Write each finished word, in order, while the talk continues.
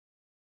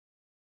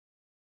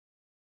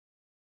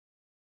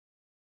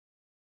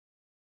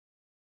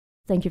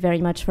Thank you very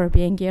much for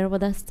being here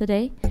with us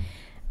today.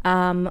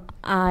 I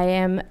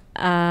am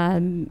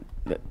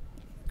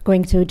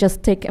going to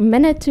just take a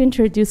minute to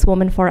introduce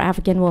Women for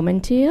Afghan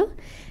Women to you.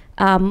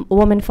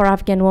 Women for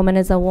Afghan Women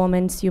is a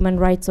women's human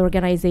rights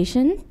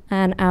organization,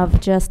 and I've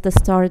just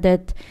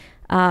started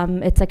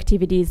its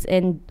activities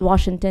in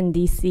Washington,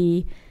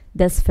 D.C.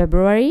 this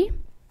February.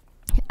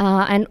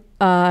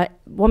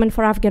 Women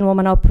for Afghan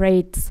Women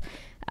operates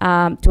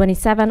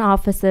 27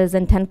 offices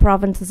in 10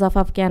 provinces of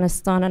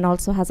Afghanistan, and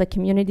also has a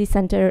community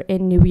center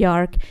in New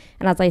York.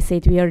 And as I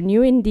said, we are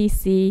new in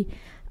DC.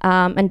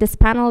 And this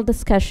panel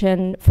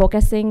discussion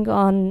focusing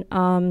on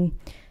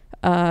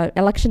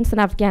elections in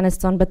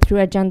Afghanistan, but through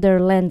a gender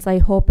lens, I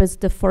hope is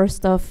the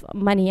first of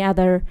many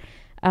other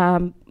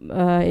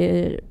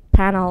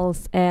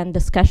panels and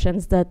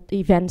discussions,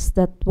 events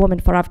that Women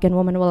for Afghan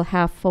Women will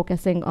have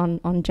focusing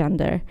on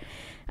gender.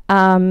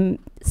 I'm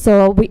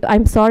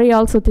sorry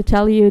also to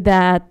tell you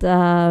that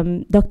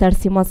Dr.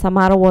 Sima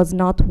Samar was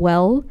not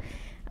well.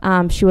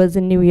 She was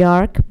in New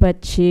York,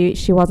 but she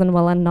wasn't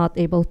well and not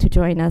able to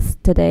join us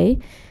today.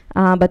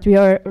 But we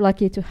are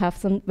lucky to have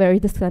some very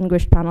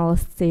distinguished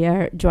panelists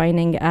here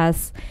joining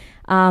us.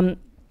 And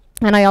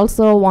I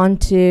also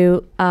want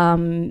to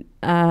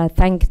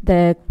thank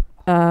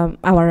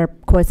our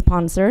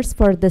co-sponsors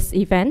for this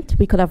event.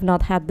 We could have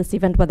not had this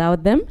event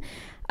without them.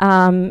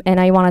 And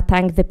I want to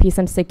thank the Peace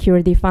and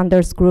Security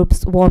Funders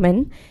Group's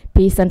Women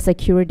Peace and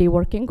Security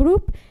Working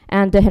Group,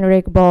 and the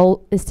Heinrich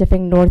Böll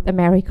Stiftung North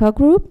America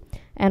Group,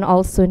 and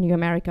also New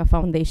America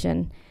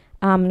Foundation.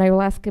 And I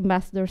will ask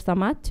Ambassador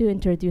Samar to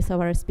introduce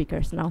our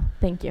speakers now.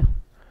 Thank you.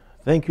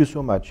 Thank you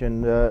so much,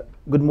 and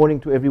good morning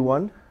to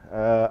everyone.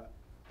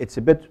 It's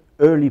a bit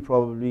early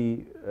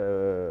probably,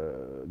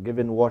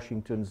 given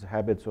Washington's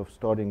habits of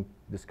starting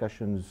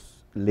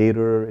discussions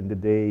later in the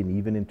day and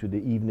even into the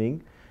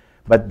evening.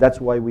 But that's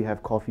why we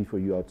have coffee for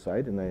you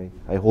outside, and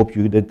I hope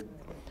you did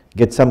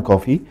get some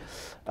coffee.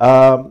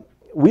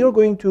 We are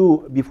going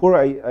to, before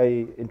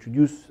I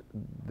introduce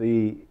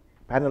the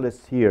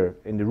panelists here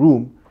in the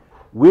room,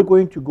 we're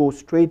going to go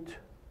straight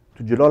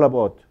to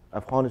Jalalabad,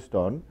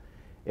 Afghanistan,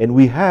 and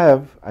we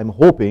have, I'm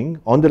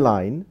hoping, on the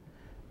line,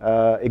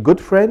 a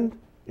good friend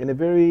and a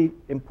very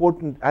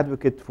important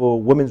advocate for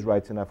women's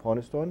rights in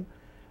Afghanistan,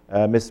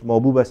 Ms.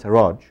 Mahbooba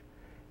Siraj.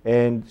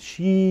 And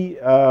she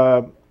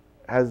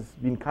has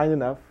been kind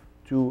enough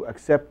to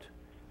accept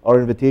our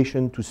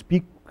invitation to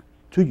speak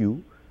to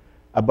you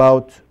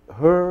about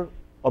her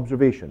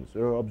observations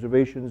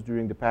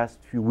during the past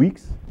few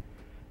weeks,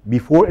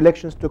 before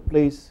elections took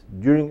place,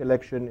 during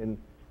election,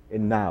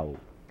 and now,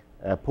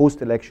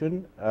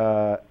 post-election,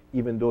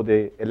 even though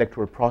the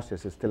electoral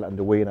process is still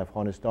underway in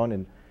Afghanistan,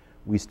 and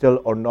we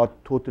still are not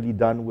totally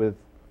done with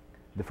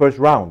the first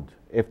round,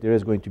 if there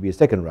is going to be a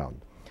second round.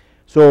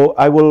 So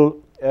I will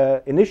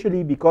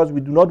initially, because we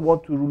do not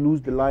want to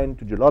lose the line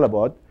to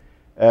Jalalabad,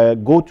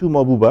 go to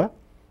Mahbooba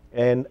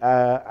and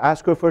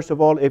ask her first of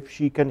all if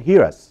she can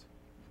hear us.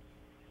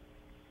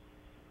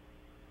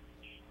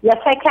 Yes,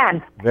 I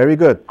can. Very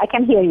good. I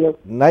can hear you.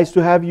 Nice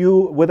to have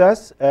you with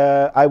us.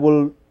 I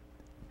will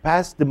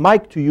pass the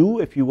mic to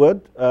you, if you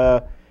would,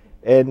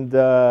 and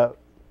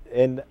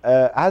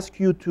ask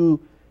you to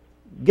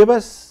give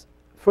us,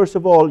 first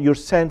of all, your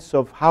sense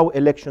of how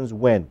elections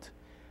went.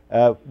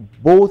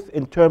 Both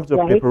in terms of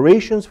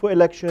preparations for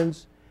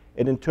elections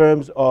and in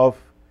terms of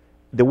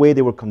the way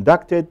they were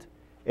conducted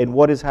and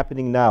what is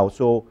happening now.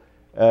 So,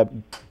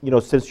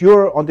 since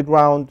you're on the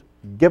ground,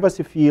 give us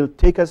a feel,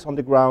 take us on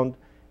the ground,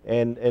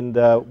 and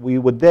we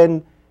would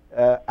then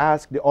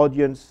ask the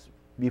audience,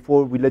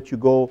 before we let you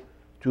go,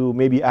 to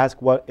maybe ask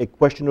a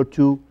question or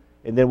two,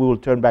 and then we will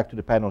turn back to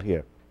the panel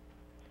here.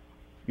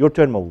 Your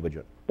turn,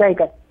 Mahbooba. Very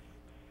good.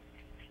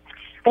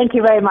 Thank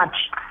you very much.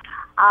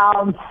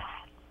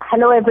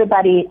 Hello,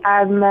 everybody.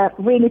 I'm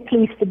really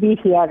pleased to be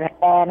here,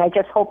 and I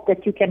just hope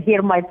that you can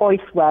hear my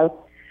voice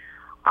well.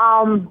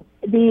 Some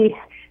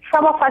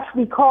of us,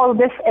 we call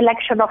this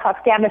election of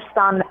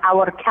Afghanistan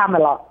our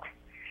Camelot,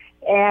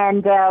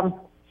 and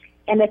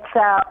it's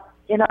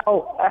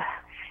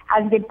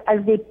as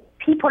the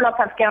people of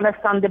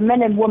Afghanistan, the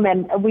men and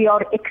women, we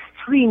are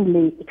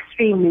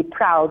extremely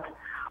proud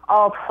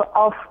of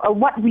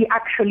what we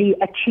actually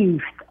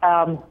achieved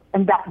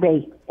in that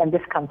day in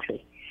this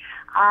country.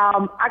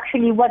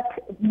 Actually, what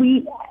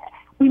we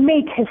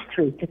made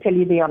history, to tell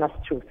you the honest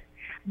truth,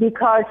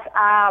 because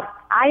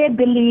I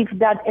believe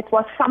that it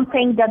was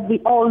something that we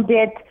all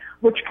did,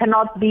 which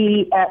cannot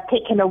be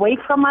taken away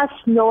from us,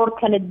 nor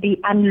can it be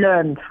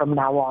unlearned from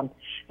now on.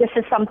 This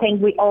is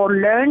something we all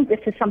learned. This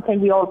is something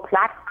we all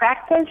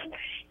practice,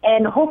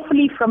 and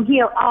hopefully from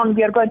here on,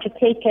 we are going to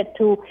take it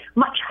to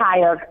much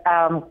higher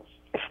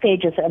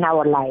stages in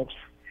our lives.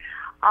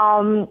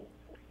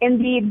 In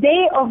the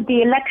day of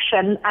the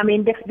election, I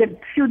mean, the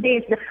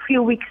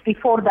few weeks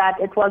before that,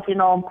 it was,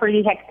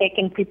 pretty hectic,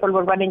 and people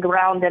were running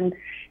around and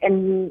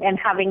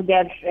having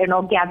their,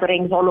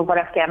 gatherings all over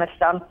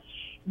Afghanistan.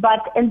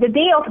 But in the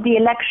day of the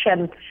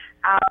election,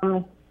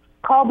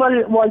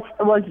 Kabul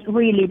was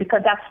really,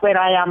 because that's where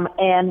I am,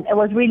 and it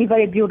was really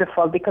very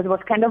beautiful because it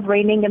was kind of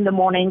raining in the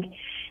morning,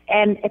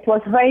 and it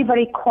was very,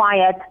 very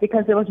quiet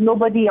because there was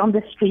nobody on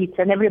the streets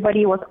and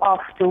everybody was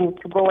off to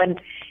go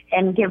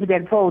and give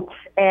their votes.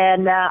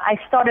 And I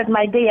started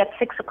my day at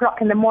 6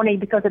 o'clock in the morning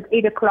because at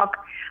 8 o'clock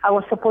I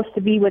was supposed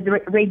to be with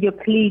Radio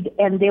Plead,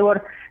 and they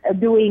were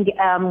doing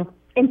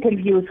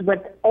interviews with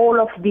all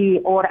of the,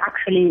 or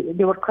actually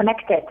they were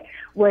connected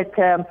with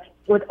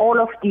all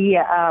of the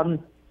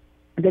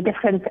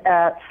different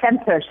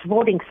centers,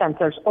 voting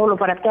centers all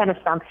over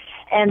Afghanistan,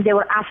 and they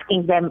were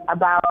asking them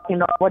about,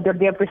 whether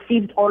they've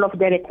received all of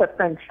their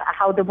equipment,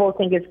 how the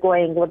voting is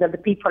going, whether the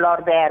people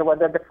are there,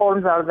 whether the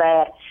forms are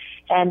there,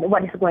 and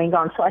what is going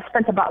on. So I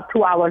spent about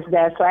 2 hours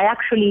there. So I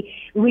actually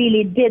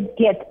really did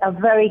get a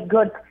very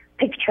good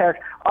picture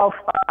of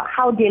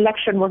how the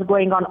election was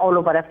going on all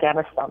over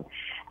Afghanistan.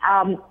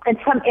 In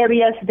some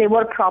areas there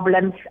were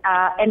problems,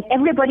 and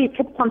everybody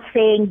kept on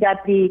saying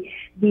that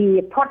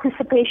the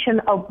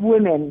participation of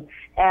women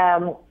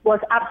was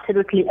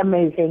absolutely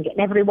amazing, and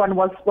everyone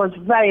was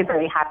very,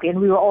 very happy, and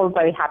we were all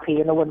very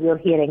happy, when we were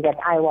hearing it.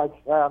 I was,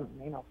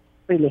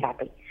 really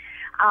happy.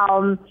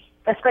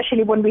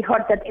 Especially when we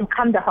heard that in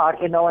Kandahar,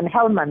 in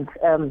Helmand,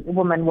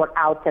 women were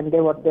out and they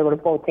were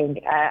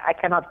voting. I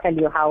cannot tell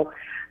you how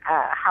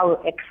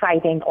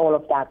exciting all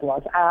of that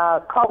was.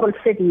 Kabul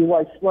city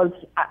was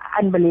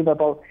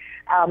unbelievable,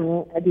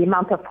 the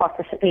amount of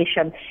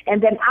participation.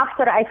 And then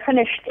after I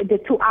finished the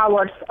 2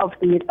 hours of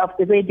the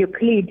Radio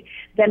Plead,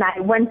 then I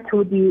went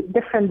to the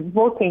different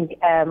voting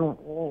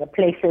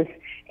places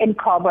in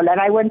Kabul, and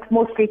I went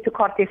mostly to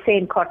Karte-Se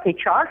and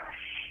Karte-Char.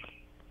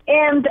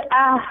 And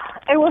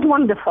it was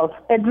wonderful.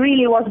 It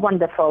really was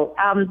wonderful.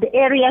 The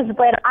areas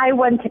where I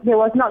went, there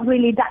was not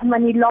really that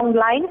many long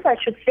lines, I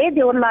should say.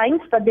 There were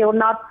lines, but they were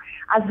not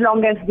as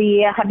long as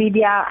the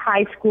Habibia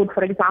High School,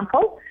 for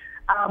example,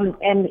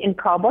 in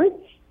Kabul.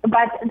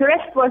 But the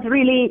rest was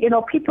really,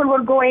 people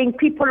were going,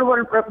 people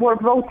were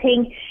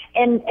voting,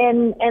 and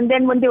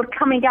then when they were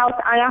coming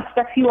out, I asked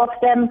a few of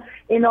them,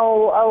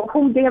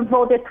 whom they have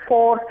voted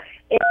for.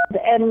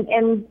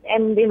 And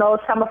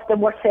some of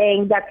them were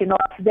saying that,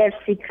 it's their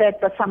secret,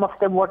 but some of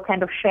them were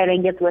kind of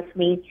sharing it with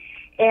me.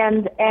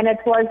 And it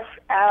was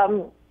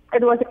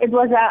it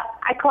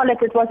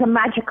was a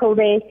magical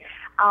day.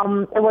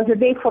 It was a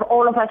day for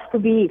all of us to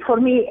be, for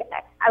me,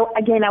 I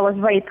was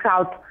very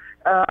proud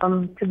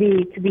to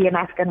be an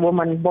Afghan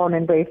woman born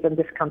and raised in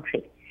this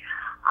country.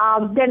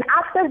 Then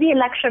after the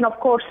election, of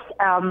course,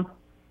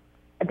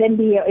 then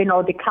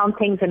the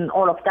countings and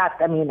all of that.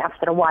 I mean,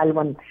 after a while,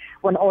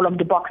 when all of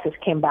the boxes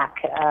came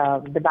back,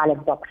 the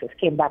ballot boxes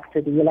came back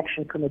to the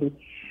election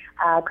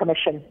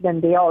commission,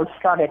 then they all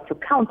started to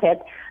count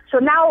it. So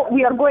now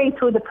we are going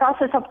through the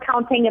process of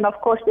counting, and of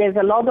course, there's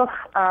a lot of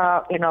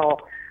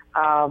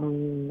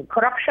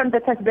corruption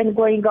that has been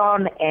going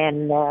on,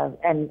 and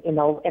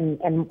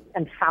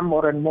some,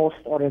 or in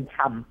most, or in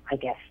some, I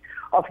guess,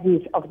 of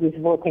these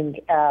voting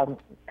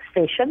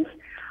stations.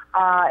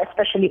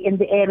 Especially in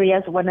the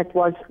areas when it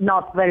was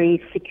not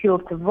very secure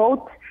to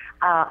vote.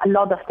 A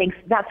lot of things,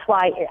 that's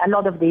why a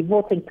lot of the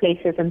voting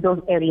places in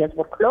those areas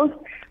were closed.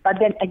 But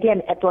then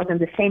again, it was in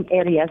the same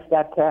areas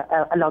that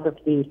a lot of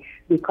the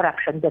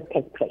corruption did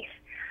take place.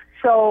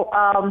 So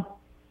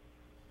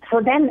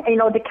then,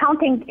 the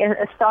counting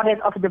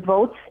started of the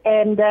votes,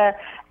 and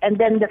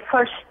then the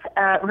first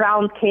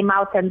round came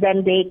out, and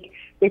then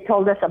they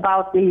told us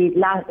about the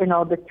last,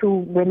 the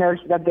two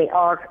winners, that they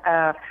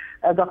are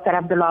Dr.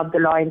 Abdullah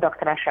and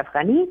Dr. Ashraf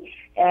Ghani,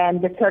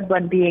 and the third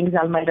one being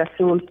Zalmay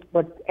Rasool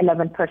with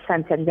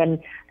 11%, and then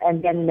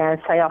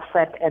Sayaf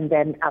Set, and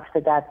then after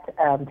that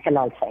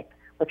Hilal Set,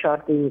 which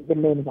are the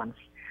main ones.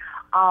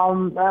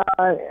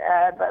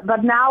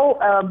 But now,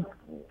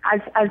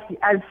 as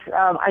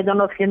I don't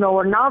know if you know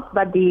or not,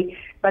 but the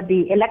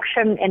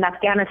election in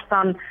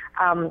Afghanistan,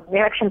 the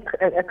election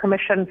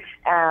commission,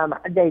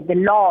 the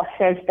law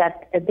says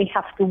that they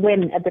have to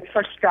win at the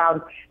first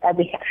round.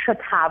 They should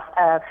have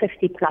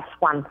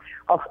 50+1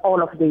 of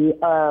all of the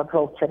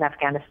votes in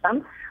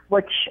Afghanistan,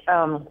 which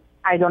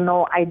I don't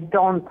know.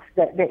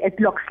 It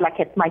looks like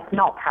it might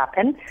not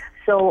happen.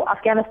 So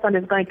Afghanistan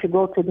is going to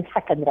go to the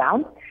second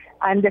round.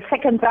 And the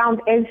second round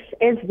is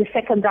the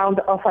second round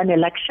of an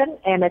election,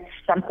 and it's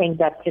something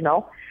that,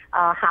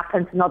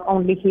 happens not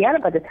only here,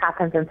 but it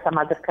happens in some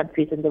other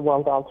countries in the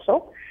world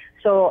also.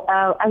 So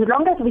as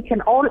long as we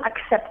can all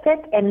accept it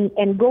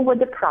and go with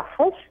the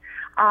process,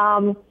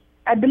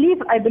 I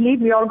believe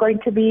we are going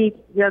to be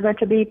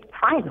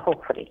fine,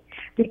 hopefully.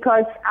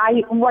 Because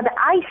I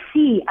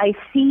see a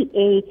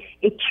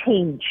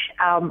change,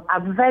 a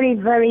very,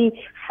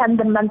 very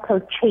fundamental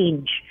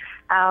change.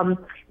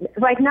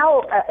 Right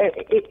now,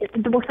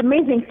 the most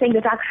amazing thing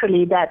is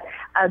actually that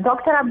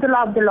Dr.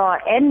 Abdullah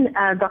and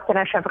Dr.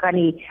 Ashraf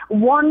Ghani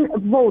won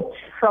votes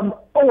from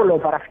all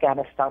over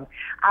Afghanistan.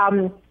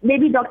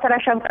 Maybe Dr.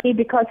 Ashraf Ghani,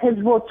 because his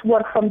votes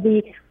were from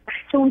the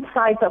Pashtun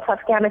side of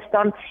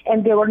Afghanistan,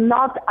 and there were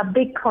not a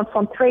big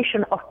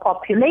concentration of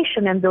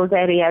population in those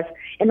areas.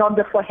 In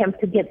order for him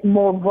to get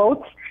more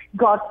votes,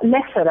 got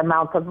lesser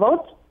amount of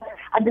votes.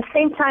 At the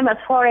same time, as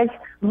far as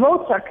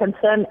votes are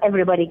concerned,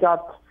 everybody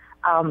got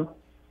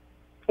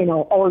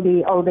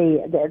everybody,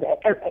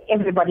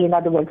 in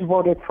other words,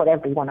 voted for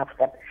every one of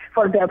them,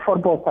 for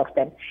both of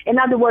them. In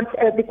other words,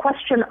 the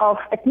question of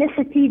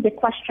ethnicity, the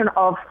question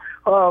of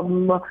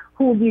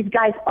who these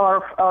guys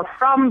are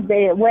from,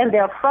 where they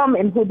are from,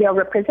 and who they are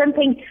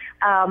representing,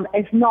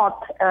 is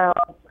not.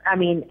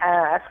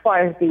 As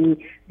far as the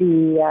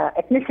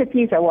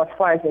ethnicities, or as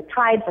far as the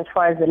tribes, as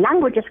far as the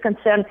language is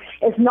concerned,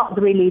 is not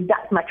really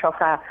that much of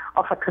a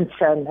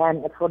concern,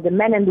 and for the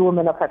men and the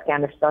women of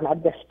Afghanistan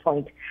at this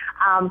point.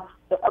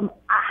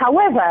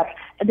 However,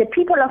 the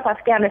people of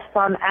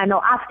Afghanistan, I know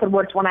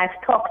afterwards when I've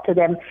talked to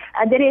them,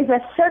 there is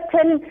a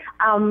certain,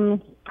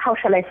 how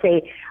shall I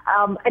say,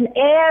 an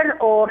air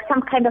or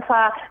some kind of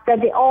that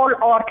they all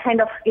are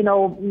kind of,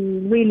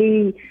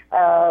 really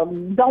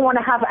don't want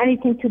to have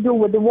anything to do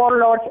with the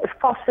warlords, if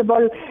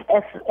possible,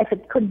 if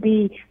it could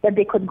be that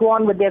they could go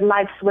on with their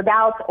lives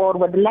without or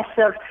with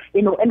lesser,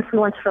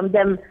 influence from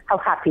them, how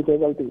happy they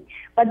will be.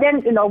 But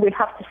then, we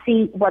have to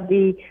see what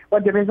the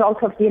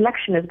result of the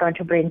election is going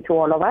to bring to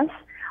all of us.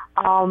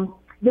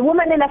 The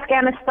women in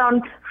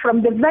Afghanistan,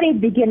 from the very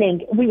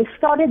beginning, we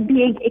started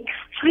being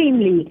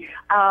extremely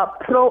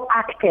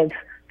proactive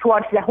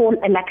towards the whole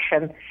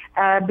election,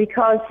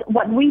 because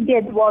what we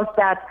did was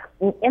that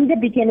in the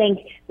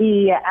beginning,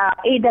 the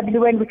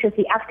AWN, which is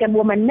the Afghan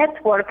Women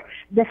Network,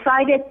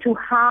 decided to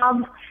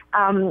have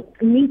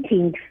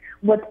meetings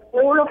with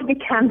all of the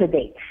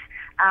candidates,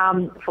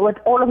 with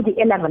all of the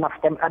 11 of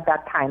them at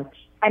that time.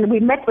 And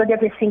we met with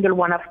every single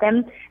one of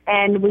them,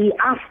 and we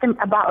asked them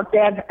about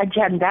their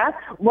agenda.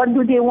 What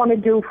do they want to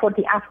do for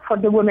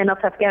the women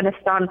of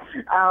Afghanistan?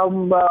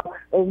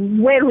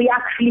 Where we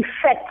actually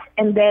fit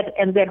in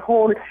their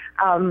whole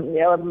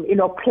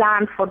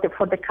plan for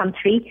the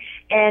country.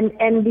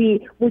 And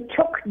we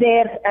took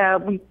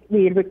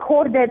we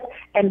recorded,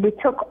 and we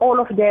took all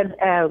of their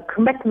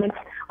commitments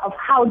of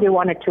how they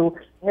wanted to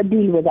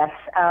deal with us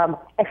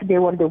if they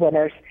were the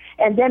winners.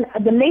 And then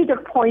at the later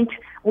point,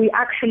 we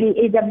actually,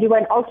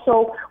 AWN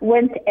also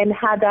went and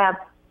had a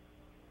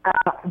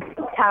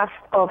broadcast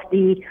of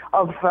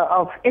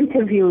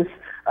interviews,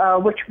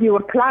 which we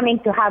were planning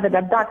to have it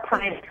at that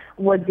time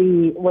with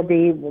the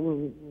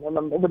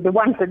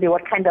ones that they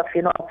were kind of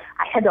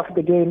ahead of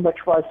the game,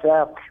 which was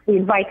we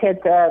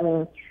invited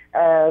Dr.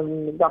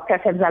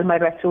 Fenzal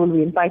Rasool,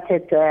 we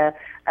invited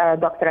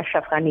Dr.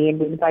 Ashraf Ghani, and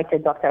we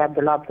invited Dr.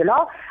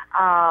 Abdullah,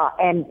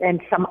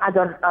 and some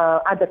other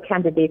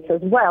candidates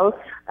as well.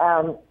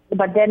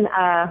 But then,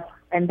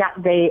 and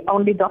that day,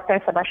 only Dr.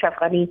 Ashraf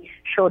Ghani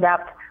showed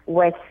up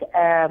with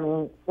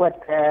Dawood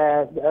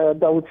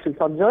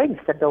Sultanzoy,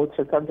 Mr. Dawood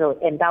Sultanzoy,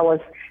 and that was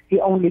the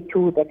only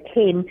two that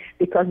came,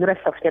 because the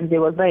rest of them, they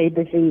were very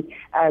busy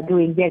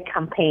doing their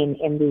campaign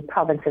in the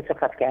provinces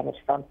of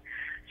Afghanistan.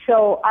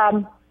 So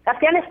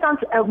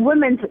Afghanistan's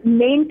women's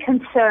main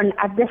concern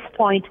at this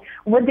point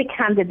with the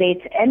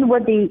candidates and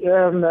with the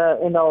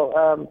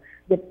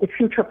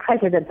future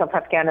president of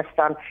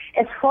Afghanistan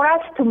is for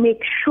us to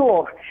make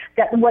sure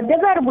that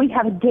whatever we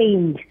have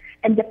gained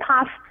in the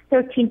past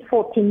 13,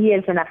 14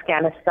 years in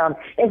Afghanistan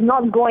is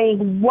not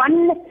going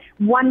one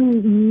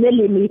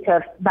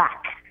millimeter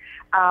back.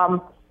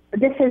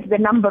 This is the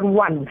number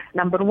one,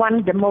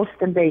 the most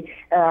and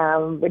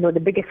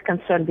the biggest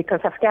concern,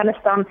 because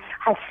Afghanistan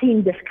has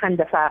seen this kind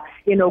of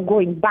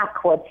going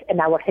backwards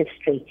in our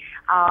history,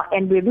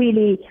 and we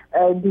really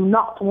do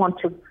not want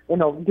to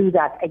do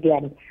that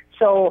again.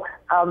 So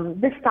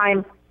this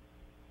time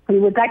we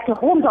would like to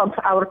hold on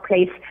to our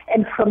place,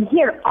 and from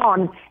here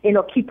on,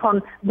 keep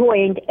on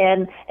going.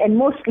 And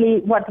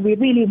mostly what we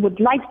really would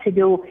like to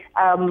do,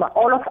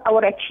 all of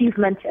our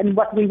achievements and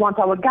what we want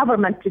our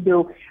government to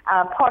do,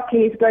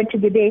 partly is going to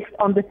be based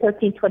on the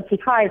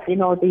 1325, the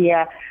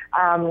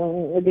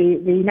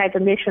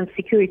United Nations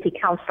Security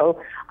Council,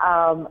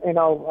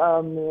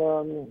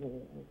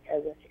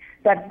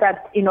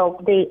 that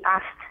they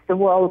asked the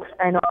world,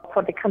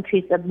 for the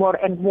countries that were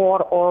in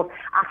war or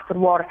after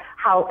war,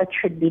 how it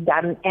should be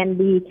done,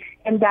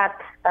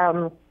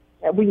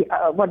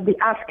 what we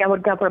ask our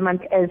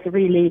government is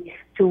really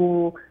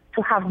to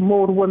have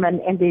more women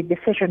in the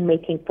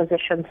decision-making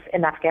positions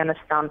in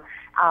Afghanistan,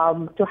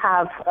 to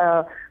have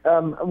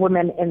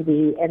women in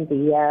the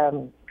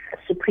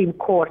Supreme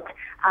Court.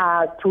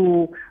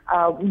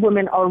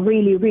 Women are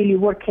really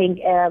working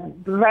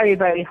very,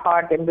 very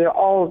hard, and we're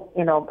all,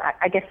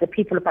 I guess the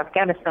people of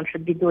Afghanistan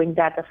should be doing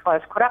that as far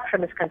as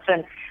corruption is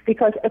concerned,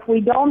 because if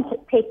we don't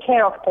take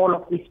care of all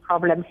of these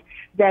problems,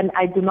 then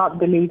I do not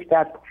believe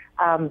that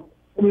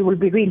we will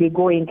be really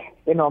going,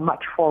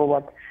 much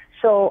forward.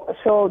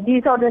 So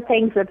these are the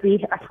things that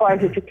we, as far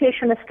as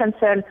education is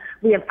concerned,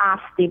 we have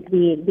asked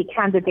the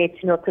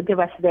candidates, to give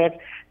us their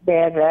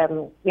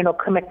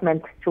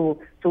commitment to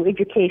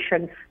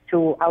education,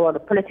 to our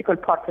political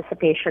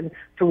participation,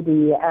 to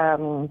the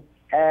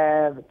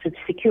to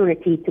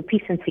security, to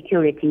peace and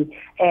security,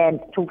 and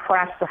for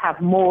us to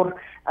have more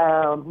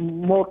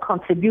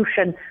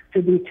contribution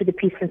to the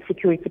peace and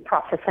security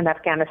process in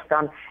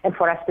Afghanistan, and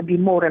for us to be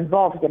more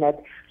involved in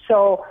it.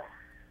 So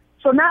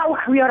now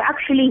we are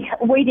actually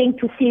waiting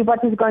to see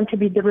what is going to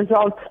be the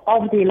result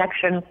of the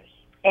election.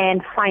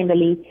 and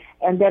finally,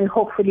 and then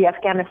hopefully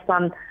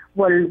Afghanistan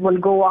will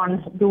go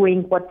on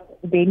doing what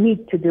they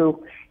need to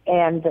do,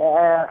 and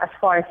as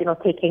far as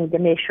taking the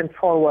nation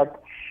forward,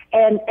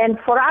 and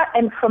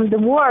from the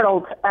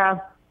world,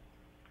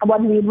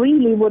 what we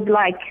really would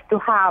like to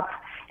have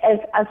is,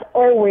 as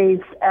always,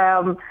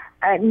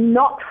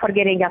 not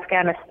forgetting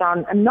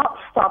Afghanistan and not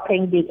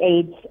stopping the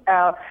aid.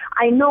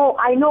 I know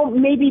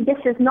maybe this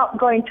is not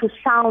going to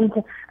sound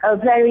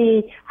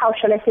very, how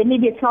shall I say,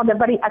 maybe it's not a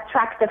very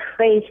attractive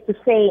phrase to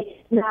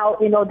say now,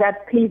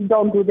 that please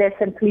don't do this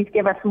and please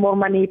give us more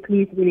money,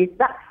 please release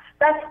that.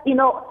 That's,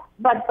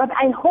 but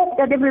I hope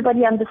that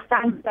everybody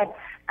understands that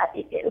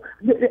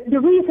the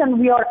reason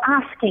we are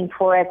asking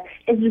for it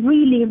is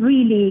really,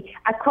 really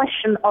a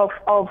question of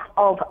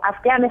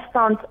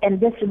Afghanistan's and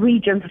this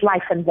region's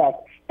life and death.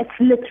 It's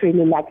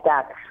literally like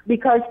that,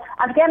 because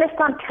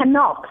Afghanistan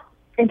cannot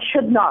and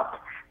should not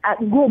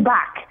go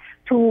back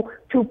to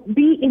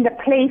be in the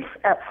place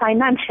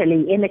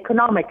financially and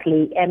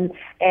economically and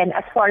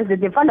as far as the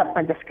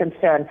development is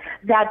concerned,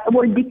 that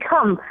will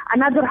become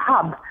another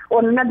hub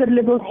or another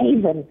little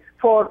haven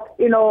for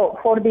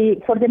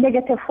the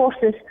negative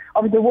forces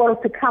of the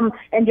world to come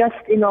and just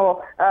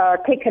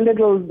take a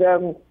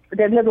little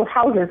their little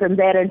houses in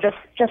there and just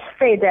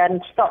stay there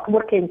and start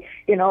working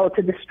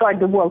to destroy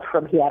the world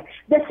from here.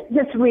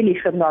 This really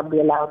should not be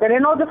allowed. And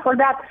in order for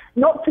that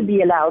not to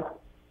be allowed,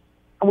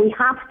 we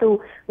have to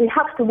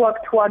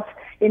work towards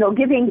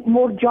giving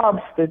more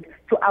jobs to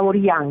our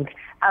young.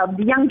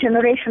 The young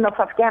generation of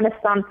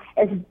Afghanistan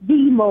is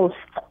the most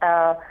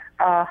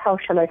how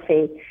shall I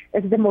say,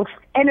 is the most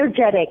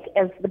energetic,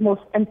 is the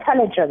most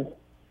intelligent.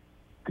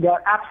 They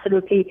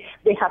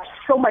have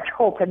so much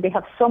hope and they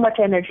have so much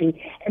energy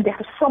and they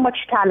have so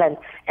much talent,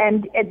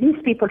 and these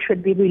people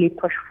should be really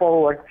pushed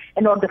forward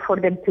in order for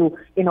them to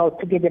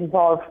get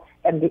involved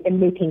in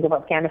making of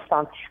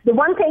Afghanistan. The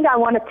one thing I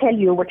want to tell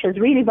you, which is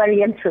really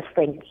very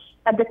interesting,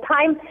 at the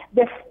time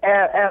this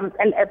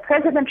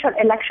presidential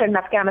election in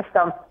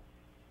Afghanistan,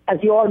 as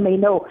you all may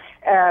know,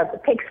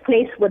 takes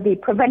place with the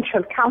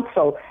provincial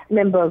council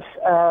members,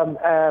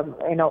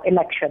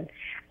 election.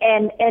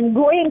 And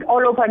going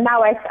all over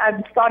now,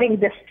 I'm starting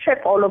this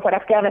trip all over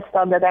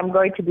Afghanistan that I'm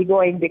going to be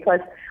going because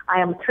I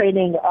am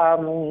training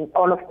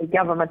all of the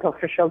government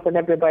officials and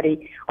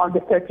everybody on the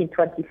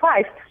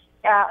 1325.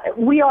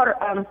 We are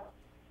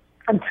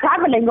I'm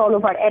traveling all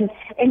over, and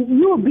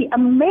you'll be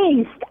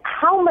amazed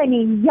how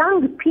many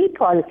young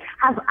people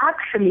have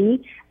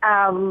actually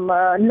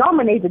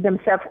nominated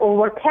themselves or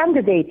were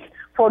candidates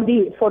for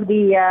the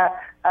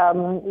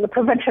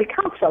provincial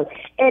council.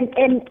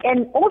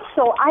 And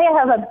also I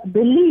have a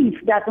belief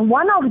that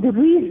one of the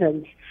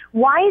reasons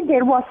why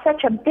there was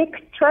such a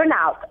big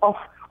turnout of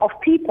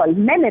people,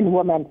 men and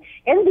women,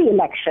 in the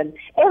election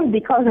is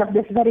because of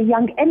this very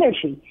young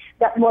energy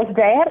that was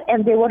there,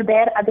 and they were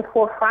there at the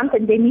forefront,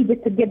 and they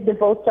needed to get the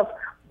votes of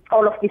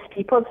all of these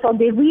people. So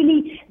they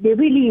really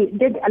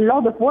did a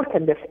lot of work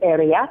in this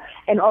area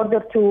in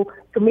order to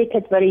make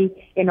it very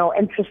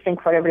interesting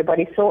for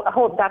everybody. So I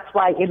hope that's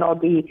why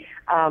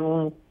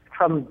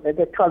from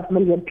the 12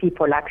 million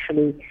people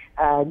actually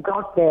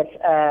got there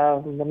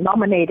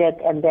nominated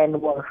and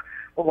then were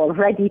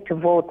ready to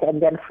vote,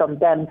 and then from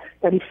them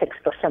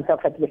 36%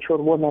 of it, which were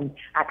women,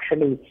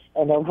 actually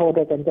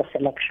voted in this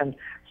election.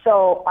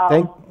 So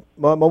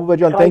Mahbouba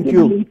Jan, thank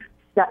you.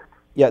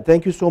 Yeah,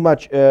 thank you so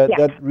much.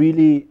 That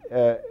really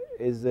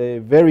is a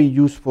very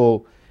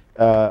useful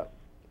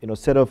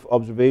set of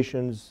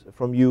observations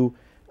from you.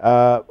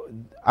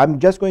 I'm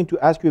just going to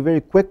ask you a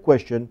very quick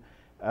question.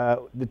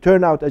 The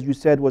turnout, as you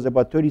said, was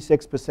about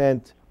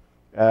 36%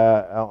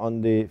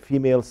 on the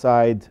female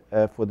side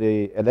for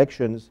the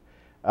elections.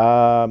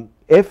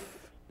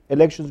 If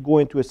elections go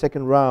into a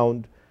second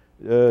round,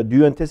 do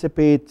you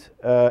anticipate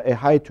a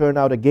high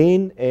turnout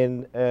again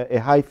and a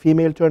high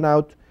female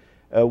turnout?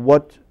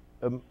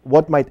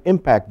 What might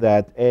impact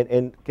that?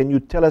 And can you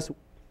tell us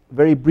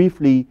very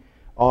briefly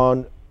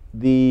on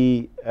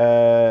the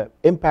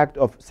impact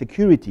of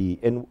security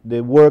and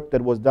the work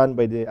that was done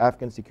by the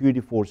Afghan security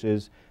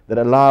forces that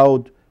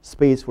allowed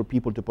space for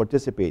people to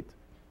participate?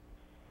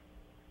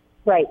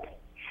 Right.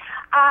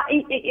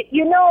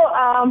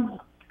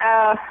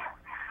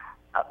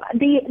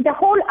 The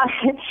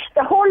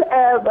whole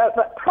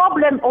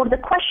problem or the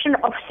question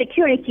of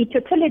security,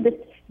 to tell you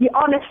the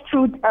honest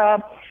truth,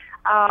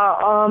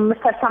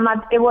 Mr.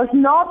 Samad, it was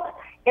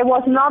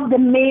not the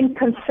main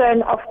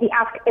concern of the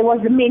it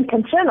was the main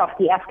concern of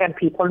the Afghan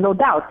people, no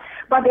doubt,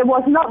 but it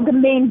was not the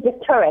main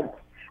deterrent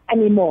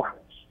anymore.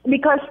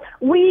 Because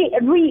we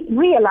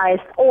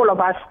realized, all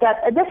of us,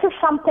 that this is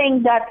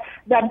something that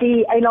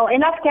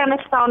in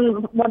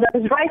Afghanistan, whether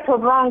it's right or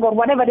wrong or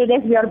whatever it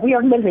is, we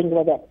are living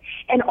with it.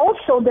 And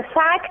also the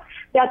fact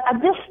that at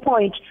this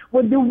point,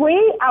 with the way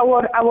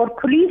our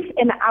police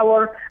and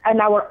our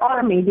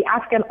army, the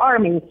Afghan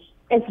army,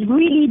 is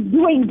really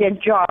doing their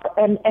job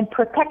and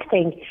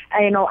protecting,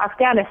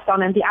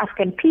 Afghanistan and the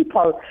Afghan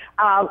people,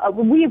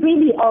 we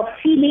really are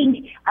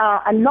feeling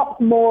a lot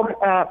more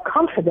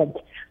confident.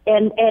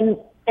 And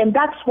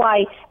that's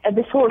why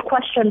this whole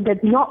question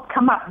did not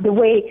come up the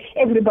way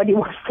everybody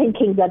was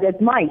thinking that it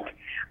might.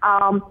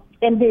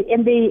 And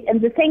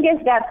the thing is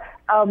that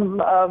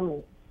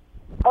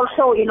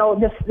also,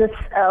 this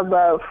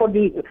for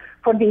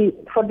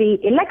the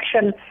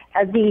election,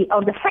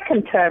 on the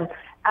second term.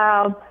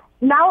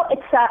 Now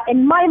it's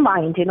in my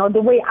mind,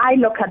 the way I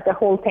look at the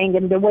whole thing,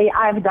 and the way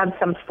I've done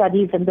some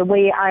studies, and the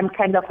way I'm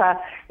kind of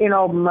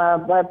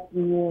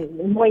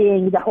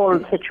weighing the whole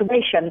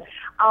situation.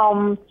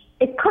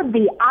 It could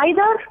be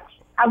either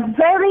a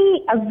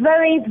very,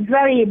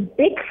 very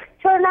big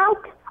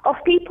turnout of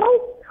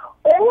people,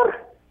 or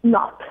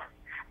not.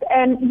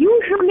 And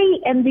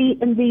usually, in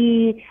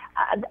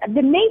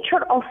the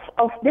nature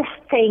of this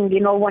thing,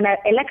 when an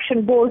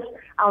election goes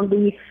on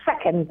the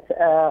second,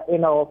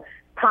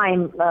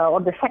 time or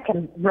the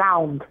second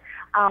round,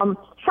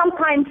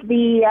 sometimes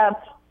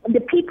the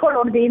people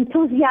or the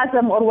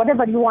enthusiasm or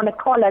whatever you want to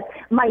call it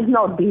might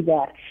not be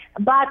there.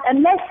 But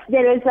unless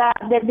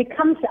there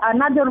becomes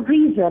another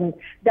reason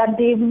that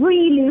they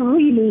really,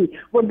 really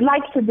would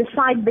like to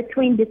decide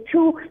between the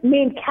two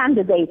main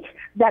candidates,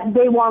 that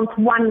they want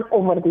one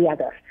over the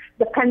other,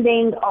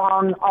 depending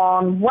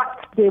on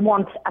what they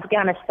want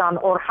Afghanistan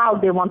or how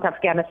they want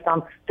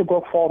Afghanistan to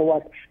go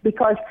forward.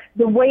 Because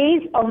the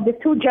ways of the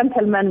two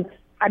gentlemen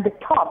at the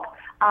top,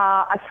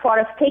 as far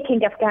as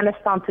taking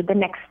Afghanistan to the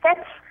next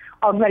steps,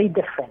 are very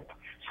different.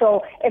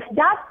 So if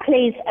that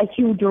plays a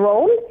huge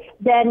role,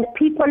 then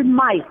people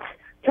might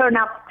turn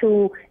up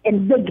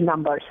in big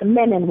numbers,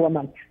 men and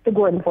women, to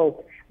go and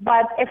vote.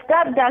 But if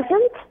that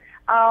doesn't,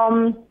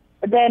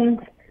 then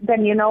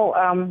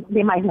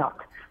they might not.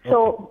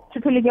 So,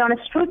 to tell you the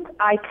honest truth,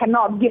 I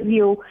cannot give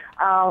you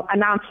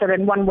an answer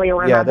in one way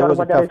or another,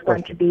 whether it's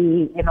going to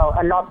be,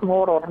 a lot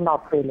more or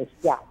not really.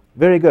 Yeah.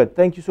 Very good.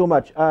 Thank you so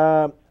much.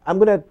 I'm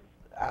going to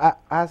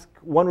ask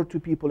one or two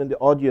people in the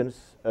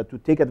audience to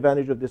take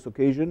advantage of this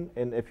occasion.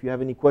 And if you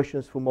have any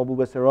questions for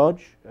Mahbouba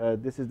Siraj,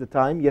 this is the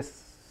time.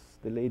 Yes,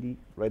 the lady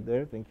right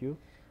there. Thank you.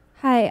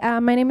 Hi,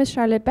 my name is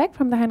Charlotte Beck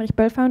from the Heinrich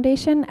Böll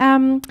Foundation.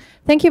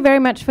 Thank you very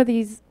much for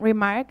these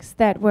remarks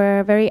that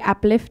were very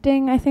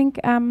uplifting, I think.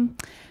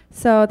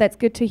 So that's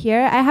good to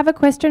hear. I have a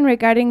question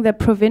regarding the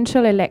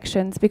provincial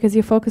elections, because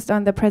you focused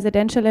on the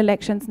presidential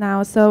elections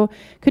now. So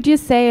could you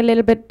say a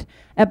little bit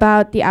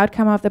about the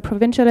outcome of the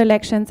provincial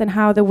elections and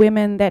how the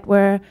women that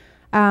were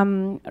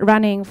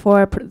running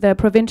for the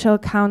provincial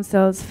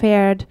councils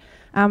fared,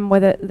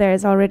 whether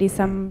there's already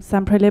some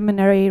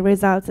preliminary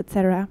results,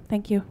 etc.?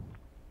 Thank you.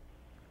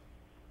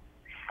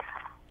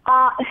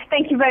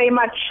 Thank you very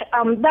much.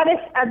 That is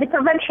the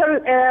provincial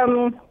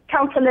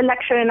council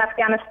election in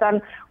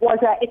Afghanistan was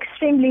a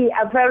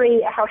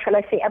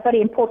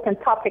very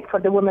important topic for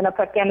the women of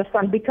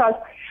Afghanistan, because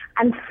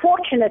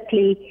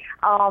unfortunately,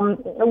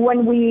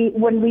 when we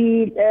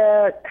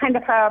kind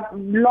of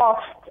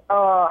lost,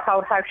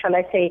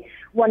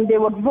 when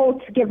there were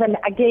votes given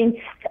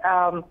against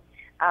the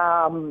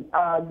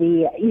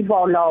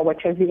EVO law,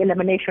 which is the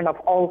elimination of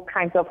all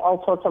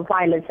sorts of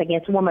violence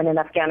against women in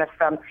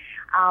Afghanistan.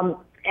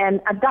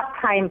 And at that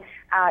time,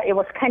 it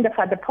was kind of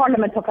the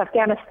Parliament of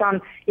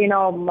Afghanistan,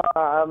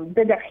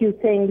 did a few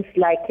things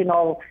like,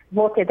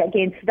 voted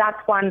against that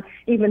one,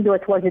 even though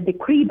it was a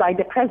decree by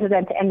the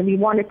president, and we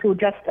wanted to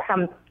just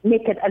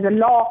make it as a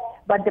law,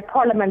 but the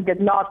Parliament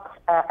did not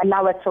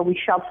allow it, so we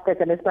shelved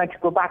it, and it's going to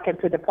go back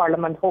into the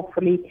Parliament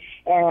hopefully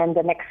in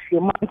the next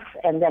few months,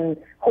 and then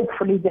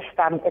hopefully this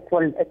time it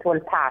will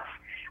pass.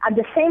 At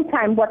the same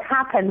time, what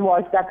happened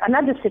was that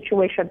another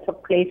situation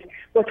took place,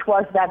 which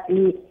was that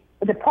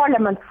the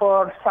Parliament,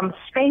 for some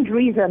strange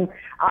reason,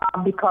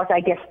 because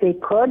I guess they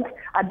could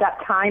at that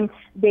time,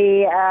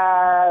 they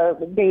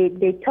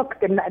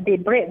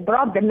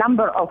brought the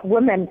number of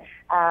women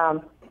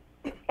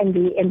in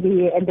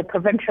the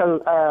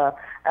provincial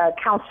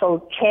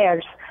council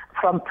chairs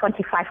from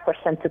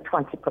 25% to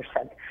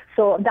 20%.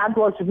 So that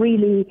was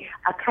really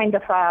a kind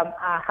of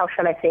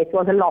it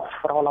was a loss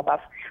for all of us.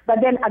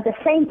 But then at the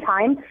same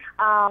time,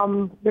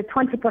 the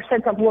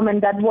 20% of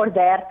women that were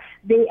there,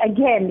 they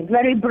again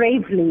very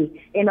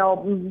bravely,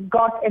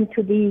 got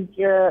into these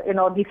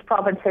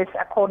provinces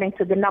according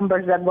to the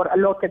numbers that were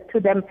allotted to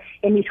them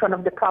in each one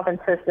of the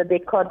provinces that they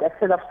could.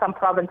 Instead of some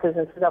provinces,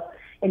 instead of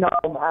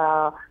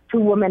 2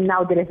 women,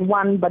 now there is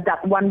 1, but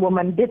that 1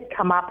 woman did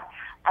come up.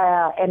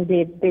 And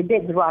they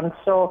did run,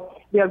 so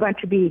we are going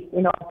to be,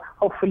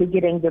 hopefully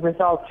getting the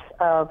results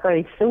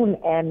very soon,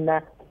 and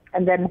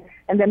then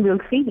we'll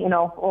see,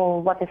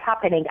 what is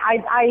happening.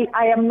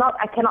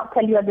 I cannot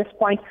tell you at this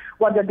point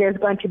whether there's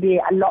going to be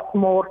a lot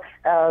more,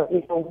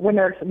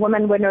 winners,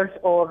 women winners,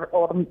 or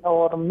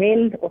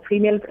male or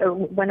female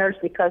winners,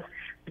 because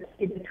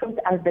the truth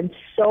has been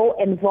so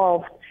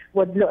involved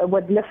with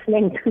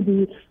listening to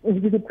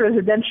the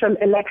presidential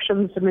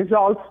elections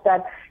results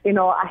that,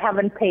 I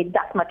haven't paid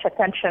that much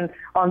attention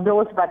on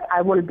those, but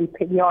I will be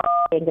paying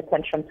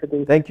attention to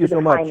the Thank you so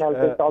much. final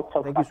results.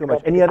 Thank you so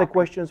much. Any other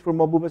questions for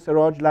Mahbouba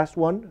Siraj? Last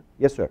one.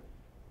 Yes, sir.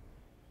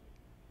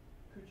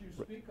 Could you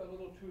speak a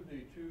little to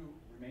the two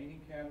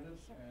remaining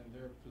candidates and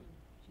their...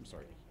 I'm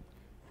sorry.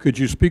 Could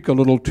you speak a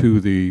little to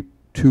the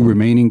two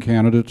remaining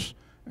candidates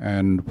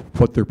and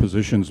what their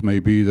positions may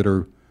be that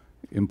are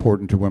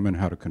important to women,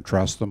 how to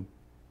contrast them?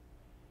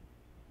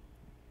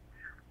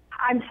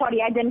 I'm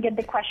sorry, I didn't get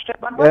the question.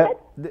 What was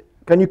it?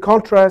 Can you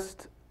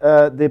contrast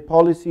the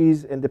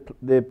policies and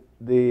the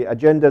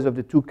agendas of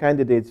the two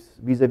candidates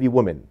vis-a-vis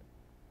women?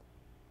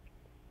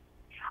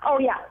 Oh,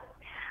 yeah.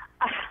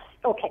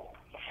 Okay.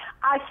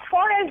 As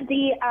far as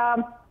the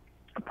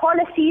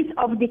policies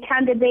of the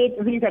candidate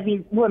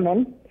vis-a-vis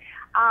women,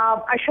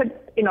 I should,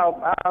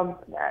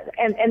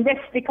 and this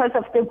because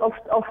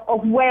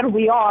of where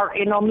we are,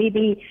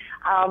 maybe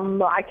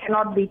I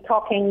cannot be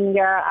talking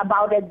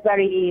about it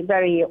very,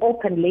 very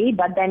openly,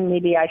 but then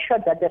maybe I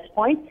should at this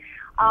point,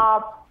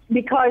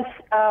 because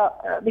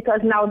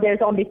now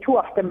there's only two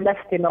of them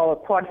left,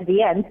 towards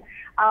the end.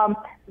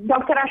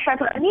 Dr. Ashraf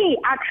Ghani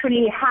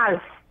actually has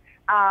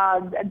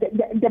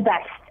the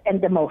best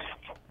and the most,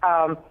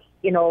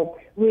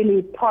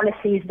 really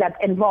policies that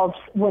involves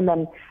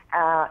women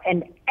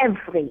in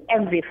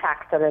every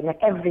factor and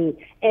every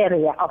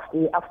area of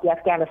the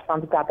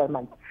Afghanistan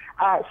government.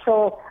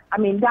 So, I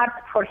mean,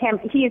 that for him,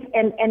 he is,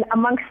 and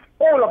amongst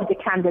all of the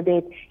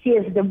candidates, he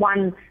is the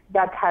one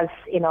that has,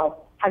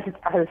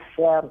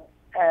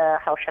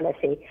 how shall I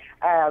say,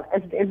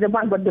 is the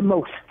one with the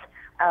most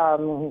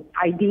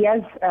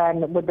ideas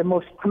and with the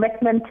most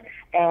commitment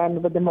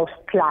and with the most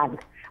plan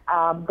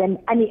than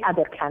any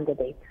other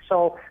candidate.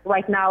 So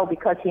right now,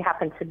 because he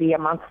happens to be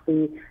amongst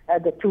the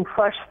two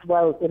first,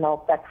 well,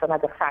 that's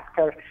another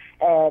factor,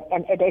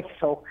 and it is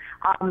so.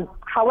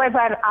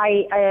 However,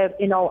 I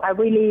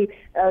really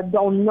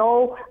don't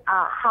know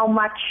how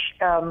much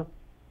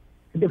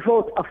the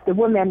vote of the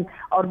women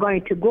are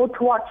going to go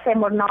towards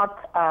him or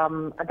not.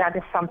 That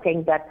is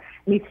something that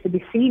needs to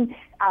be seen.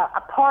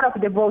 A part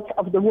of the vote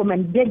of the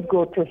women did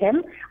go to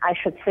him, I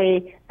should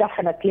say,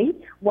 definitely,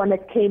 when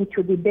it came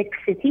to the big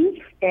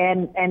cities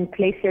and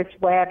places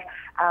where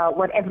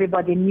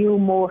everybody knew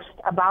most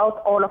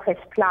about all of his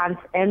plans,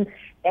 and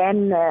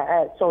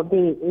so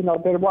they,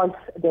 there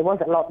was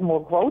a lot more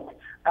vote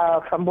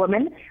from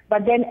women.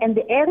 But then in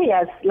the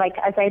areas, like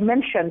as I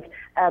mentioned,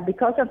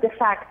 because of the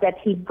fact that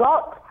he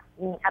got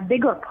a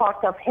bigger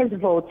part of his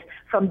votes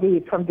from the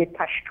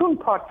Pashtun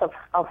parts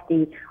of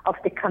the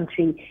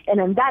country, and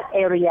in that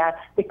area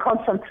the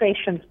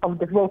concentrations of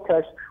the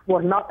voters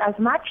were not as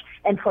much,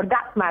 and for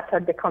that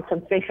matter the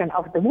concentration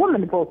of the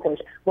women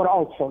voters were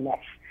also less.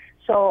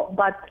 So,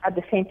 but at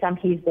the same time,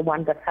 he's the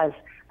one that has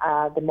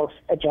the most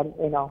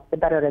agenda, the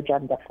better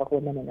agenda for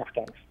women in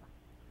Afghanistan.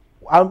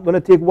 I'm going to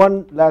take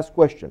one last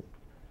question.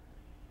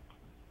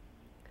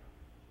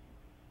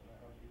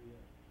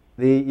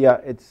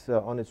 It's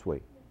on its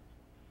way.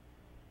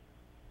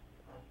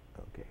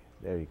 Okay,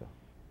 there you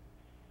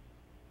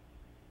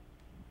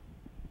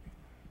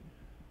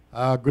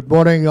go. Good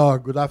morning,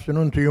 good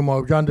afternoon to you,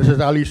 Mawjan. This is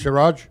Ali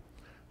Siraj,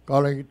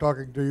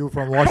 talking to you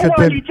from Washington.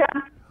 Hello, Ali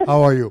Jan.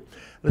 How are you?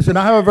 Listen,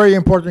 I have a very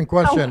important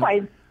question.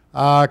 I'm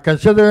fine.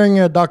 Considering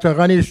Dr.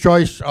 Ghani's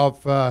choice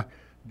of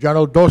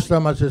General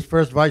Dostum as his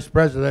first vice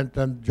president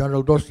and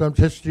General Dostum's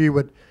history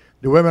with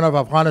the women of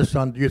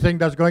Afghanistan, do you think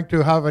that's going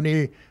to have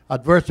any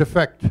adverse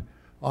effect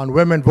on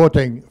women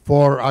voting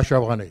for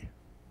Ashraf Ghani?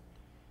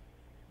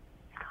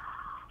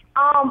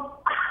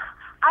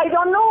 I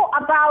don't know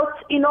about,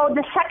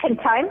 the second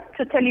time,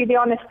 to tell you the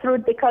honest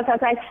truth, because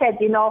as I said,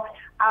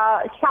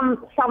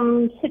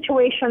 some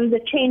situations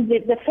that change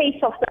the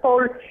face of the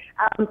whole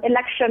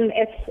election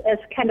is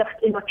kind of,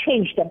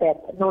 changed a bit,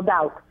 no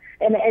doubt,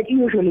 and it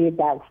usually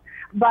does.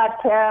 But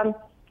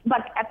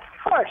at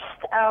first,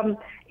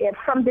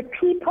 from the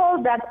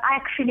people that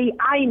actually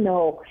I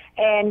know,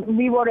 and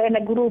we were in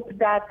a group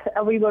that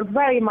we were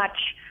very much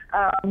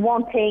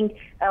wanting,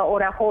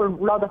 or a whole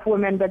lot of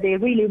women, but they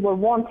really were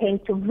wanting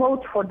to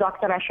vote for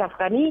Dr. Ashraf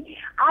Ghani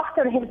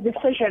after his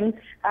decision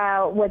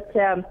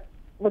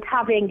with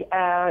having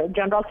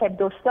General Said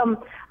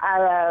Dostum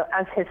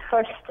as his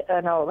first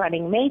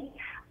running mate.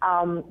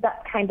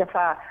 That kind of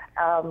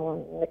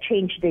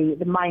changed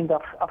the mind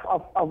of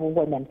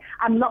women.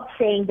 I'm not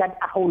saying that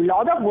a whole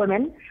lot of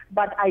women,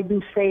 but I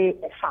do say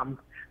some.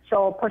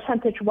 So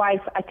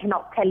percentage-wise, I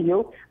cannot tell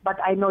you, but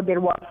I know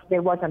there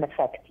was an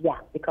effect,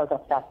 because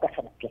of that,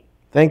 definitely.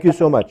 Thank you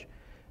so much.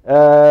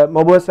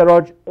 Mahbouba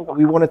Siraj,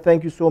 we want to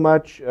thank you so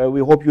much. We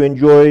hope you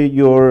enjoy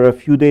your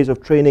few days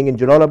of training in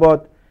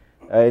Jalalabad.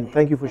 And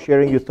thank you for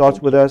sharing your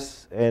thoughts with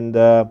us. And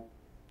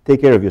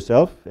take care of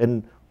yourself.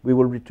 And we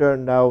will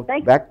return now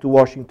back to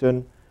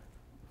Washington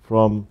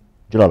from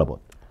Jalalabad.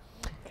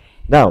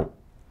 Now,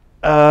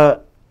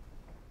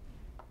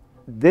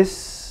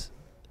 this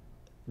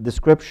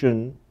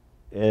description,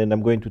 and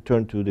I'm going to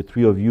turn to the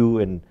three of you,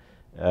 and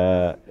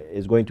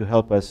is going to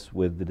help us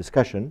with the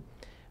discussion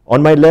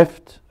On my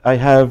left, I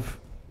have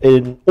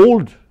an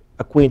old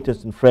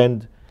acquaintance and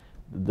friend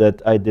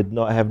that I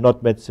have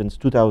not met since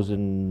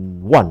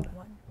 2001.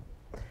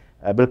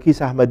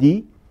 Belquis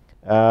Ahmadi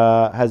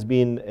has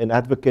been an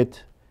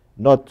advocate,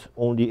 not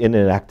only in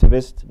an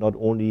activist, not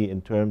only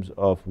in terms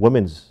of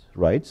women's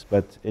rights,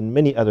 but in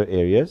many other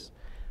areas,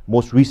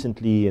 most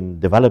recently in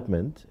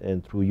development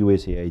and through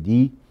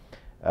USAID.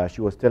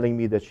 She was telling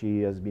me that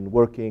she has been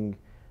working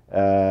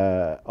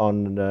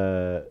on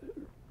the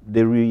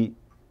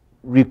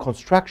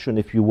reconstruction,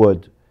 if you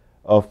would,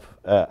 of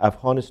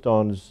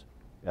Afghanistan's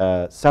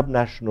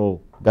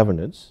subnational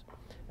governance,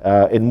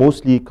 and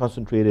mostly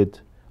concentrated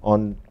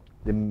on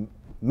the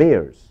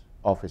mayor's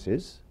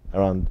offices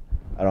around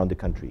the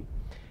country.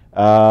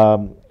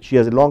 She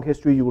has a long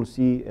history, you will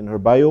see in her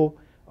bio,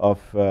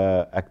 of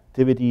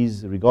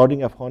activities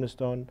regarding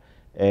Afghanistan,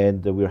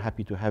 and we're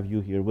happy to have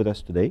you here with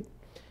us today.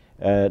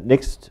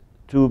 Next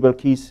to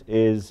Belquis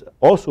is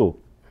also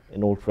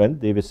an old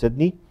friend, David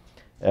Sidney,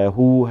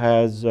 who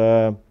has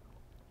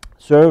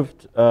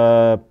served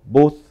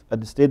both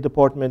at the State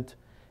Department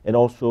and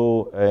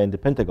also in the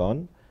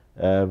Pentagon,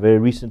 very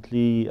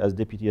recently as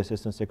Deputy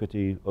Assistant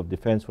Secretary of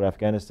Defense for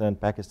Afghanistan,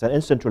 Pakistan,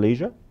 and Central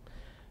Asia,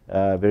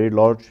 very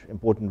large,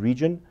 important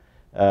region.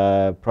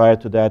 Prior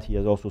to that, he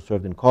has also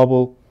served in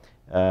Kabul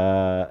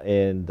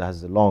and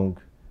has a long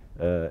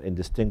and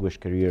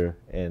distinguished career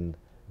in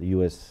the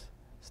US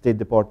State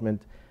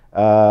Department.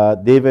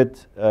 David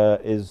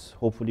is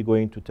hopefully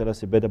going to tell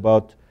us a bit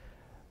about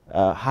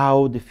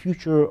how the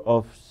future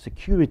of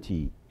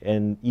security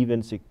and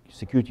even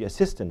security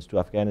assistance to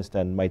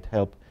Afghanistan might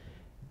help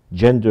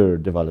gender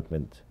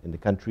development in the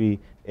country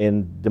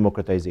and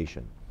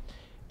democratization.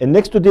 And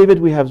next to David,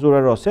 we have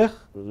Zora Rasikh.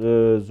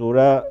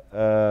 Zora,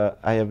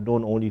 I have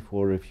known only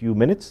for a few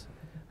minutes,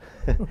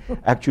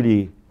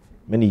 actually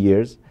many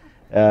years.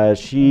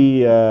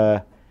 She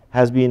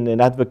has been an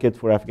advocate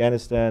for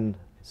Afghanistan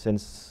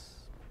since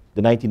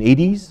the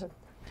 1980s.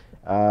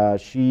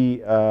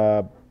 She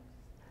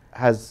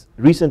has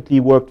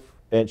recently worked,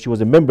 and she was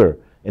a member,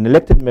 an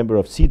elected member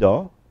of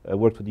CEDAW,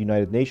 worked for the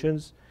United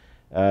Nations.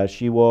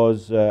 She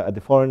was at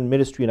the Foreign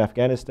Ministry in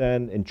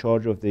Afghanistan in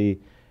charge of the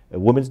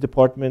Women's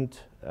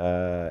Department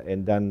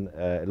and done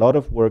a lot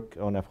of work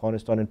on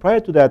Afghanistan. And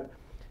prior to that,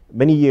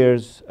 many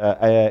years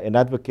an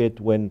advocate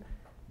when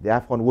the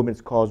Afghan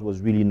women's cause was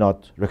really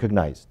not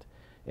recognized.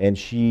 And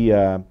she,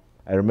 I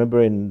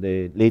remember in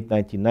the late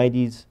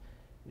 1990s,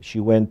 she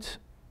went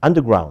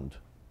underground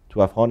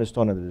to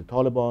Afghanistan under the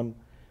Taliban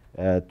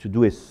to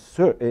do a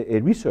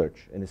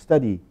research and a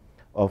study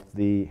of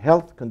the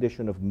health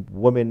condition of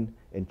women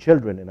and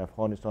children in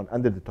Afghanistan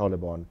under the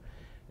Taliban.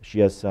 She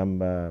has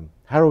some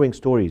harrowing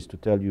stories to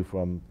tell you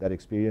from that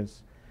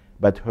experience,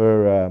 but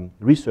her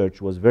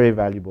research was very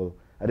valuable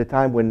at a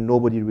time when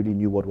nobody really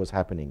knew what was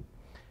happening.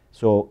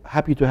 So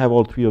happy to have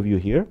all three of you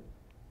here.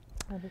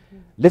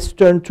 Let's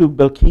turn to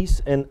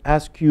Belquis and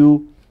ask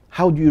you,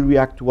 how do you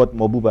react to what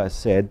Mahbouba has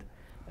said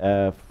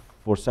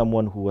for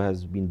someone who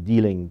has been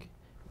dealing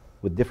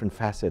with different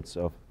facets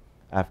of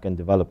Afghan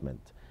development?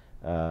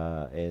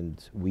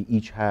 And we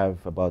each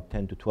have about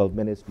 10 to 12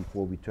 minutes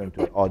before we turn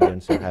to the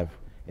audience and have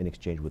an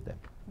exchange with them.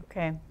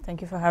 Okay,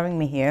 thank you for having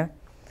me here.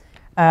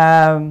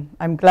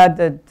 I'm glad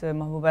that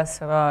Mahbouba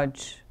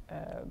Siraj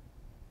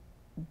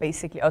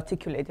basically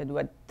articulated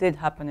what did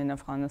happen in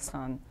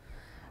Afghanistan.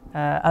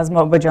 As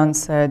Mahbouba Jan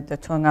said, the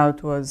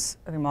turnout was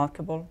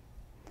remarkable.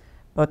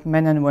 Both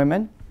men and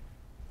women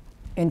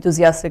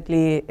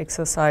enthusiastically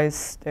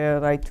exercised their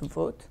right to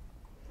vote.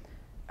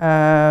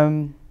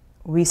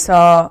 We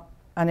saw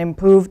an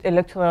improved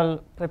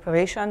electoral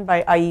preparation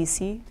by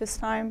IEC this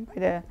time,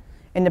 by the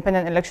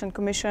Independent Election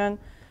Commission.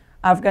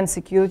 Afghan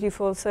security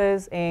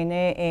forces,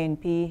 ANA,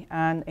 ANP,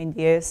 and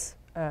NDS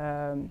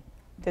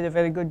did a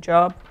very good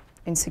job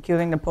in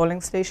securing the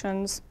polling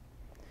stations.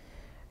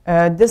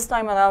 This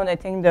time around, I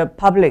think the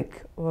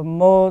public were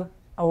more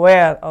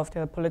aware of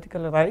their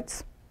political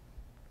rights.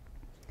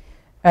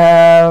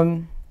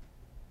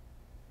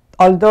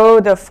 Although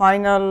the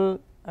final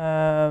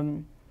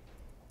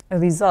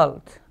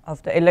result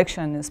of the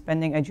election is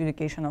pending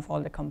adjudication of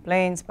all the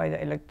complaints by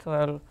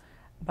the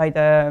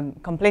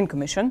Complaint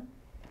Commission,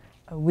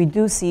 we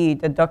do see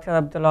that Dr.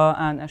 Abdullah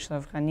and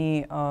Ashraf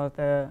Ghani are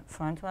the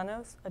front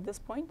runners at this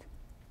point.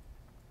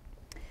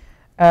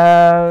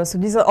 So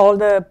these are all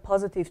the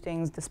positive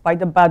things. Despite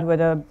the bad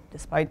weather,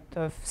 despite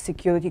the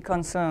security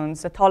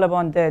concerns, the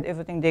Taliban did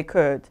everything they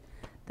could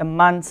the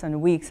months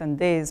and weeks and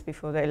days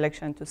before the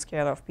election to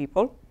scare off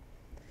people.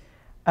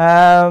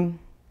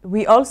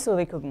 We also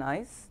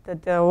recognize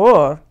that there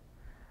were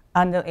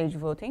underage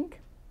voting,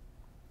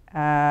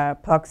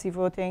 proxy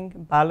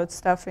voting, ballot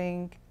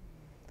stuffing,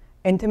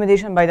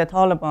 intimidation by the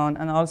Taliban,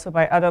 and also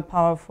by other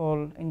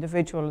powerful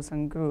individuals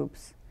and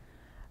groups.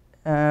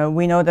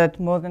 We know that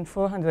more than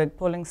 400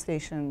 polling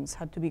stations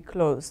had to be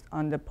closed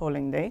on the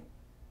polling day.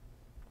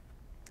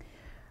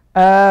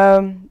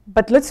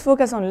 But let's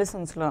focus on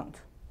lessons learned.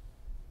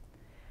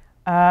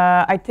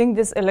 I think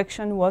this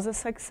election was a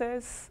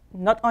success,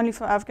 not only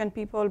for Afghan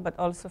people, but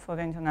also for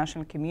the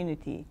international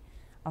community.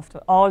 after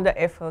all the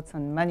efforts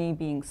and money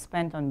being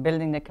spent on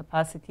building the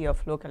capacity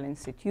of local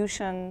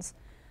institutions,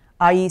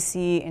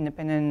 IEC,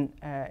 Independent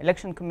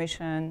Election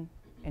Commission,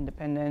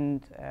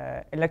 Independent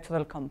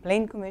Electoral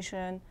Complaint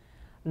Commission,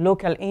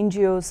 local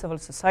NGOs, civil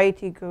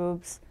society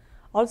groups,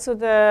 also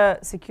the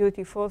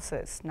security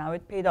forces. Now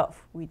it paid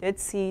off. We did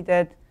see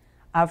that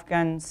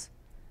Afghans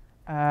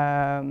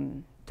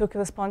took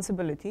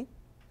responsibility.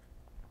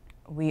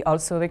 We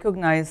also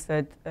recognized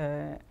that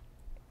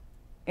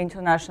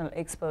international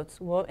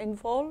experts were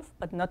involved,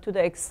 but not to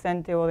the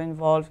extent they were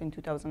involved in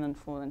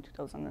 2004 and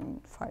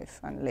 2005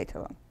 and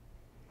later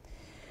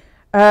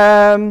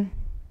on.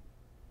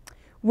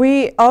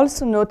 We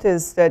also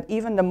noticed that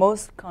even the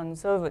most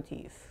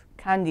conservative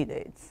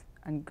candidates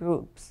and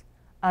groups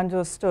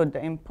understood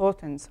the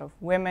importance of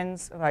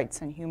women's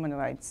rights and human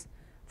rights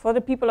for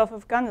the people of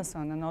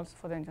Afghanistan and also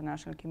for the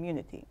international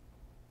community.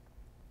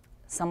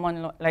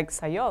 Someone like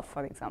Sayyaf,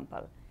 for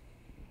example,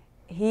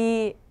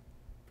 he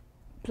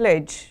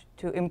pledged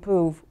to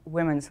improve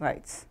women's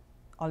rights,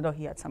 although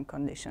he had some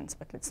conditions,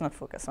 but let's not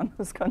focus on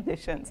those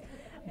conditions.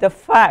 The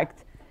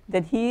fact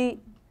that he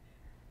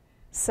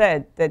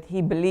said that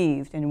he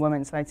believed in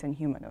women's rights and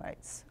human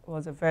rights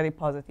was a very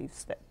positive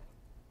step.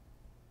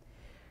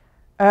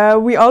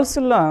 We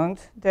also learned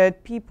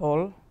that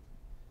people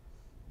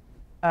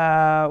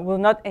were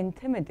not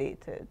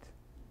intimidated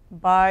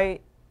by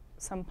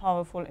some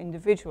powerful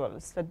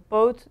individuals, that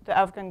both the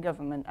Afghan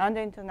government and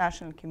the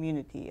international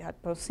community had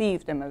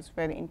perceived them as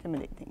very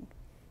intimidating.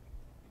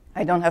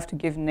 I don't have to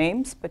give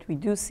names, but we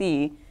do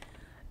see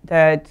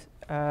that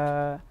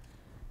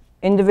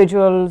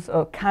individuals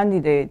or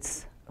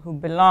candidates who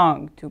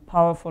belong to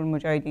powerful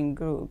mujahideen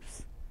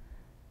groups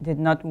did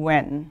not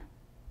win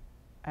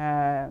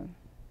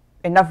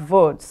enough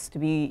votes to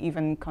be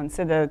even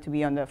considered to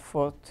be on the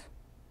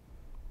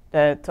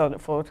third or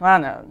fourth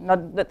runner.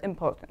 Not that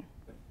important.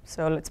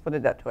 So let's put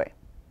it that way.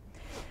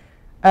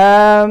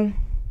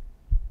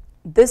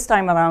 This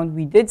time around,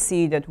 we did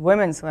see that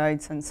women's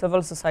rights and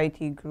civil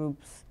society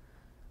groups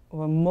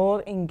were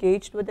more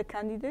engaged with the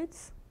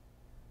candidates.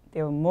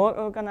 They were more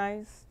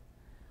organized.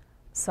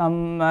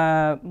 Some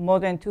more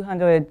than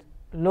 200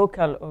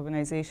 local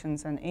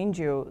organizations and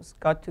NGOs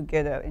got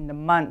together in the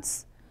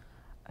months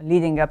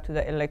leading up to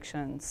the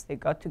elections. They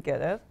got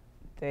together.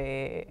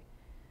 They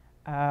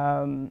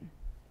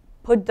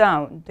put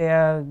down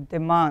their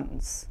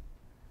demands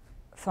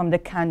from the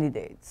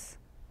candidates.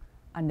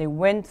 And they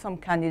went from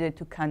candidate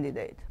to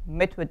candidate,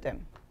 met with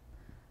them,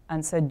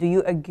 and said, do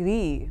you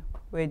agree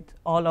with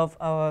all of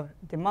our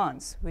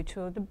demands, which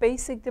were the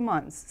basic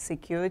demands: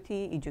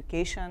 security,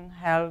 education,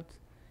 health,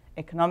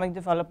 economic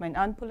development,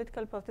 and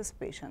political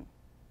participation.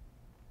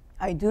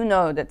 I do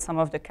know that some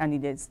of the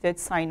candidates did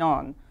sign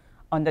on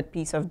that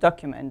piece of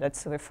document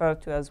that's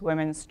referred to as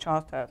Women's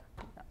Charter,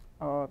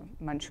 or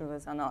Manshur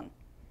Zanan.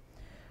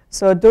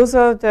 So those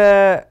are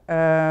the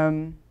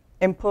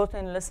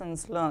important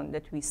lessons learned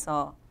that we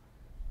saw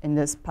in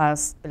this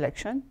past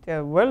election.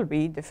 There will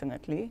be,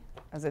 definitely,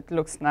 as it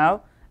looks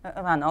now,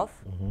 a runoff,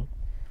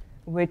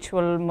 which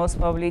will most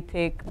probably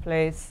take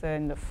place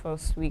in the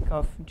first week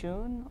of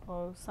June,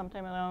 or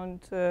sometime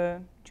around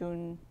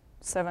June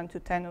 7 to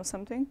 10 or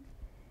something.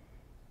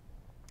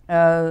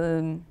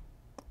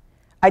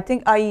 I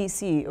think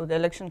IEC, or the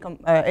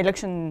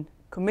Election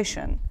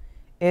Commission,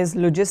 is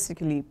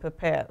logistically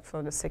prepared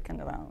for the second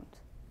round.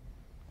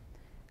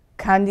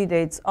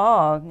 Candidates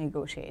are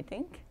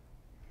negotiating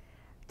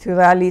to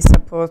rally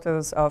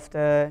supporters of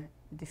the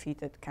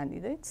defeated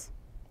candidates.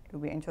 It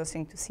will be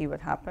interesting to see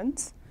what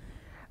happens.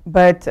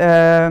 But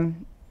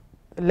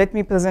let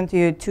me present to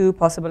you two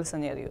possible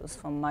scenarios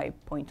from my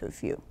point of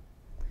view.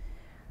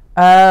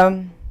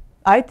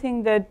 I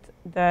think that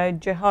the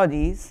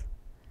jihadis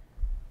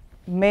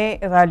may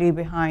rally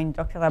behind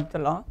Dr.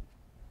 Abdullah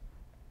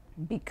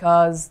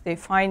because they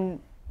find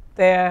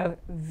their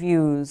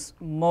views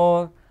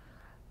more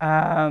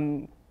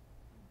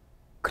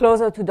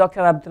closer to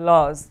Dr.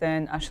 Abdullah's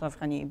than Ashraf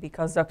Ghani,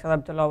 because Dr.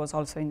 Abdullah was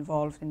also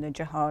involved in the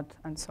jihad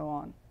and so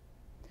on.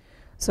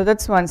 So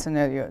that's one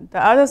scenario. The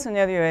other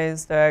scenario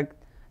is the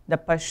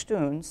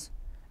Pashtuns,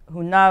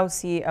 who now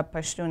see a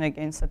Pashtun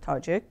against a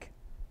Tajik,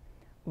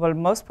 will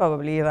most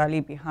probably rally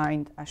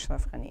behind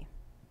Ashraf Ghani.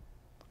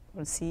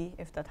 We'll see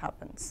if that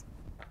happens.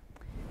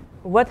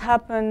 What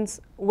happens?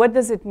 What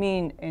does it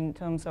mean in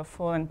terms of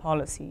foreign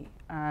policy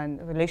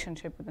and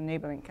relationship with the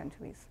neighboring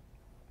countries?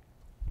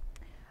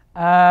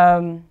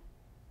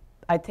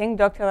 I think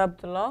Dr.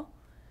 Abdullah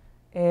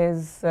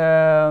is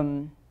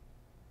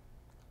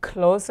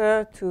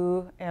closer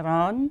to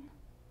Iran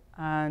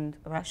and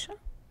Russia,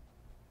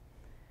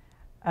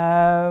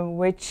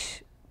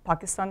 which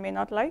Pakistan may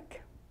not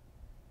like.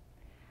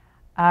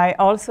 I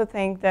also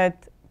think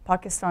that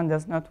Pakistan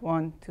does not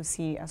want to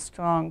see a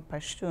strong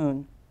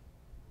Pashtun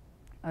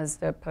as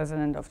the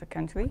president of the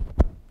country.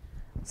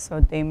 So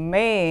they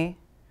may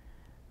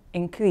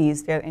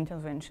increase their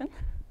intervention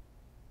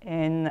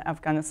in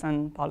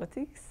Afghanistan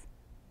politics.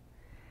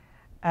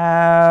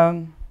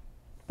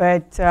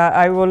 But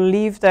I will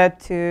leave that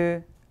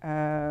to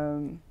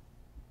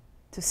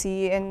to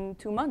see in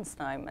 2 months'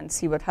 time and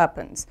see what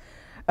happens.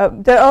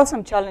 There are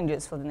some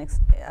challenges for the next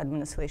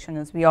administration,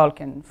 as we all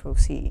can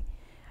foresee.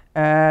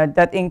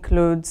 That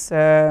includes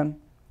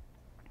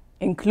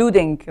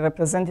including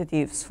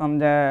representatives from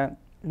the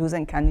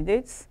losing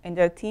candidates in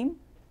their team,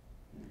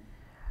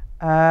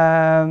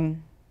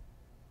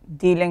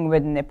 dealing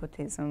with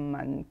nepotism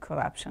and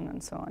corruption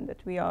and so on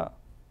that we are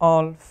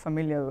all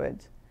familiar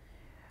with,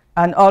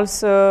 and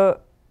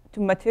also to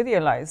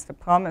materialize the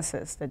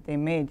promises that they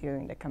made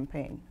during the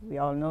campaign. We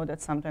all know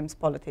that sometimes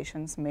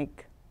politicians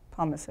make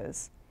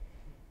promises.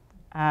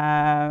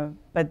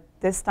 But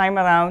this time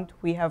around,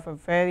 we have a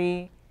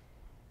very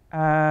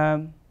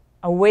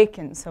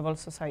awakened civil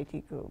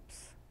society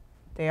groups.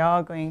 They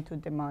are going to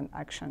demand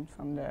action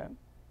from the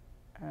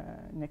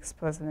next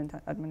president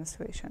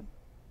administration.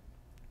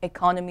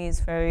 Economy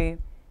is very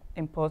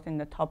important,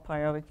 the top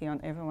priority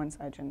on everyone's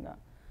agenda.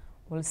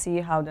 We'll see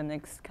how the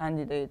next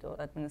candidate or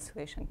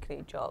administration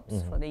create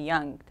jobs for the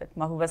young that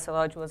Mahbouba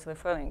Siraj was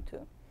referring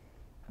to,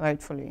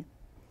 rightfully.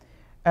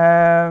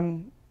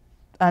 And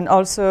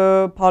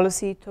also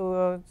policy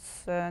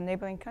towards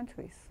neighboring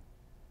countries.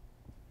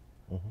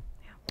 Yeah.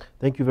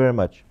 Thank you very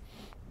much.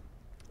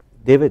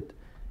 David,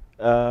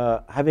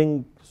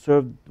 having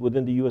served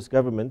within the US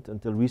government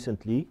until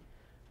recently,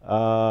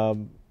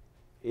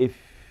 if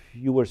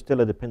you were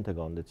still at the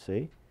Pentagon, let's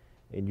say,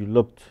 and you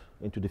looked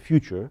into the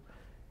future,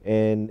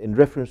 and in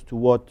reference to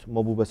what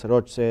Mahbouba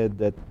Siraj said,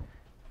 that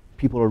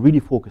people are really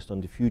focused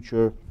on the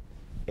future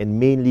and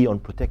mainly on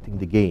protecting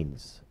the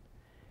gains,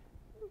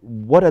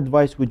 what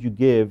advice would you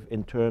give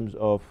in terms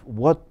of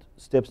what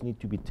steps need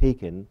to be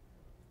taken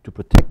to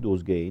protect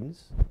those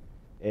gains,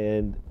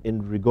 and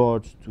in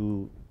regards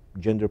to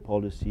gender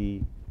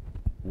policy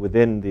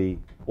within the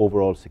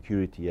overall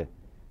security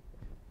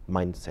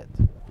mindset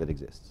that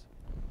exists?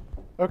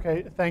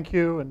 Okay, thank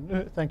you,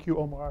 and thank you,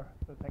 Omar.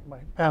 Thank my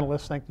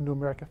panelists. Thank the New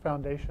America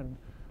Foundation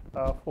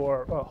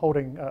for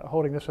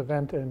holding this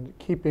event and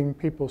keeping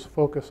people's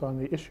focus on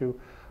the issue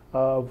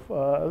of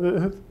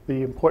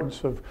the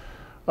importance of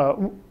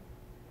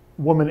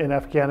women in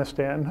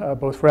Afghanistan,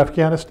 both for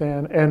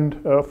Afghanistan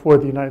and for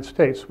the United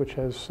States, which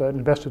has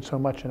invested so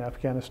much in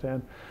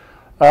Afghanistan.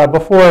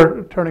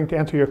 Before turning to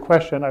answer your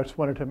question, I just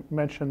wanted to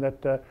mention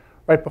that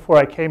right before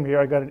I came here,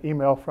 I got an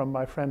email from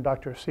my friend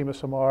Dr. Sima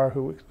Samar,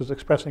 who was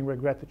expressing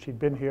regret that she'd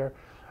been here,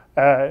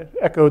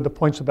 echoed the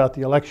points about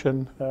the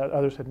election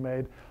others had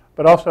made,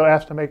 but also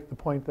asked to make the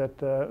point that,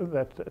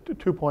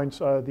 2 points,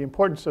 the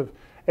importance of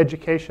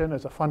education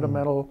as a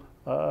fundamental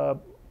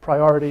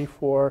priority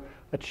for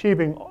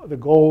achieving the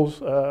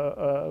goals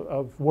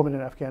of women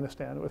in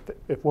Afghanistan.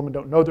 If women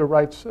don't know their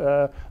rights,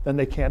 then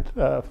they can't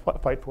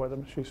fight for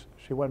them.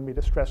 She wanted me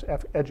to stress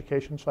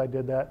education, so I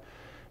did that.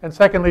 And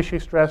secondly, she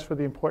stressed for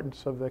the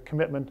importance of the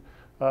commitment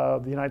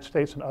of the United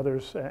States and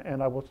others,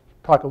 and I will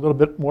talk a little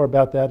bit more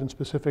about that in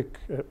specific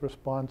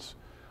response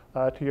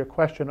to your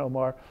question,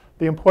 Omar,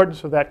 the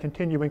importance of that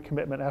continuing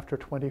commitment after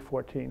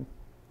 2014.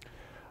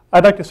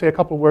 I'd like to say a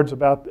couple of words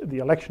about the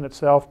election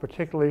itself,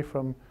 particularly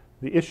from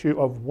the issue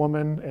of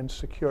women and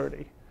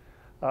security.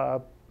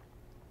 The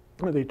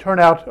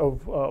turnout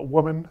of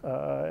women,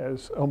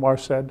 as Omar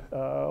said,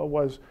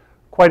 was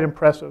quite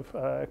impressive,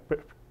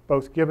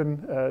 both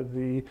given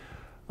the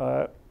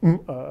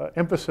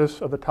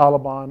emphasis of the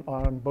Taliban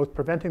on both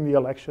preventing the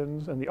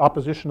elections and the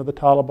opposition of the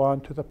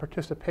Taliban to the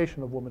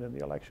participation of women in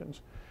the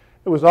elections.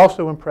 It was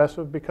also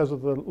impressive because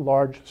of the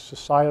large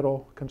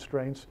societal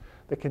constraints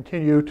that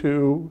continue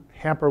to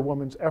hamper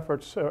women's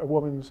efforts,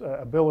 women's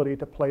ability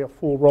to play a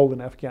full role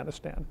in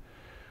Afghanistan.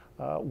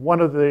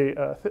 One of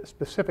the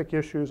specific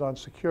issues on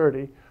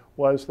security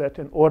was that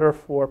in order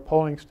for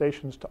polling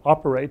stations to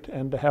operate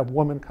and to have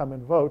women come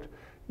and vote,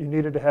 you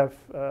needed to have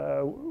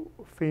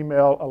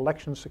female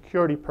election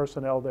security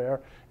personnel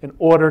there in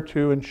order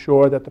to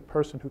ensure that the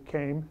person who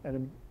came,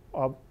 and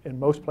in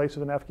most places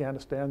in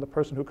Afghanistan, the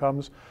person who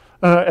comes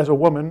as a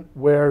woman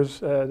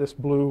wears this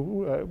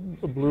blue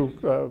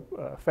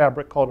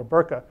fabric called a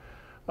burqa.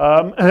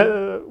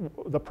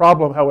 The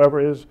problem,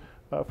 however, is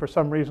for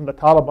some reason the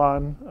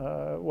Taliban,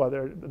 while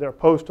they're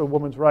opposed to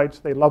women's rights,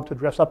 they love to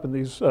dress up in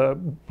these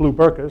blue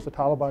burqas. The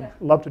Taliban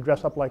love to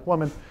dress up like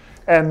women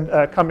and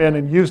come in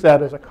and use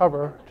that as a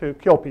cover to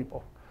kill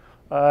people.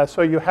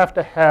 So you have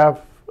to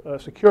have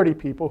security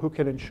people who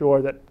can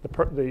ensure that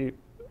the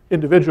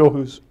individual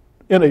who's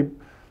in a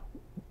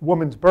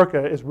woman's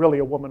burqa is really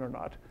a woman or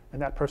not,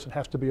 and that person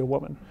has to be a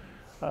woman.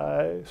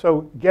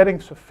 So getting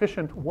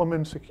sufficient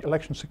women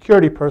election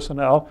security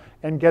personnel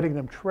and getting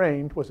them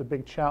trained was a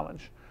big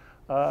challenge.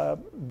 It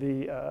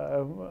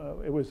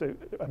was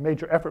a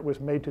major effort was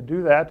made to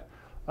do that,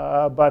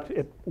 but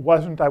it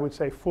wasn't, I would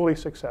say, fully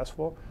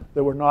successful.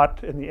 There were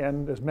not, in the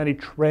end, as many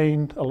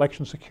trained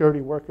election security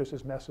workers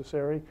as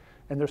necessary,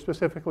 and there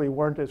specifically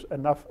weren't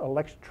enough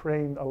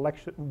trained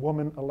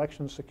woman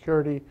election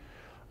security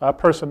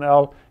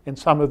personnel in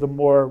some of the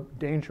more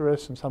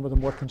dangerous and some of the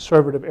more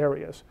conservative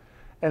areas.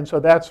 And so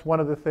that's one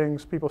of the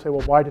things people say,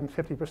 well, why didn't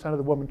 50% of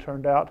the women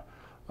turn out?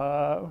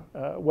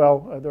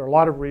 Well, there are a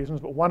lot of reasons,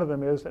 but one of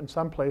them is that in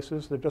some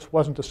places there just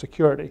wasn't the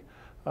security.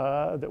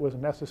 that was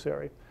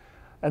necessary.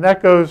 And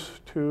that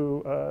goes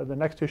to the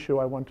next issue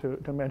I want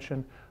to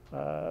mention,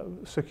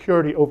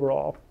 security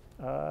overall.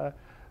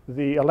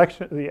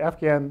 The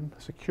Afghan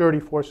security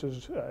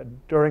forces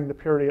during the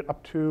period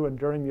up to and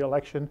during the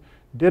election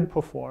did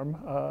perform,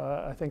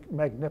 I think,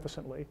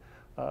 magnificently.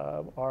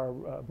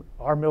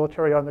 Our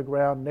military on the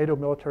ground, NATO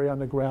military on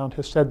the ground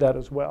has said that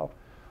as well.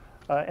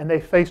 And they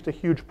faced a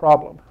huge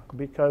problem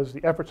because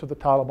the efforts of the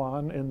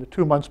Taliban in the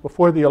 2 months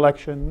before the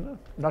election,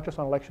 not just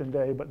on election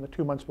day, but in the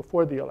 2 months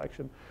before the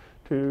election,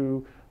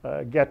 to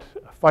get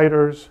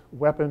fighters,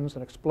 weapons,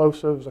 and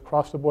explosives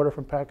across the border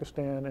from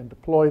Pakistan and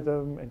deploy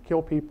them and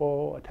kill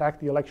people, attack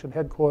the election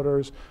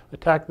headquarters,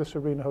 attack the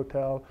Serena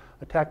Hotel,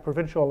 attack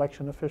provincial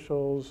election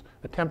officials,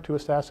 attempt to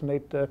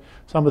assassinate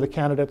some of the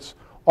candidates.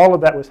 All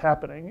of that was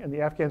happening, and the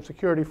Afghan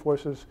security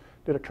forces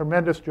did a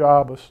tremendous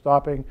job of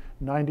stopping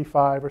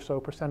 95% or so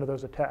of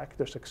those attacks.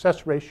 Their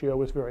success ratio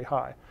was very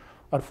high.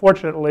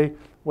 Unfortunately,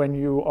 when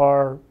you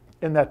are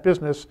in that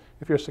business,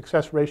 if your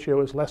success ratio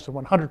is less than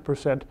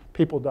 100%,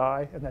 people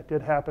die, and that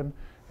did happen,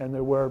 and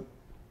there were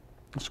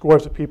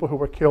scores of people who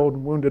were killed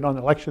and wounded on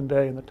election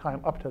day and the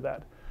time up to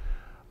that.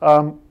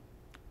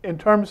 In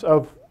terms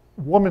of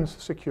women's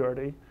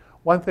security,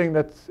 one thing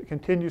that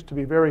continues to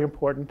be very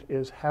important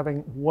is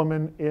having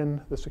women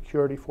in the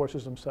security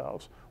forces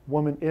themselves,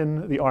 women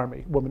in the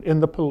army, women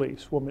in the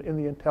police, women in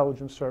the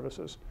intelligence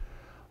services.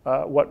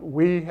 What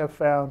we have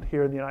found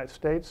here in the United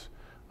States,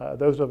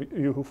 those of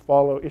you who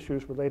follow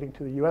issues relating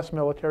to the US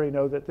military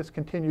know that this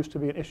continues to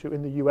be an issue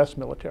in the US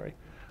military.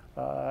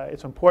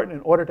 It's important,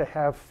 in order to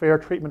have fair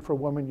treatment for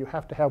women, you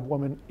have to have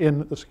women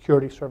in the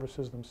security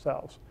services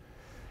themselves.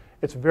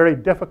 It's very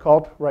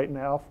difficult right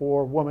now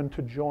for women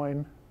to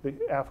join the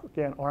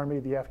Afghan army,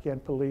 the Afghan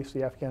police,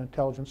 the Afghan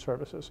intelligence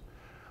services.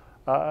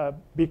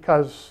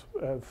 Because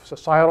of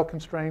societal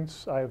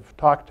constraints, I've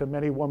talked to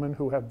many women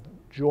who have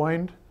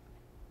joined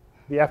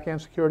the Afghan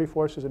security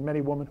forces and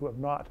many women who have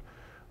not.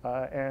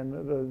 And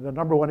the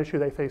number one issue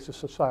they face is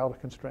societal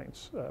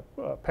constraints.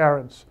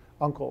 Parents,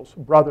 uncles,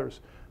 brothers.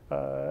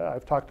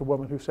 I've talked to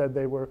women who said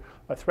they were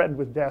threatened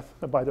with death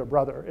by their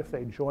brother if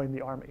they joined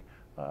the army.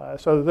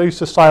 So these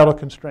societal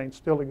constraints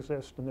still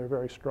exist, and they're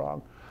very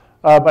strong.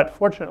 But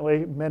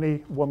fortunately,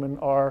 many women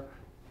are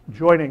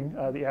joining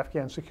the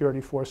Afghan security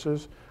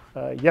forces.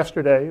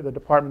 Yesterday, the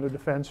Department of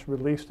Defense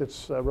released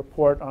its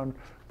report on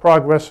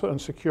progress on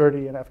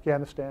security in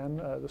Afghanistan,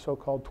 the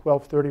so-called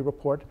 1230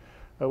 report,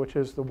 which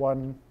is the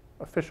one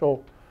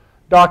official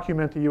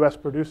document the US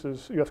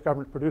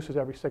government produces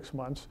every 6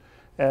 months.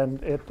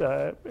 And it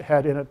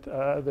had in it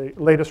the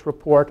latest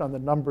report on the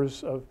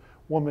numbers of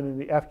women in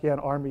the Afghan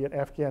army and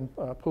Afghan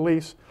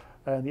police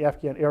and the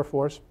Afghan Air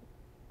Force.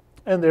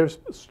 And there's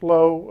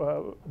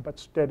slow but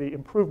steady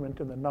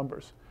improvement in the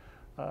numbers.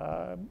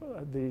 And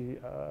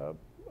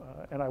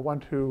I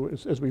want to,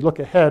 as we look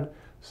ahead,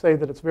 say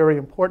that it's very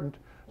important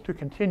to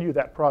continue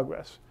that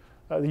progress.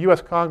 The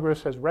US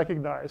Congress has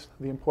recognized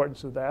the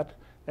importance of that,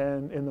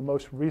 and in the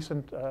most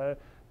recent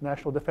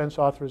National Defense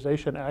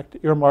Authorization Act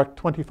earmarked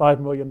 $25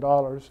 million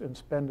in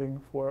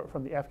spending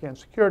from the Afghan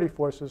security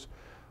forces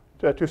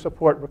to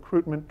support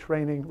recruitment,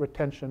 training,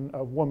 retention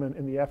of women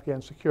in the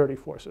Afghan security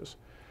forces.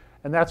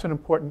 And that's an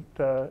important,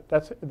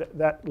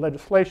 that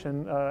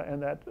legislation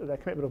and that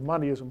commitment of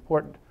money is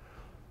important.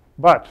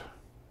 But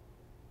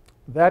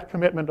that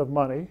commitment of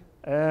money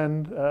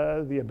and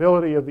the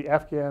ability of the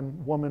Afghan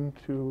woman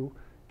to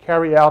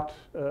carry out,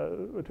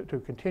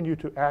 to continue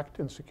to act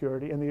in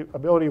security, and the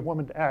ability of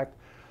women to act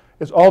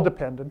is all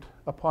dependent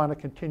upon a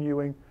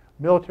continuing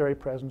military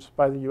presence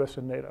by the US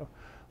and NATO.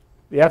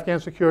 The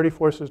Afghan security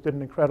forces did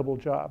an incredible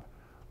job,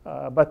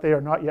 but they are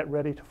not yet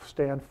ready to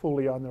stand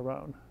fully on their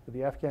own.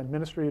 The Afghan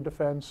Ministry of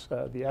Defense,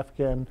 the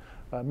Afghan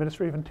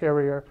Ministry of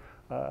Interior,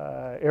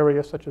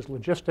 areas such as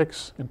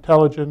logistics,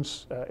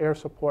 intelligence, air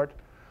support.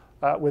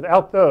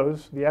 Without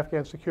those, the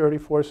Afghan security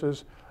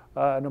forces,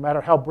 no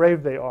matter how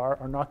brave they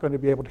are not going to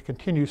be able to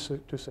continue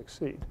to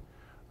succeed.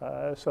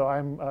 So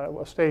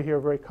I'll stay here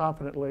very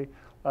confidently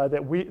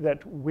that we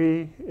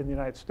in the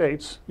United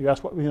States, you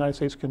asked what the United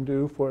States can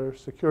do for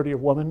security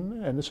of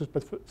women, and this is,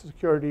 but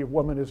security of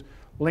women is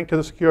linked to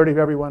the security of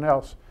everyone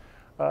else.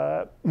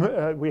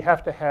 We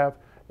have to have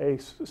a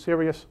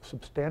serious,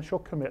 substantial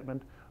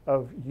commitment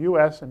of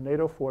US and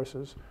NATO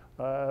forces,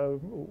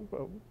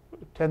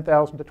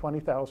 10,000 to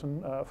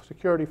 20,000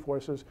 security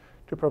forces,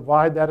 to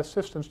provide that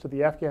assistance to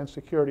the Afghan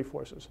security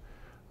forces.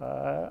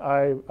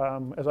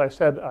 As I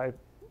said, I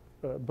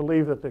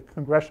believe that the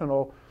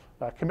congressional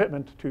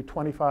commitment to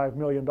 $25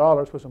 million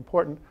was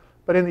important,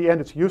 but in the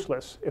end it's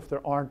useless if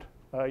there aren't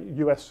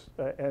US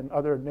and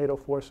other NATO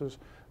forces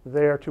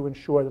there to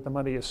ensure that the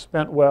money is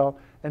spent well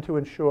and to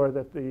ensure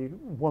that the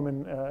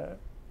women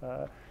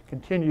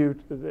continue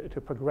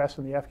to progress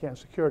in the Afghan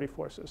security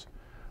forces.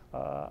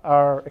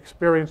 Our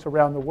experience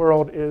around the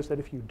world is that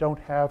if you don't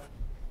have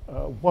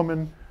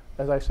women,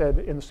 as I said,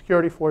 in the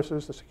security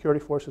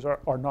forces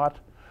are not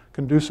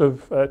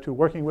conducive to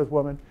working with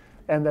women,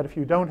 and that if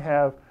you don't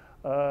have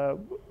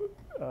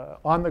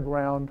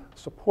on-the-ground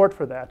support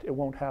for that, it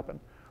won't happen.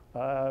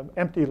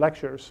 Empty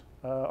lectures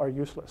are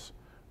useless.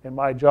 In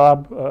my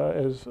job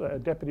as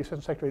Deputy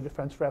Assistant Secretary of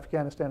Defense for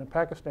Afghanistan and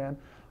Pakistan,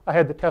 I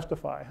had to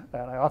testify,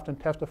 and I often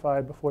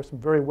testified before some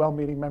very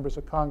well-meaning members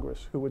of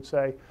Congress who would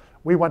say,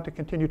 we want to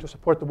continue to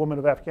support the women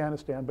of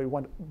Afghanistan,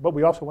 but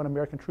we also want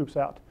American troops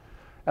out.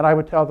 And I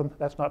would tell them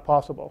that's not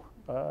possible.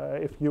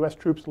 If US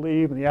troops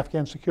leave and the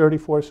Afghan security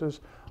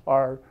forces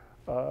are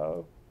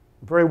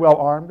very well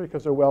armed,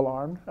 because they're well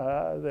armed,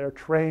 they're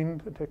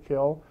trained to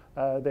kill,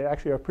 they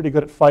actually are pretty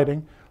good at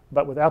fighting,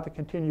 but without the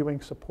continuing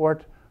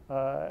support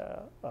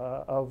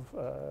of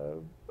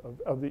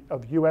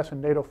US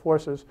and NATO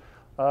forces,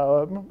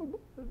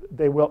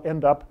 they will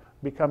end up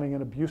becoming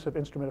an abusive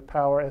instrument of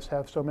power, as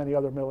have so many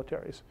other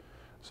militaries.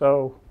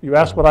 So you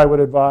asked what I would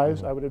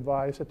advise. I would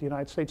advise that the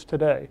United States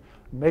today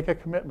make a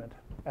commitment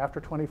after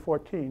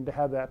 2014 to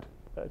have that,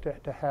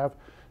 to have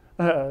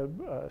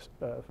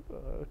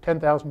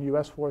 10,000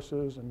 US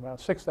forces and around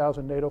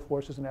 6,000 NATO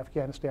forces in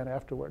Afghanistan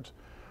afterwards.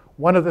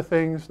 One of the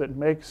things that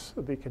makes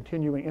the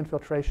continuing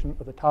infiltration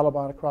of the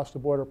Taliban across the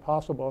border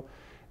possible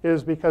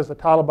is because the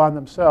Taliban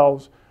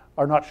themselves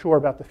are not sure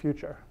about the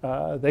future.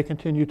 They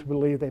continue to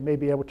believe they may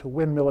be able to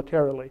win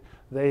militarily.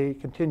 They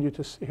continue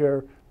to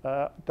hear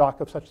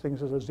talk of such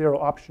things as a zero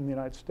option in the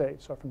United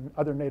States or from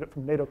other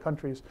NATO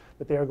countries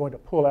that they are going to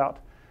pull out.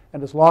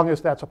 And as long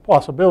as that's a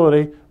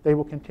possibility, they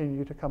will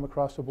continue to come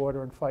across the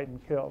border and fight and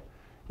kill.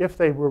 If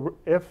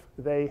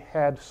they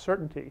had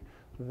certainty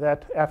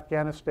that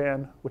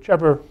Afghanistan,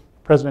 whichever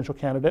presidential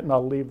candidate, and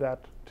I'll leave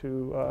that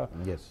to,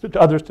 to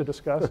others to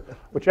discuss,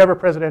 whichever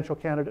presidential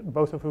candidate,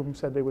 both of whom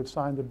said they would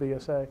sign the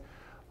BSA,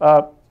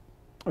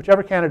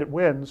 whichever candidate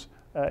wins,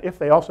 if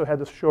they also had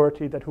the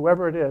surety that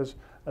whoever it is,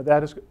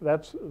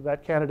 that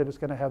candidate is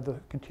going to have the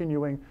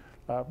continuing,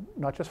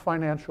 not just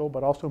financial,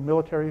 but also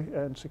military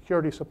and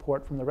security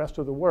support from the rest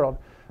of the world,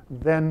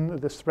 then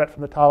this threat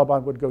from the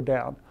Taliban would go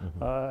down,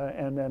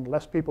 and then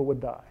less people would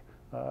die.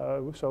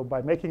 So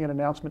by making an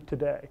announcement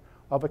today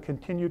of a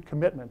continued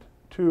commitment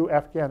to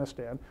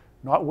Afghanistan,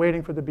 not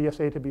waiting for the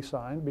BSA to be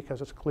signed,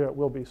 because it's clear it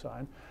will be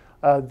signed,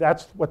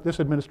 that's what this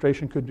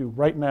administration could do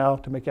right now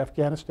to make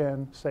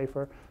Afghanistan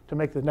safer, to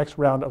make the next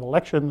round of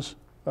elections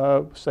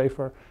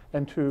safer,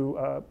 and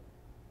to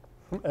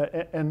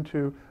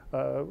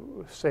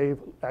save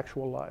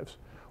actual lives.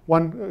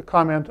 One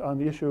comment on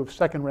the issue of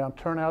second round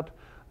turnout.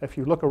 If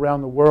you look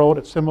around the world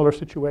at similar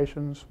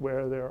situations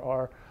where there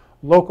are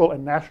local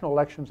and national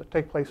elections that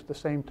take place at the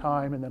same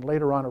time, and then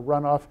later on a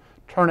runoff,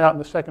 turnout in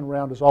the second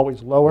round is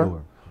always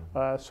lower.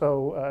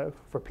 So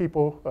for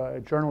people,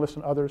 journalists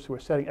and others who are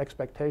setting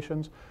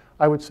expectations,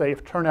 I would say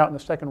if turnout in the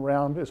second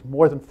round is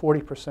more than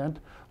 40%,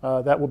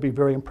 that will be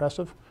very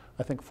impressive.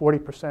 I think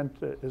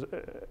 40% is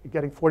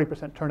getting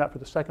 40% turnout for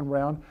the second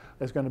round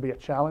is going to be a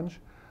challenge.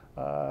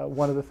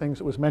 One of the things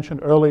that was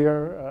mentioned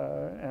earlier,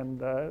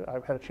 and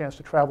I've had a chance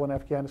to travel in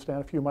Afghanistan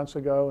a few months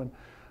ago and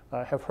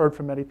have heard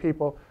from many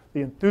people, the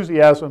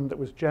enthusiasm that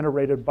was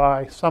generated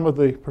by some of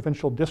the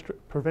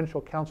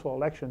provincial council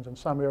elections in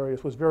some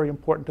areas was very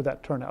important to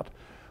that turnout.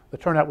 The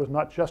turnout was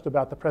not just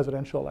about the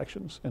presidential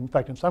elections. In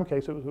fact, in some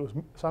cases,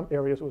 some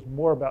areas it was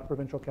more about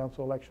provincial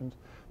council elections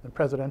than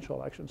presidential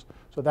elections.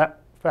 So that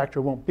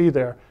factor won't be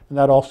there, and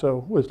that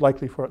also was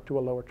likely to a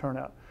lower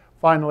turnout.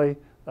 Finally,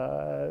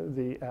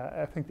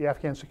 I think the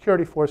Afghan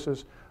security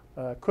forces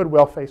could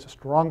well face a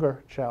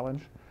stronger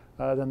challenge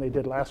than they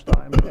did last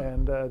time,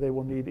 and they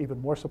will need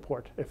even more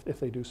support if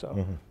they do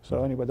so.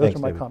 So anyway, those are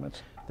my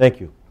comments. Thank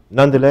you.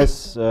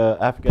 Nonetheless,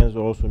 Afghans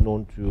are also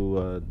known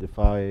to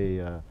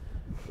defy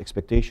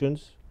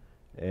expectations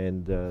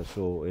and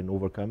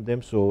overcome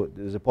them. So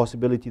there's a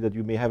possibility that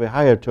you may have a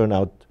higher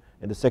turnout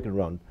in the second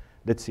round.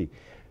 Let's see.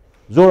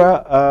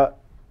 Zora,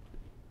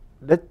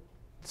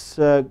 let's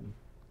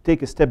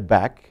take a step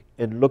back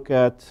and look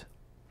at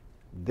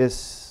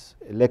this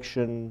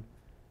election,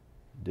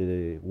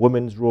 the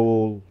women's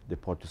role, the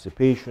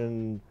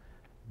participation,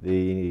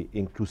 the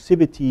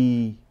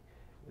inclusivity,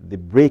 the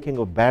breaking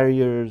of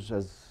barriers,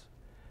 as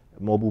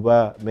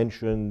Mahbouba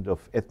mentioned,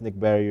 of ethnic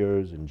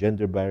barriers and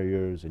gender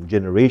barriers and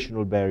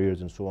generational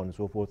barriers and so on and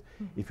so forth.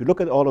 If you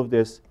look at all of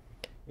this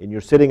and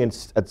you're sitting at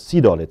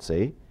CEDAW, let's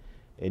say,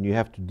 and you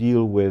have to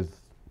deal with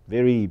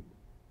very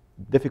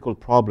difficult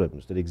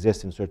problems that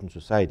exist in certain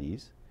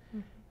societies,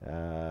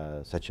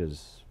 such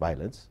as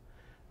violence,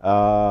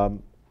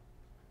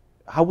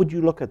 how would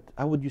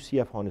you see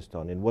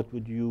Afghanistan, and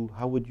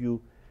how would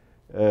you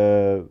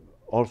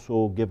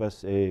also give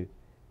us a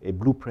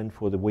blueprint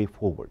for the way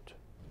forward?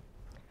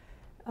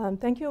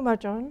 Thank you,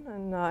 Marjan,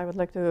 and I would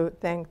like to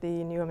thank the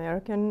New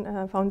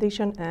American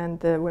Foundation and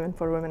the Women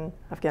for Women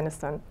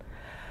Afghanistan.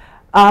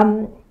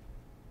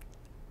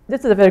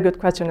 This is a very good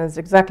question, and it's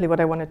exactly what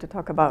I wanted to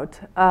talk about.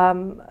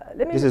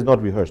 This is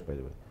not rehearsed, by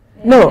the way.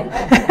 No.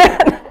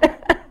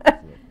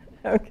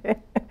 Okay.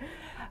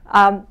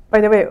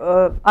 By the way,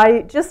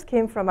 I just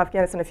came from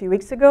Afghanistan a few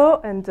weeks ago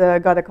and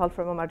got a call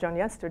from Marjan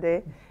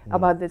yesterday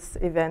about this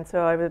event,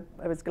 so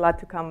I was glad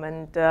to come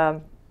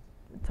and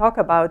talk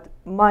about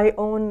my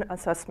own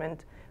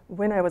assessment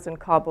when I was in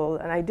Kabul.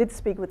 And I did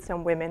speak with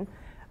some women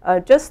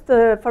just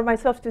for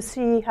myself to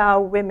see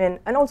how women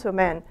and also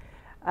men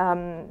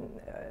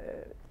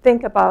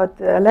think about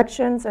the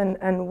elections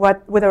and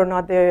whether or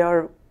not they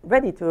are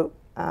ready to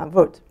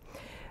vote.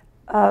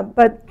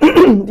 But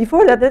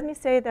before that, let me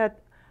say that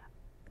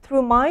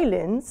through my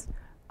lens,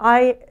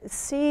 I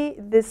see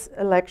this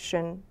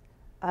election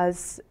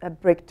as a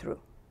breakthrough,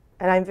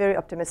 and I'm very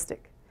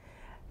optimistic.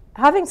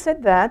 Having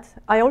said that,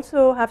 I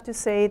also have to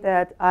say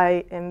that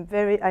I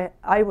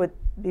would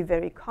be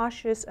very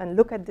cautious and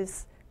look at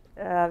this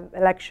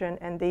election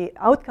and the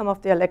outcome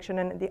of the election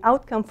and the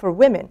outcome for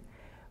women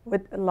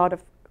with a lot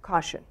of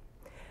caution.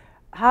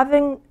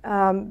 Having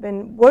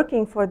been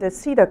working for the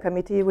CEDA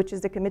committee, which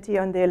is the Committee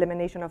on the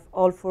Elimination of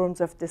All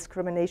Forms of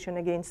Discrimination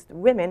Against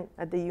Women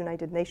at the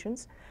United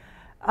Nations,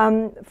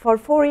 for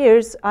 4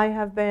 years I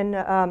have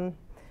been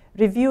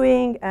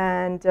reviewing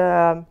and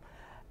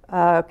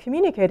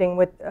communicating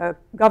with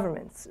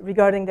governments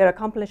regarding their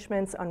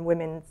accomplishments on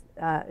women's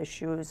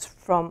issues,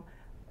 from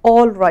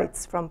all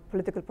rights, from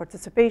political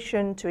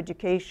participation to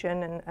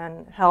education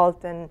and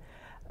health and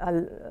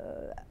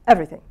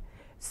everything.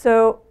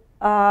 So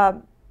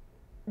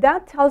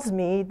that tells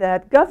me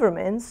that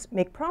governments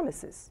make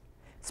promises,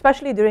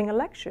 especially during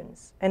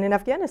elections. And in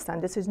Afghanistan,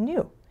 this is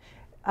new.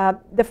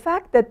 The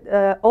fact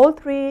that all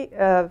three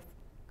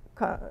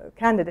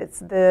candidates,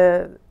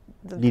 the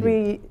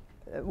three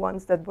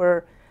ones that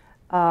were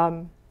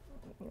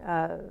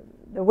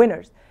the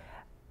winners,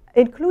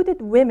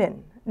 included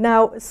women.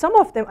 Now, some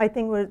of them I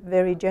think were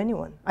very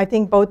genuine. I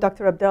think both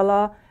Dr.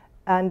 Abdullah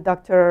and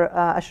Dr.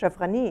 Ashraf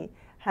Ghani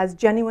has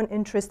genuine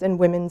interest in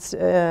women's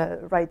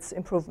rights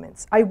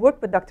improvements. I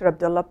worked with Dr.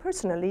 Abdullah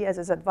personally as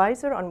his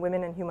advisor on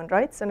women and human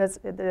rights, and as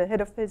the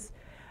head of his,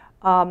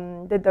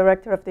 the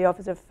director of the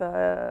Office of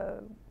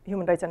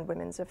Human Rights and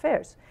Women's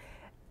Affairs.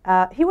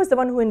 He was the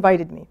one who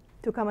invited me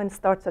to come and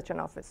start such an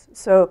office.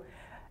 So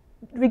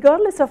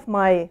regardless of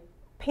my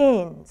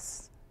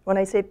pains, when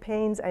I say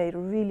pains, I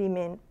really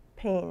mean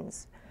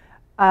pains,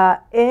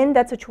 in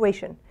that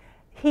situation,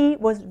 he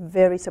was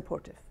very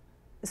supportive.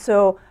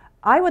 So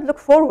I would look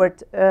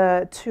forward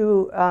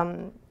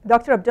to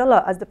Dr.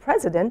 Abdullah as the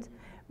president,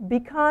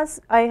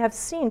 because I have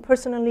seen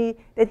personally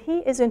that he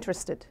is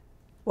interested.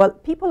 Well,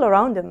 people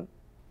around him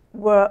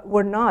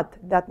were not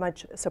that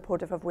much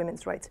supportive of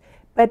women's rights,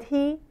 but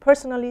he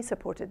personally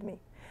supported me.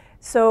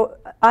 So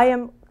I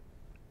am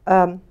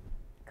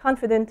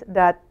confident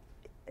that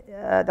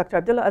Dr.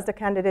 Abdullah as the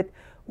candidate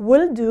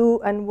will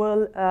do and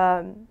will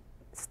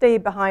stay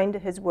behind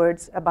his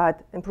words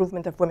about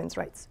improvement of women's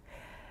rights.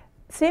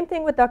 Same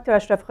thing with Dr.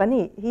 Ashraf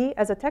Ghani. He,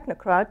 as a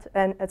technocrat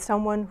and as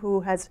someone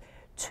who has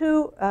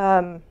two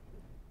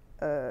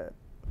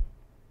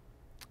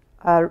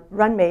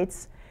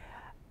runmates,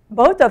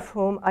 both of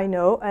whom I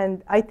know,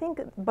 and I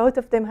think both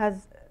of them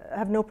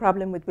have no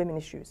problem with women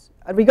issues,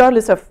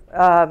 regardless of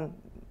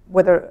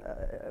whether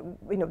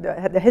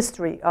the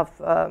history of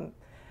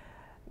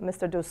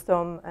Mr.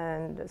 Dostum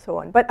and so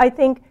on. But I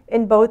think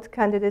in both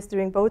candidates,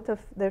 during both of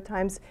their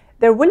times,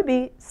 there will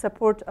be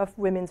support of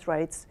women's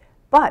rights.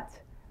 But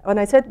when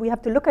I said we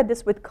have to look at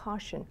this with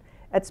caution,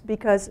 it's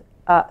because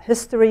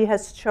history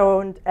has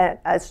shown,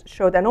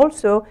 and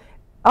also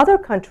other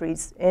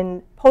countries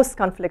in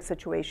post-conflict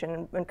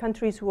situation, in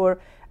countries who are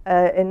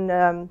in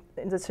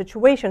the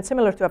situation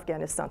similar to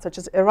Afghanistan, such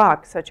as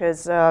Iraq, such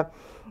as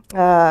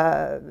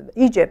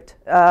Egypt,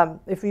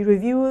 if we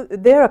review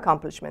their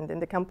accomplishment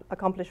and the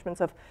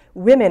accomplishments of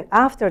women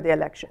after the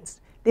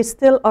elections, they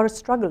still are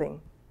struggling.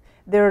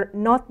 There's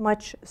not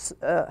much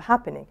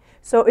happening.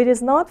 So it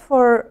is not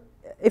for,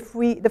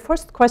 the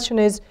first question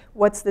is,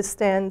 what's the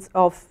stance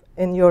of,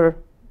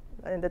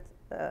 the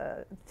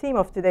theme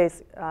of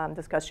today's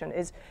discussion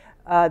is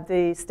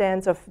the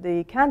stance of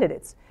the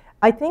candidates.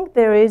 I think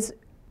there is,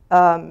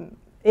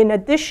 in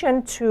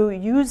addition to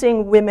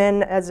using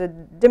women as a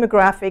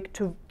demographic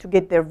to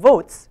get their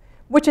votes,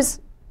 which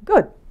is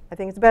good. I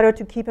think it's better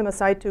to keep him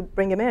aside to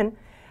bring him in.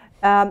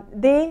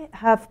 They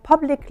have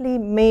publicly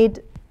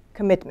made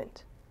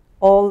commitment,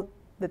 all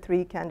the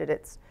three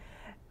candidates,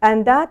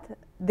 and that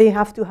they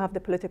have to have the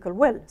political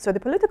will. So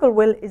the political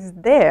will is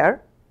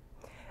there.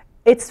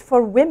 It's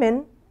for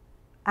women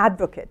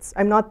advocates.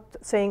 I'm not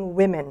saying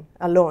women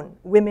alone,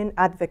 women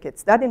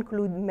advocates. That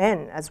include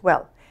men as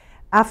well,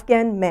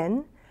 Afghan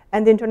men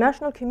and the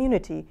international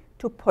community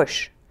to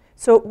push.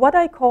 So what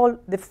I call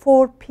the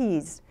 4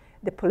 Ps,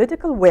 the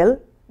political will,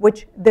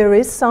 which there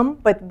is some,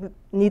 but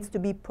needs to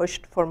be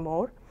pushed for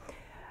more,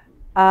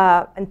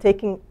 and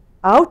taking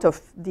out of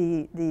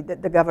the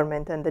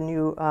government and the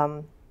new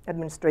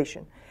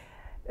administration.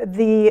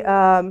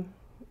 The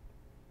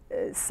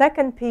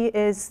second P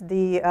is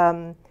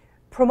the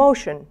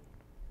promotion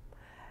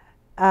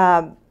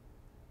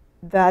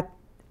that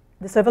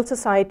the civil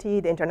society,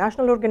 the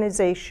international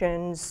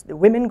organizations, the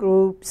women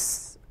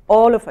groups,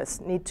 all of us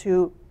need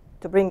to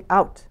bring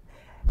out.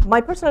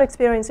 My personal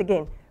experience,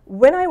 again,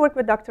 when I worked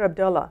with Dr.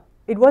 Abdullah,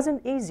 it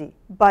wasn't easy,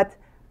 but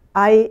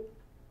I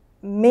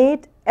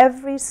made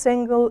every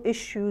single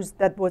issue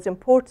that was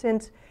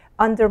important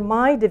under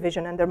my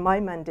division, under my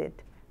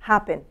mandate,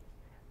 happen.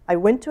 I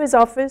went to his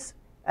office.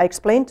 I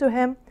explained to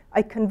him,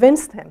 I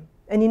convinced him,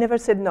 and he never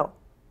said no.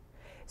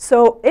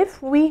 So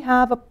if we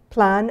have a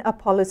plan, a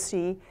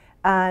policy,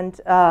 and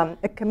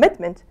a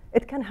commitment,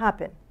 it can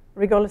happen,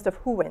 regardless of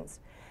who wins.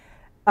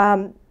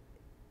 The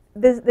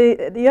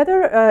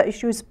other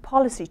issue is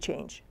policy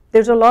change.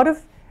 There's a lot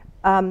of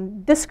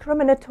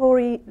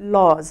discriminatory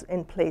laws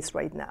in place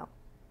right now.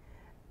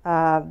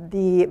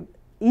 The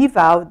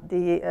EVOW,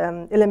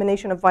 the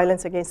Elimination of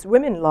Violence Against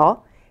Women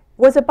law,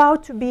 was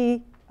about to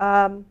be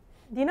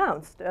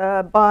denounced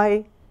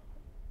by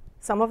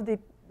some of the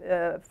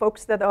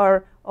folks that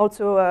are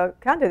also a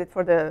candidate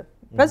for the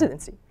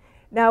presidency.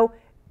 Now,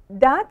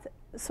 that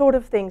sort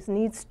of things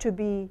needs to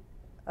be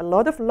a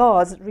lot of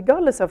laws,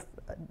 regardless of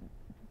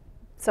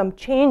some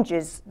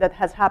changes that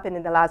has happened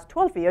in the last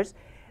 12 years.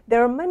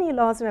 There are many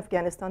laws in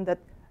Afghanistan that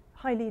are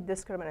highly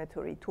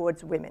discriminatory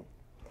towards women.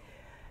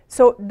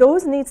 So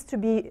those needs to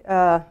be,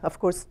 of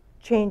course,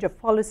 change of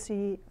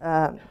policy,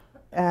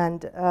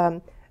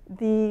 and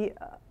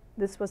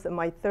this was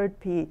my third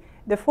P.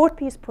 The fourth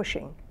P is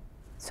pushing.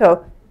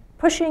 So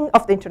pushing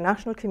of the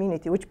international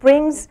community, which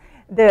brings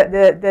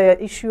the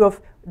issue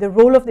of the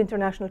role of the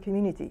international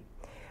community.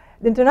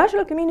 The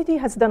international community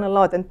has done a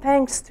lot, and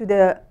thanks to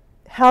the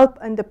help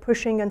and the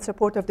pushing and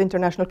support of the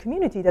international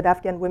community, that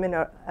Afghan women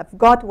have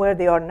got where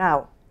they are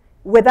now.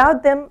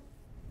 Without them,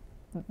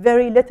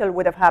 very little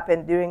would have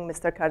happened during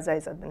Mr.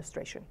 Karzai's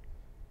administration.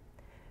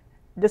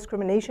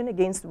 Discrimination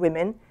against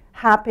women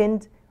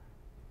happened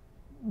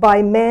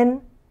by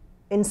men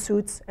in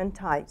suits and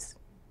ties.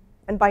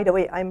 And by the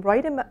way, I'm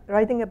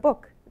writing a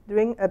book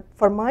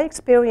for my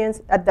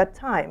experience at that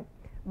time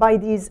by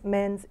these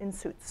men in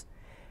suits.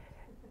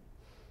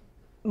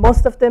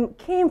 Most of them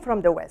came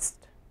from the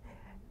West.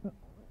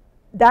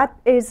 That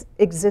is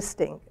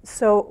existing.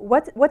 So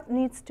what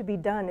needs to be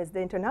done is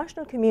the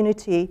international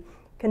community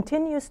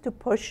continues to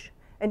push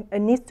and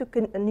needs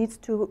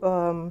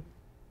to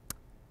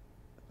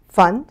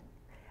fund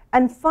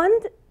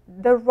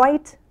the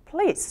right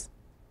place.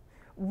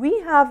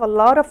 We have a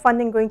lot of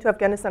funding going to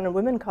Afghanistan and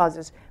women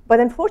causes, but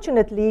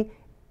unfortunately,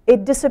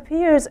 it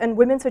disappears and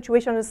women's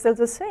situation is still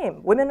the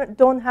same. Women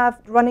don't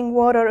have running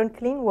water and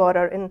clean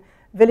water in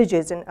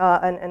villages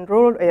and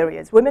rural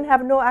areas. Women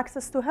have no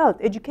access to health,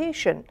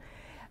 education,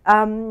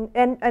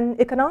 and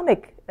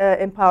economic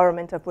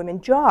empowerment of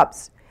women,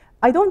 jobs.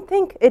 I don't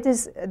think it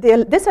is,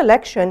 this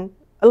election,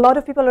 a lot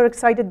of people are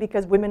excited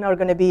because women are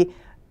going to be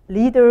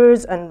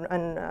leaders and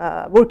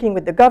working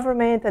with the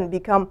government and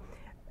become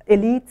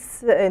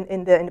elites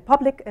in the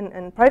public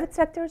and private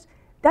sectors.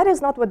 That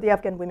is not what the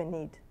Afghan women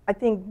need. I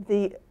think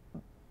the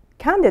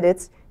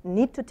candidates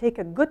need to take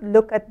a good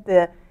look at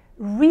the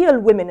real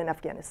women in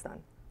Afghanistan.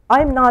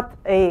 I'm not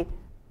a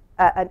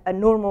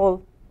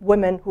normal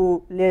woman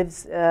who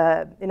lives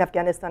in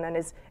Afghanistan and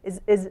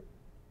is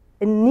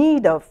in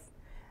need of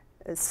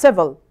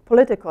civil,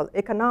 political,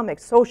 economic,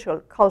 social,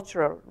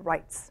 cultural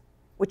rights,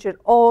 which are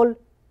all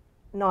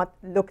not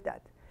looked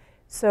at.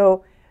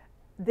 So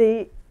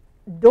the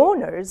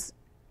donors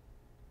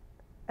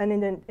and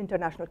in the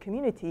international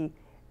community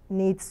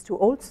needs to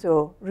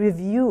also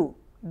review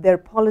their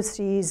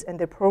policies and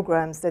their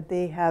programs that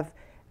they have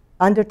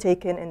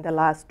undertaken in the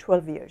last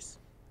 12 years.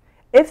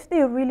 If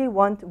they really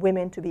want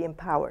women to be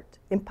empowered,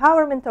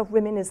 empowerment of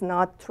women is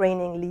not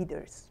training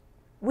leaders.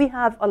 We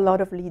have a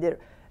lot of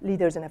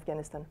leaders in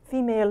Afghanistan,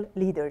 female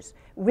leaders.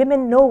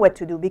 Women know what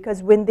to do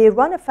because when they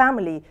run a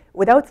family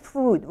without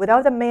food,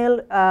 without a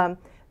male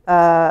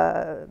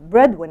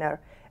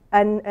breadwinner,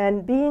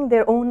 and being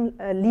their own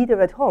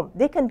leader at home,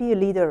 they can be a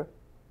leader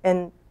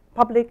in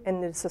public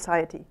and in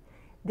society.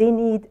 They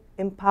need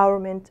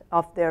empowerment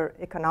of their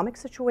economic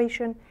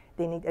situation,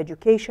 they need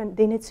education,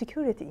 they need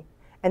security,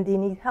 and they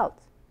need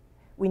health.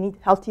 We need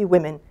healthy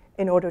women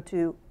in order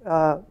to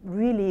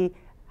really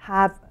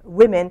have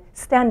women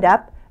stand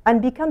up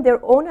and become their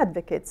own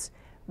advocates.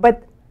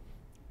 But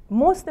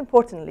most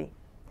importantly,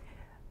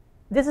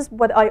 this is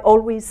what I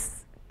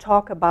always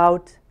talk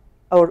about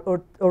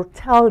or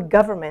tell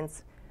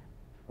governments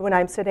when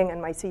I'm sitting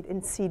in my seat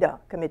in SIDA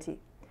committee.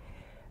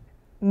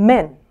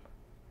 Men,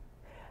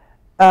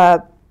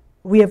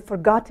 we have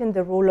forgotten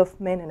the role of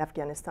men in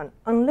Afghanistan.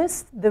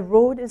 Unless the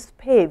road is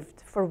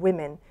paved for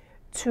women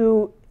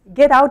to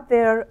get out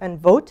there and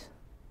vote,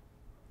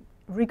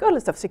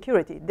 regardless of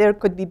security, there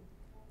could be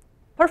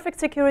perfect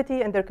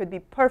security and there could be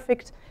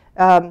perfect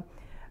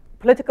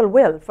political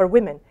will for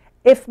women.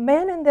 If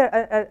men in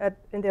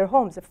their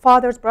homes, if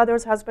fathers,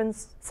 brothers,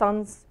 husbands,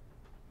 sons,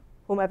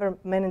 whomever,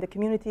 men in the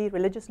community,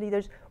 religious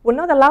leaders, will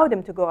not allow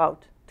them to go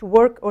out to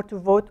work or to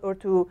vote or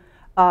to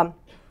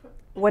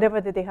whatever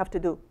that they have to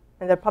do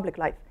in their public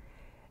life,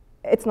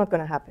 it's not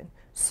going to happen.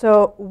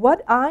 So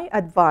what I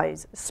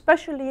advise,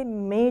 especially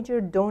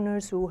major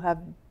donors who have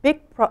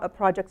big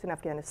projects in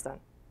Afghanistan,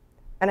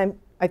 and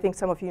I think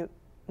some of you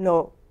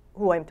know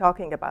who I'm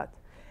talking about,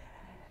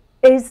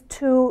 is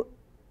to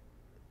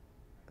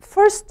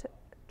first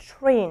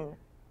train,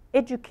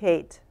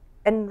 educate,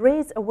 and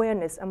raise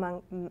awareness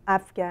among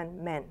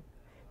Afghan men.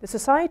 The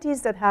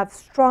societies that have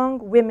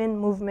strong women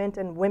movement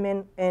and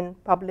women in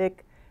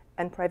public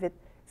and private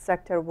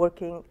sector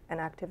working and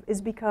active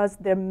is because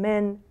their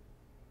men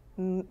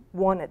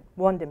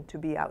want them to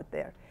be out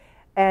there.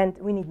 And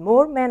we need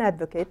more men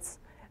advocates,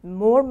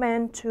 more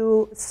men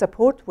to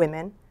support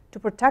women, to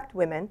protect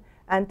women,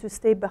 and to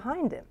stay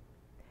behind them.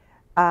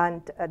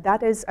 And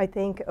that is, I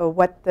think,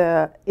 what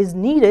is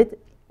needed,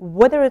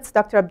 whether it's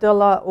Dr.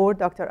 Abdullah or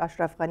Dr.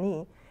 Ashraf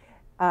Ghani,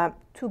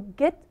 to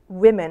get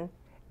women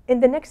in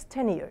the next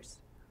 10 years.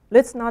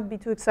 Let's not be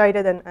too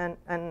excited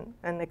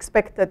and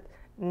expect that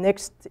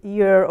next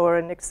year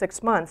or next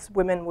 6 months,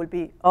 women will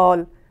be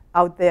all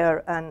out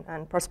there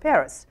and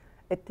prosperous.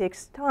 It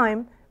takes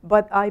time,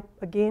 but I,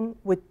 again,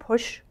 would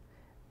push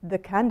the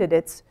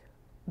candidates,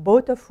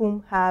 both of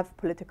whom have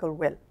political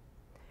will.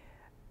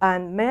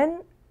 And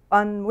men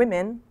and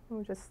women,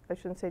 I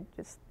shouldn't say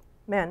just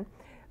men,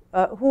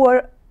 who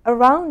are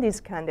around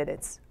these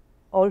candidates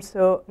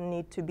also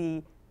need to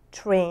be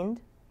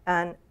trained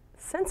and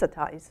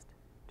sensitized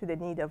to the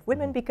need of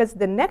women, because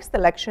the next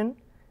election,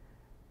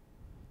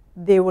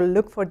 they will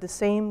look for the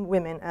same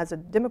women as a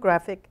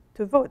demographic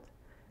to vote.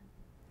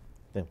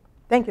 Yeah.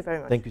 Thank you very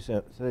much. Thank you,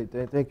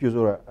 thank you,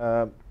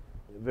 Zora.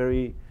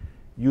 Very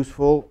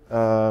useful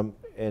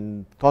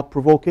and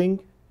thought-provoking,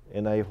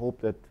 and I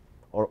hope that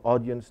our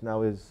audience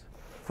now is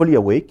fully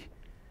awake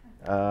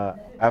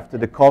after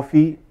the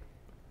coffee,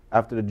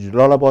 after the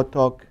Jalalabad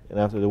talk, and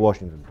after the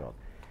Washington talk.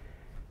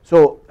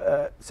 So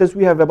since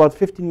we have about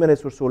 15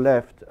 minutes or so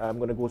left, I'm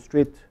going to go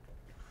straight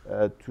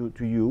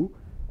to you.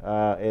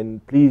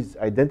 And please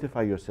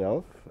identify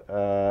yourself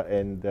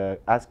and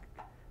ask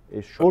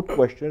a short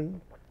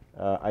question.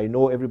 I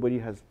know everybody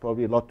has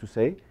probably a lot to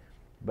say,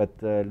 but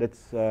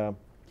let's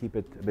keep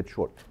it a bit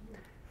short.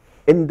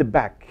 In the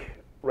back,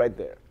 right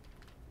there.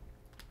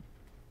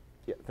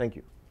 Yeah, thank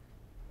you.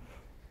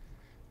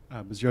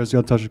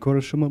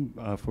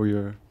 For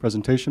your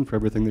presentation, for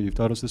everything that you've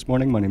taught us this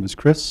morning. My name is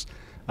Chris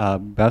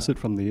Bassett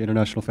from the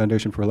International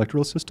Foundation for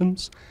Electoral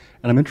Systems,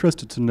 and I'm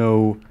interested to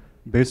know,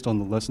 based on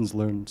the lessons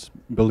learned,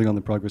 building on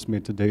the progress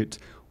made to date,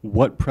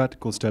 what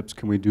practical steps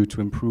can we do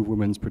to improve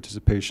women's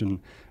participation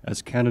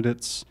as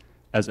candidates,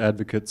 as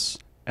advocates,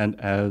 and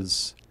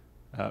as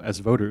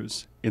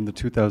voters in the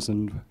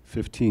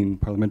 2015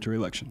 parliamentary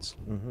elections?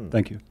 Mm-hmm.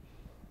 Thank you.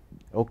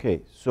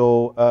 Okay,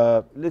 so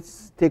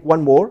let's take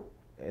one more,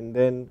 and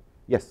then,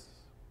 yes.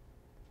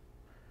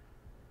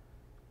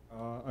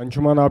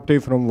 Anshuman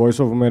Apte from Voice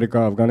of America,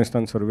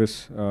 Afghanistan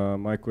Service.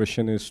 My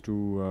question is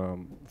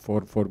to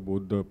for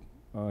both the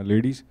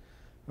ladies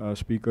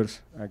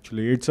speakers.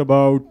 Actually, it's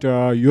about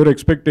your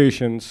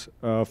expectations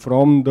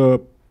from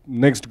the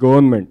next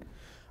government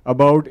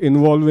about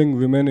involving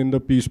women in the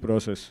peace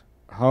process.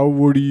 How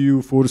would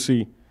you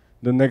foresee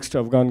the next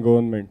Afghan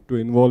government to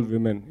involve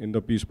women in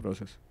the peace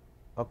process?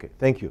 Okay,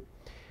 thank you.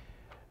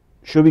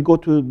 Should we go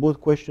to both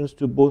questions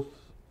to both,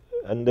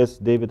 unless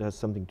David has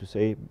something to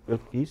say,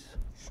 Belquis?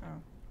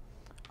 Sure.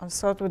 I'll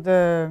start with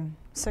the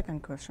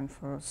second question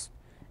first.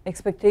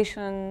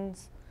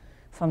 Expectations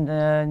from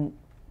the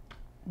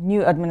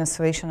new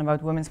administration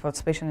about women's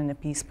participation in the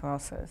peace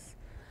process.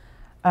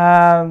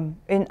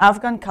 In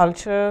Afghan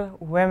culture,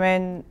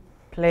 women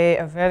play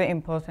a very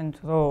important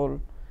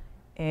role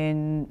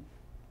in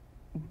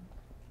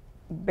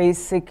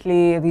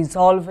basically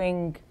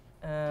resolving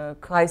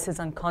crises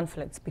and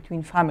conflicts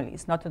between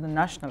families, not at the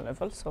national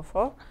level so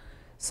far.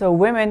 So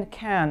women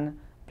can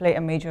play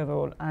a major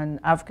role, and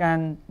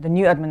the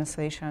new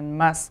administration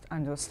must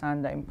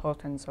understand the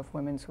importance of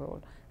women's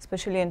role,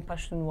 especially in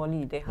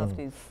Pashtunwali. They have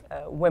these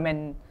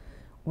women,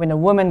 when a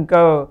woman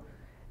go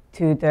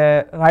to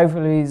the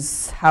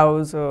rivalry's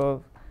house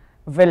or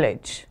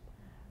village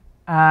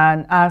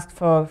and ask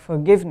for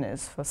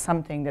forgiveness for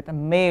something that a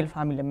male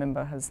family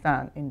member has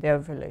done in their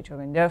village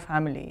or in their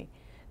family,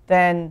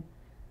 then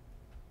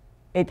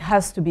it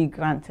has to be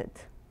granted.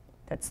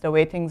 That's the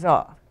way things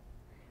are.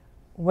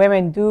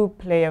 Women do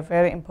play a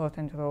very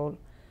important role.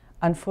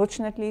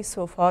 Unfortunately,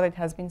 so far it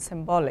has been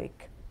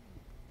symbolic.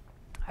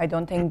 I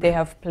don't think they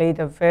have played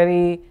a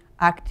very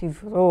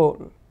active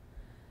role.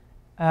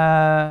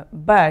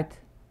 But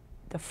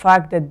the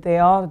fact that they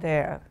are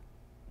there,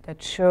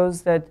 that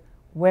shows that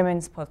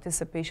women's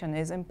participation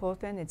is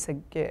important.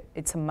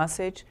 It's a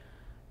message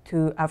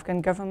to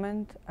Afghan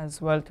government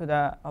as well to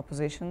the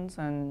oppositions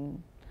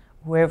and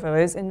whoever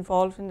is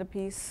involved in the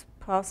peace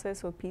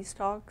process or peace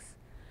talks.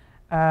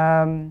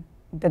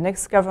 The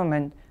next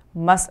government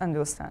must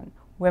understand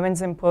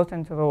women's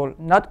important role,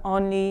 not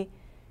only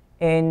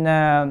in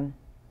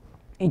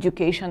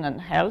education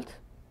and health,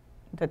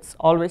 that's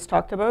always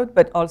talked about,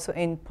 but also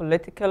in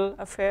political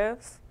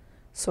affairs,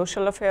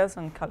 social affairs,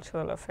 and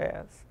cultural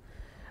affairs.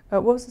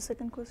 What was the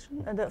second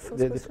question? The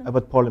first question?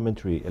 About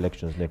parliamentary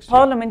elections next year.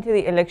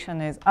 Parliamentary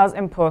election is as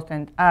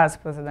important as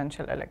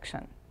presidential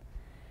election.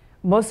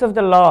 Most of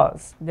the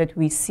laws that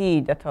we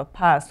see that are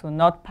passed or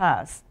not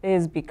passed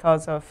is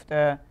because of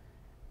the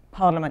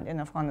parliament in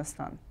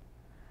Afghanistan.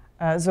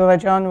 Zora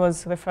Jan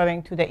was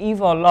referring to the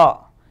EVA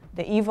law.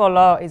 The EVA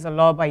law is a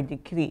law by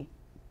decree.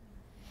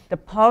 The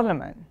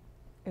parliament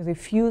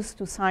refused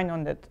to sign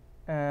on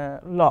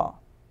that law.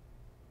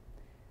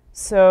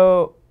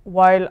 So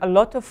while a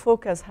lot of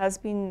focus has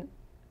been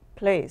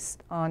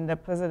placed on the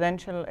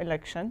presidential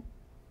election,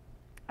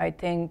 I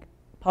think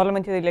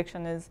parliamentary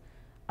election is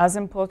as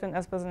important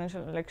as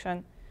presidential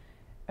election.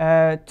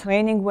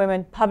 Training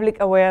women, public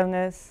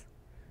awareness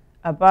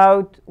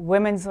about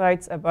women's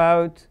rights,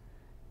 about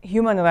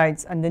human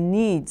rights and the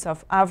needs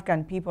of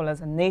Afghan people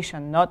as a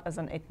nation, not as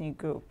an ethnic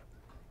group.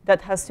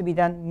 That has to be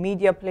done.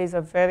 Media plays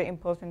a very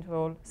important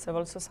role,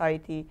 civil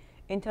society,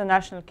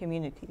 international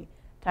community.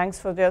 Thanks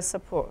for their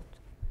support.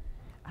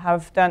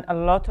 Have done a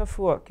lot of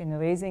work in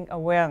raising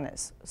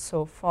awareness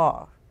so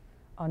far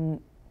on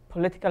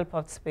political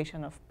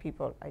participation of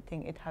people. I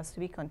think it has to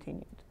be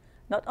continued.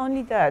 Not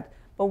only that,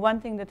 but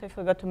one thing that I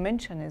forgot to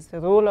mention is the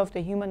role of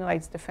the human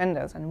rights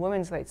defenders and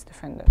women's rights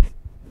defenders.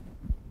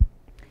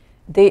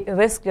 They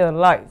risk their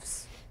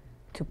lives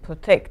to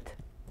protect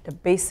the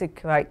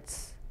basic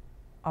rights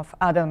of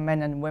other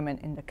men and women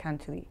in the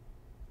country.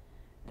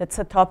 That's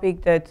a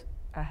topic that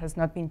has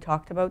not been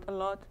talked about a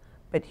lot,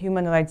 but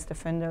human rights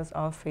defenders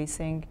are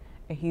facing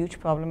a huge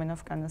problem in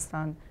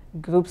Afghanistan.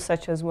 Groups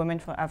such as Women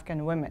for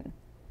Afghan Women,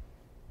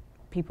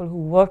 people who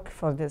work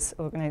for this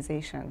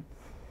organization,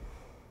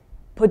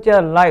 put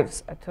their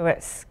lives at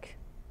risk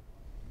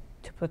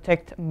to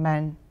protect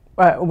men,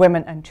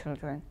 women and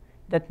children.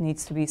 That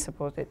needs to be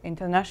supported.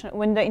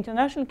 When the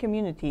international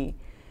community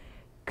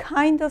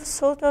kind of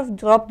sort of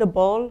dropped the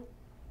ball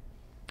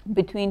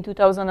between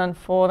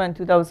 2004 and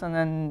 2000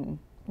 and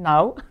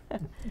now,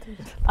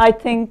 I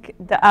think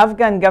the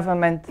Afghan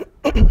government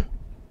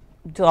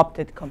dropped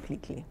it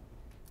completely.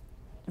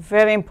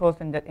 Very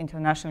important that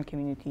international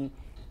community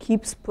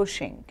keeps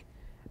pushing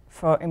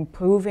for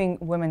improving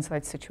women's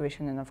rights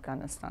situation in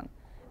Afghanistan.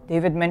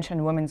 David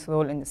mentioned women's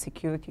role in the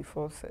security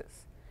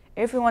forces.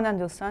 Everyone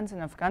understands in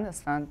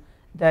Afghanistan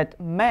that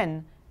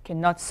men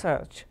cannot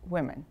search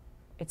women.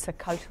 It's a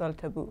cultural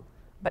taboo.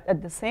 But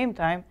at the same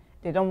time,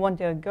 they don't want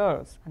their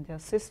girls and their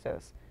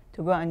sisters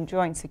to go and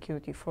join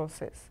security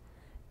forces.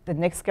 The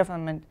next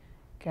government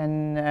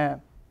can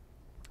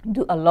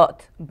do a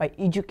lot by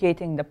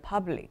educating the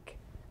public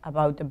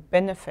about the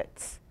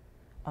benefits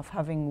of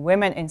having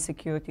women in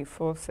security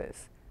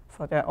forces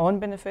for their own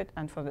benefit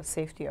and for the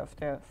safety of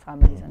their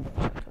families and their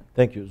children.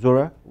 Thank you.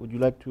 Zora, would you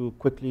like to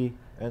quickly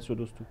answer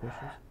those two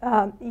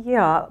questions?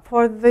 Yeah,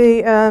 for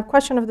the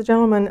question of the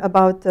gentleman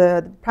about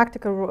the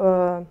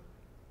practical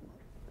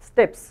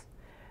steps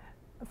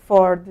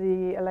for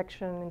the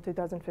election in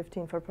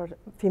 2015 for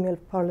female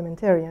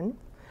parliamentarian.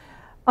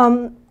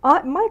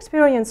 My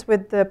experience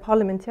with the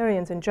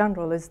parliamentarians in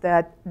general is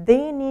that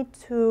they need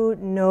to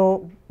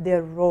know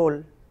their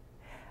role.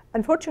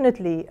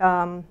 Unfortunately,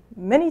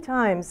 many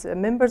times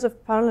members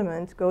of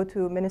parliament go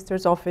to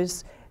minister's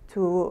office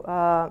to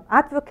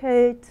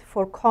advocate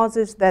for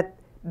causes that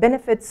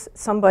benefits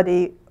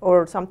somebody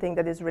or something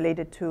that is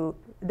related to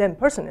them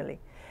personally.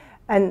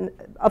 And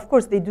of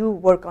course they do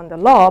work on the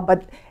law,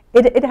 but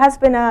it has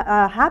been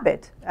a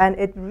habit, and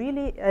it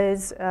really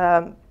is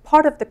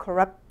part of the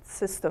corrupt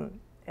system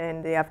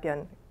in the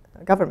Afghan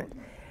government.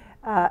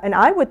 And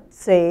I would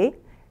say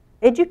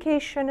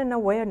education and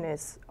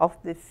awareness of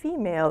the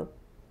female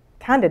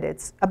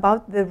candidates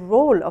about the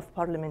role of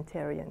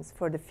parliamentarians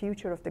for the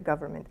future of the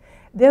government,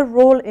 their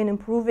role in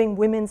improving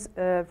women's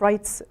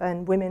rights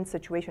and women's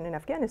situation in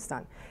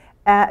Afghanistan.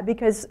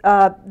 Because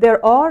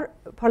there are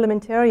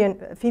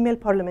female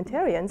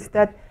parliamentarians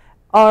that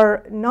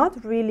are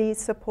not really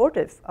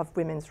supportive of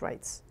women's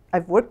rights.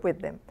 I've worked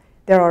with them.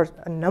 There are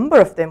a number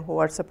of them who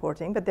are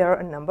supporting, but there are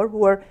a number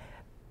who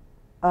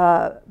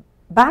are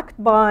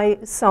backed by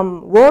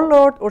some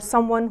warlord or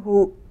someone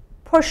who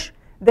push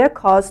their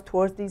cause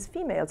towards these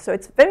females. So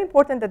it's very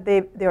important that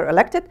they are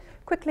elected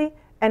quickly,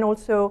 and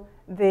also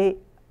they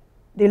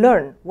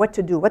learn what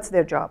to do, what's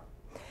their job.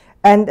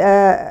 And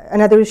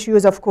another issue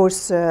is, of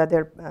course,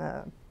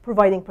 they're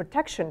providing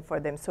protection for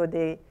them, so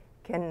they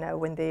can,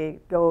 when they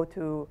go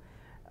to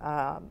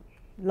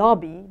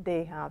lobby,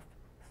 they have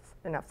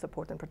enough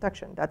support and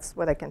protection. That's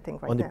what I can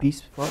think right now. On the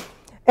peace front?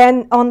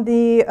 And on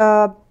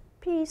the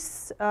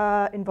peace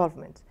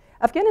involvement.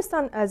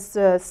 Afghanistan has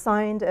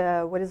signed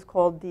what is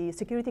called the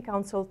Security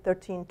Council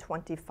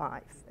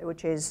 1325,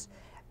 which is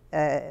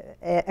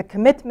a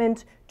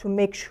commitment to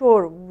make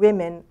sure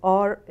women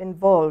are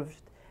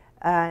involved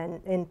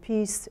in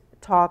peace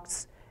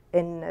talks,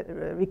 in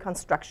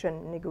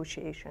reconstruction,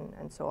 negotiation,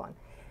 and so on.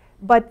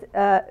 But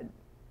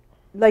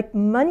like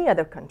many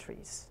other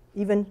countries,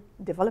 even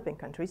developing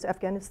countries,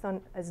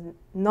 Afghanistan has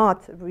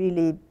not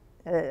really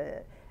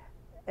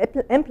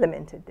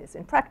implemented this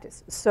in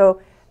practice. So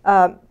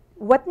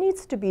what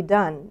needs to be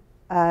done,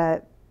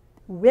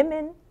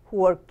 women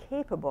who are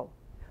capable,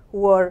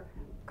 who are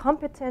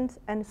competent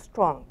and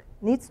strong,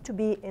 needs to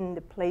be in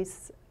the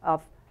place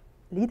of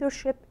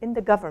leadership in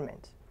the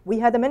government. We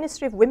had a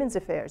Ministry of Women's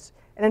Affairs,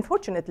 and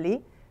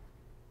unfortunately,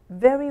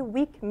 very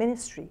weak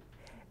ministry.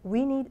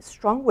 We need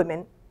strong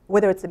women,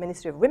 whether it's the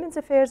Ministry of Women's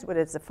Affairs,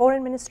 whether it's the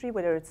Foreign Ministry,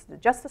 whether it's the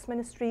Justice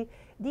Ministry.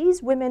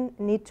 These women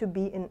need to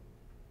be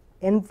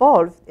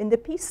involved in the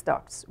peace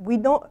talks.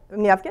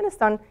 In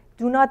Afghanistan,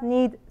 do not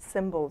need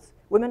symbols.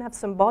 Women have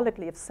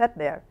symbolically sat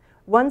there.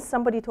 once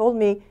somebody told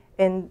me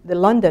in the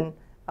London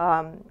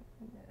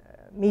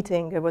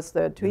meeting, it was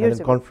 2 years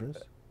ago. Conference.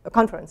 A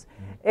conference.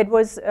 It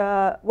was,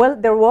 well,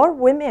 there were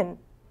women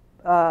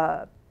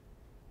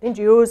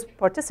NGOs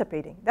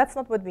participating. That's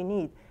not what we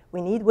need.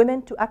 We need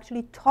women to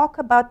actually talk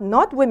about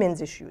not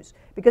women's issues,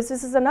 because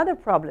this is another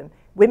problem.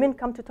 Women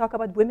come to talk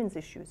about women's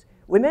issues.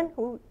 Women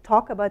who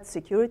talk about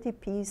security,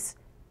 peace,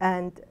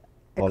 and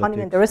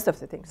economy and the rest of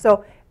the things.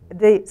 So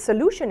the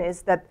solution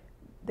is that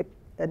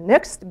the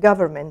next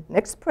government,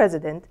 next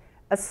president,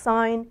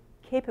 assign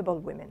capable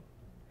women.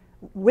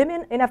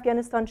 Women in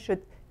Afghanistan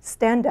should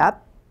stand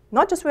up,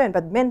 not just women,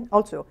 but men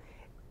also.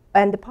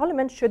 And the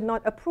parliament should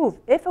not approve.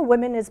 If a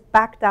woman is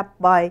backed up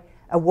by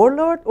a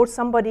warlord or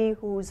somebody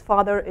whose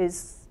father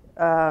is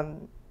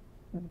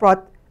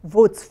brought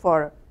votes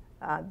for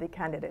the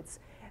candidates,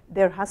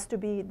 there has to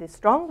be the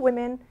strong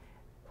women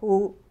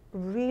who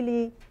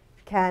really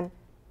can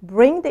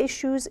bring the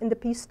issues in the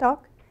peace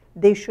talk.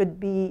 They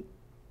should be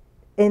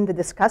in the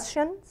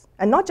discussions,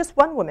 and not just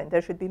one woman,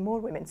 there should be more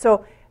women.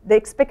 So the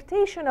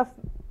expectation of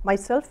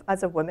myself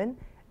as a woman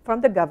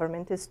from the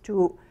government is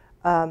to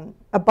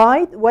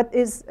abide what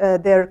is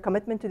their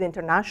commitment to the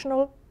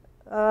international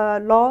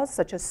laws,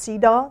 such as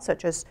CEDAW,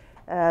 such as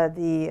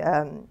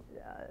the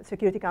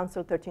Security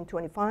Council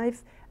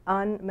 1325,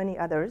 and many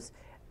others,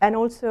 and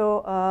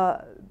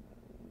also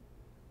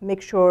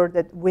make sure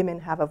that women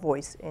have a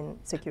voice in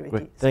security.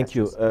 Great. Thank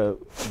you.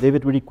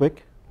 David, really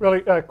quick.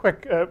 Really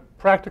quick,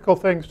 practical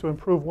things to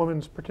improve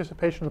women's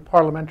participation in the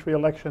parliamentary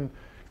election.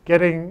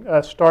 Getting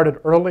started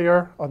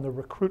earlier on the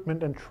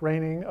recruitment and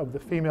training of the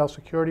female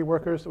security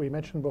workers that we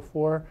mentioned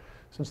before.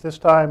 Since this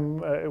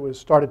time it was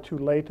started too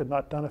late and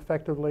not done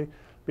effectively,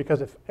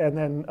 because and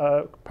then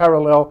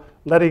parallel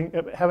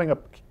having a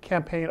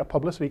campaign, a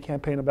publicity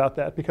campaign about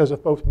that, because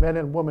if both men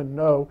and women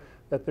know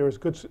that there is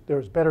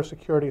better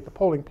security at the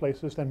polling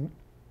places, then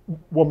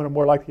women are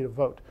more likely to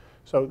vote.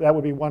 So that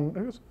would be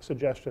one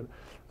suggestion.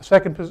 A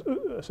second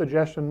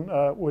suggestion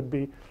would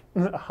be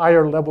a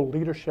higher level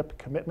leadership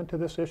commitment to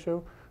this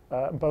issue,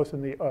 both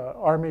in the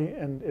Army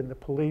and in the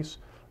police.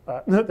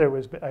 There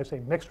was, I say,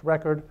 mixed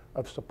record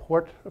of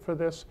support for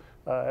this.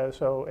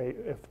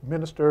 If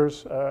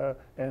ministers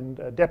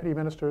and deputy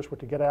ministers were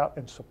to get out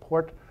and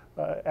support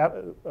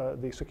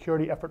the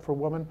security effort for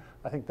women,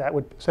 I think that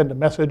would send a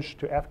message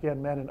to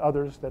Afghan men and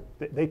others that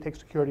they take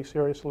security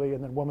seriously,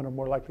 and then women are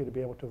more likely to be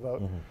able to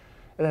vote.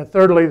 And then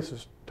thirdly, this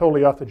is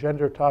totally off the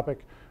gender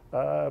topic,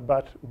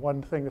 but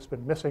one thing that's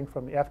been missing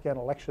from the Afghan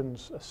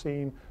elections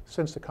scene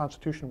since the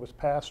Constitution was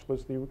passed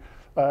was the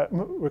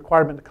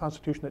requirement in the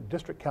Constitution that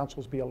district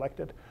councils be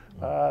elected.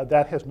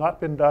 That has not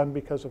been done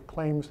because of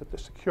claims that the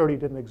security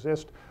didn't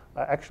exist.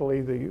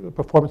 Actually, the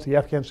performance of the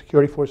Afghan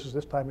security forces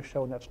this time has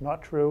shown that's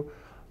not true.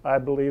 I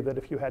believe that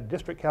if you had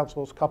district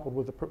councils coupled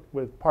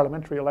with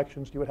parliamentary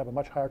elections, you would have a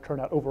much higher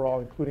turnout overall,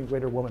 including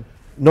greater women.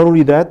 Not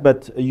only that,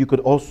 but you could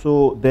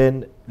also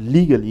then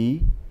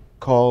legally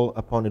call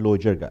upon a law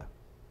jirga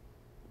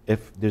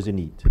if there's a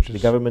need. The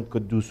government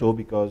could do so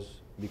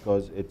because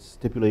its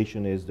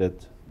stipulation is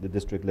that the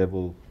district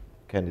level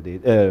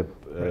candidate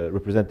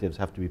representatives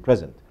have to be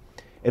present.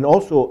 And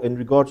also in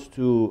regards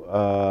to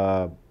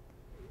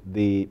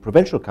the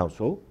provincial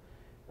council,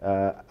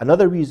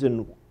 another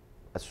reason,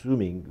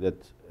 assuming that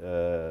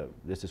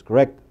this is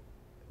correct,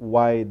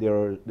 why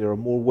there are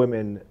more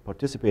women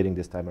participating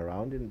this time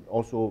around, and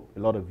also a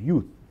lot of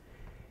youth,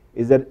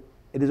 is that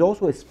it is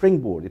also a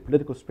springboard, a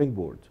political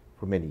springboard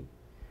for many.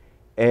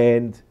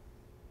 And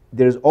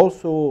there's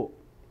also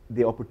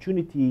the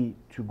opportunity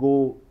to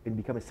go and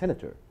become a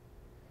senator,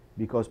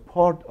 because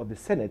part of the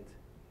Senate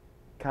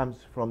comes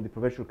from the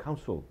provincial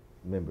council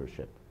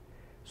membership.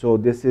 So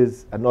this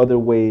is another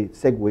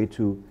segue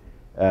to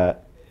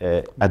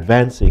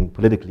advancing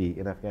politically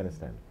in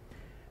Afghanistan.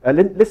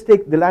 Let's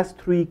take the last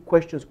three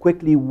questions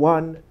quickly.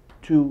 1,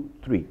 2,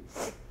 3.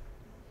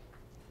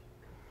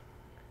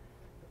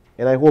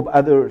 And I hope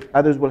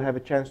others will have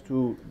a chance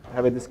to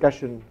have a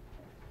discussion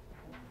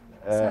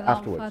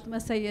afterwards. Fatma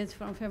Sayed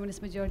from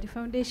Feminist Majority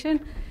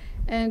Foundation.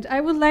 And I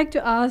would like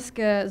to ask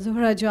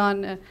Zuhra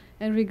Jan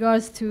in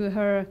regards to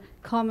her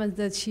comments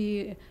that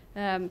she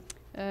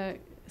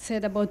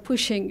said about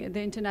pushing,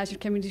 the international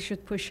community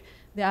should push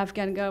the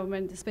Afghan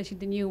government, especially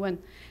the new one.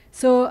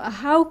 So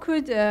how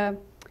could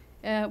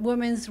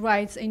women's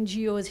rights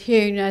NGOs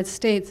here in the United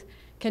States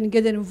can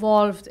get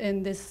involved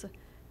in this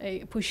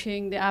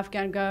pushing the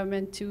Afghan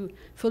government to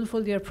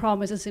fulfill their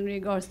promises in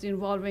regards to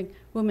involving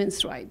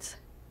women's rights?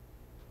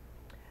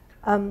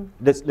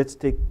 Let's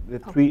take the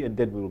three and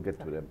then we will get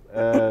to them.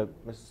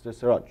 Mr.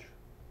 Siraj.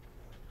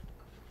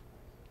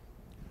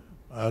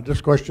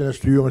 This question is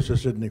to you, Mr.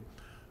 Sidney.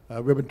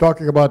 We've been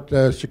talking about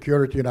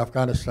security in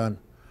Afghanistan,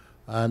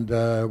 and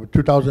with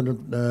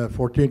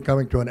 2014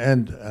 coming to an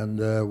end and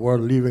the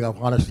world leaving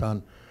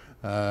Afghanistan,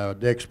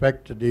 they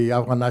expect the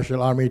Afghan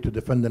National Army to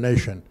defend the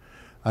nation.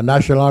 A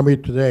national army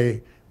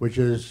today which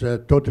is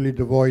totally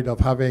devoid of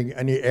having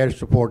any air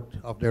support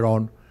of their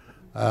own,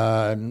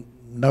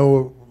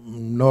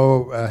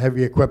 no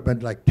heavy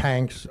equipment like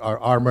tanks or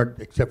armored,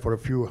 except for a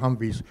few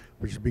Humvees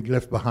which is being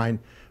left behind.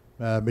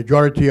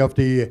 Majority of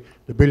the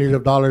billions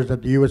of dollars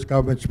that the U.S.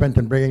 government spent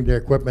in bringing their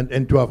equipment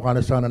into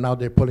Afghanistan, and now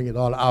they're pulling it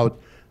all out,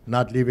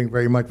 not leaving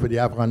very much for the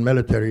Afghan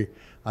military.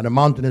 And a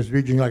mountainous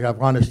region like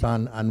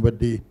Afghanistan, and with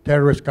the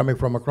terrorists coming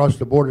from across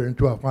the border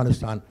into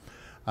Afghanistan,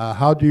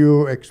 how do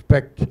you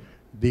expect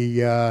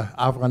the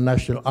Afghan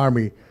National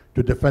Army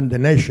to defend the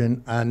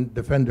nation and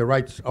defend the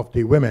rights of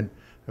the women,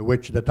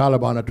 which the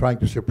Taliban are trying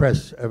to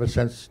suppress ever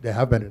since they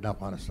have been in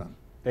Afghanistan?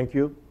 Thank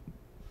you.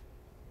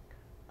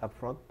 Up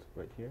front,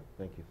 right here.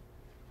 Thank you.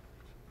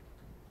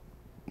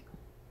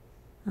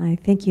 Hi,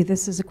 thank you.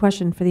 This is a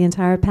question for the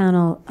entire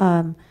panel.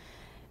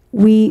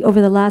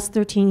 Over the last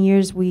 13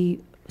 years, we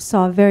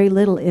saw very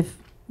little, if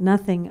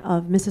nothing,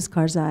 of Mrs.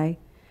 Karzai,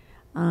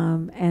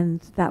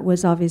 and that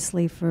was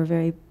obviously for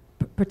very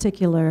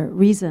particular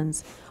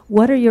reasons.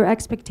 What are your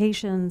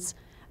expectations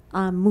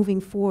moving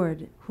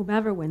forward,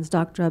 whomever wins,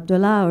 Dr.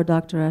 Abdullah or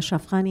Dr.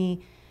 Ashraf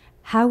Ghani?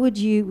 How would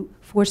you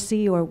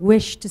foresee or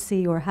wish to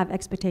see or have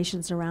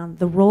expectations around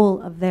the role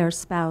of their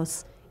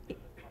spouse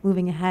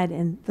moving ahead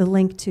and the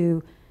link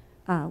to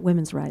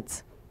women's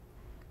rights?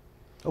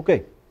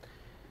 Okay.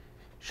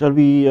 Shall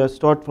we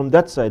start from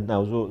that side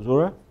now,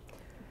 Zora?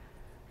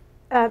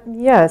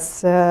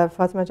 Yes,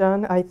 Fatma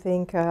Jan, I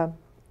think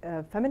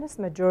feminist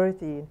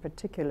majority in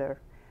particular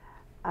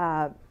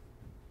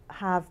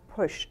have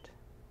pushed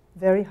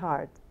very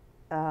hard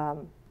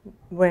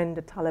when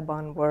the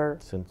Taliban were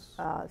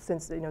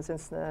since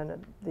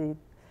the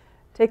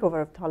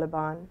takeover of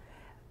Taliban.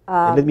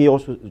 And let me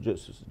also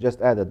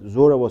just add that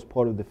Zora was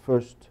part of the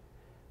first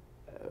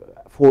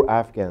 4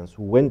 Afghans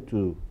who went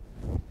to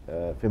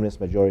feminist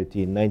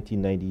majority in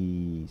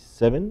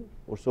 1997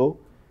 or so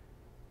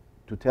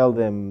to tell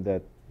them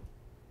that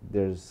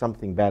there's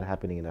something bad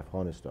happening in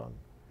Afghanistan.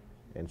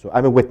 And so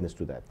I'm a witness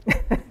to that.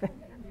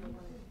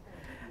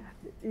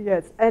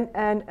 Yes,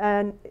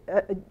 and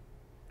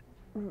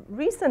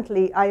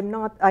recently I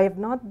have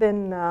not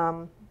been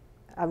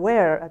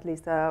aware, at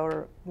least,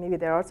 or maybe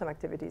there are some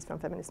activities from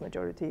feminist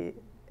majority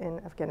in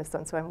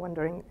Afghanistan, so I'm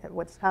wondering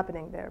what's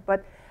happening there.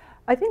 But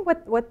I think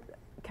what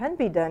can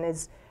be done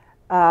is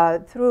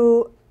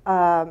through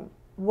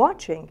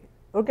watching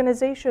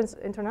organizations,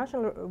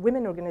 international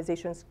women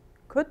organizations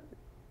could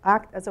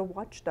act as a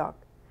watchdog,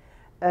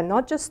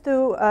 not just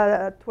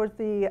towards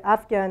the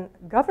Afghan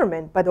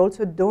government, but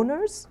also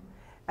donors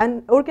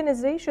and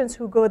organizations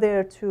who go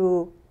there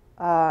to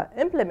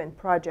implement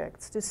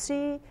projects to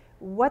see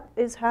what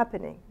is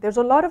happening. There's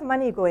a lot of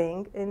money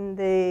going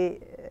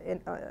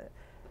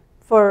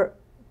for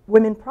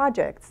women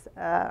projects.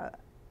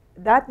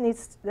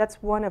 That's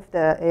one of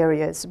the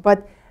areas,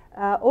 but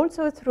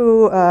also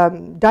through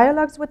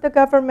dialogues with the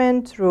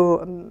government,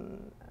 through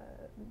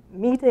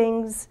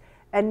meetings,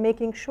 and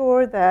making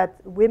sure that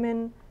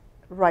women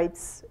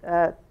rights,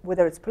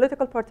 whether it's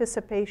political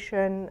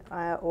participation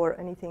or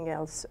anything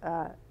else,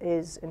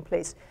 is in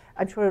place.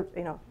 I'm sure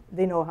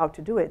they know how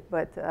to do it,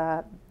 but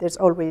there's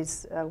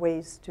always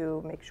ways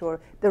to make sure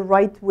the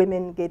right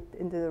women get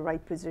into the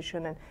right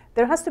position, and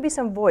there has to be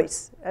some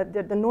voice.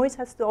 The noise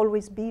has to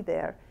always be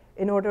there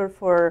in order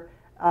for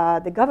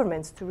the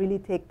governments to really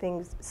take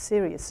things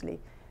seriously.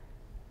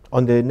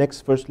 On the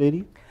next First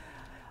Lady?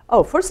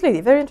 Oh, First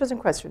Lady, very interesting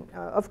question.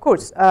 Of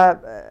course,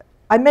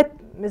 I met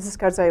Mrs.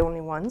 Karzai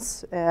only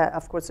once,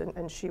 of course,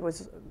 and she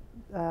was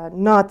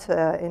not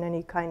in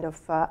any kind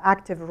of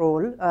active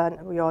role,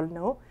 we all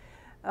know.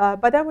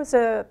 But that was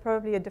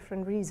probably a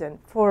different reason.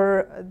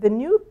 For the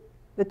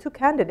 2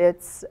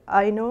 candidates,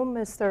 I know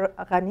Mr.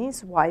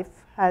 Ghani's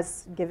wife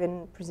has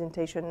given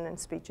presentation and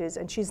speeches,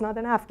 and she's not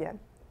an Afghan.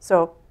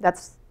 So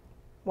that's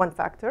one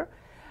factor.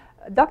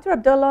 Dr.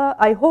 Abdullah,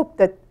 I hope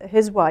that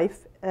his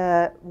wife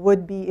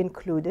would be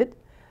included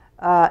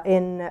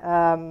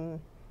in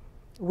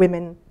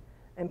women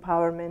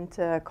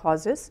empowerment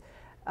causes.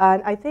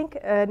 And I think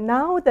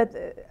now that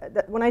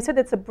when I said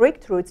it's a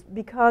breakthrough, it's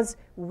because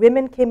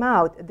women came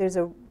out. There's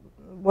a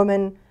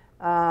woman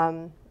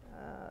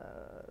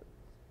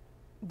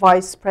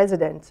vice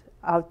president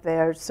out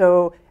there.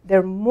 So there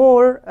are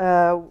more,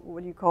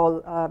 what do you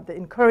call, the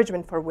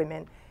encouragement for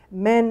women.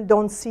 Men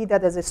don't see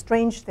that as a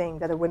strange thing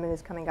that a woman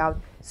is coming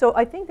out. So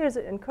I think there's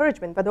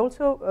encouragement, but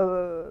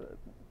also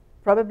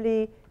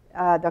probably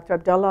Dr.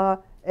 Abdullah,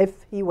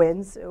 if he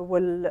wins,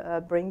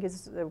 will bring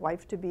his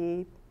wife to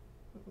be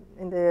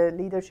in the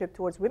leadership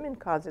towards women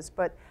causes.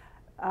 But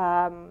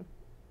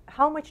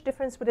how much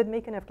difference would it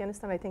make in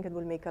Afghanistan? I think it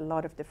will make a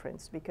lot of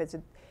difference, because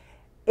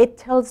it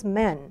tells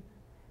men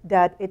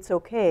that it's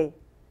okay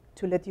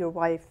to let your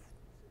wife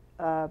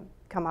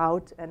come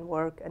out and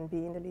work and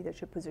be in the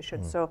leadership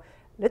position. So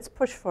let's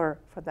push for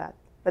that.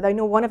 But I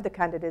know one of the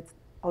candidates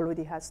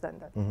already has done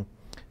that.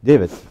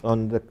 David,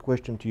 on the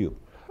question to you.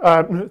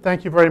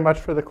 Thank you very much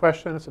for the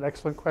question. It's an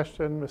excellent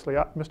question.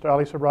 Mr.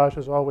 Ali Sarraj,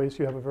 as always,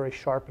 you have a very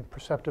sharp and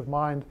perceptive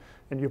mind,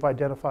 and you've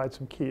identified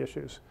some key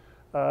issues.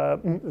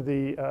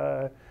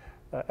 The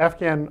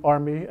Afghan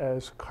army,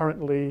 as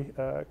currently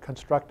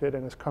constructed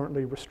and is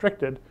currently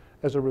restricted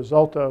as a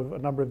result of a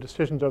number of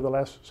decisions over the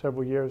last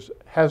several years,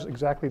 has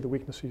exactly the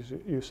weaknesses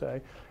you say,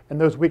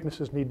 and those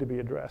weaknesses need to be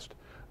addressed.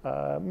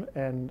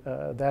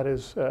 That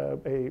is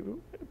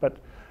but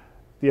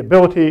the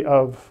ability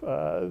of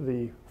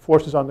the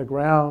forces on the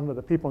ground, or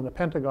the people in the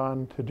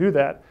Pentagon to do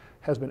that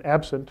has been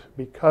absent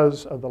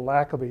because of the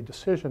lack of a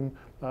decision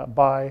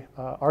by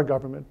our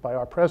government, by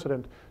our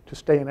president, to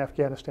stay in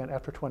Afghanistan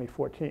after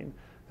 2014.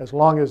 As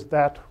long as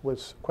that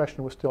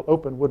question was still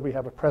open, would we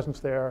have a presence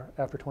there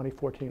after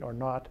 2014 or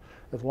not?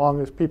 As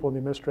long as people in the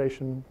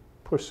administration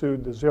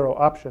pursued the zero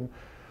option,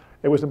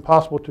 it was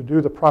impossible to do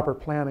the proper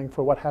planning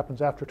for what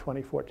happens after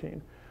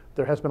 2014.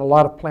 There has been a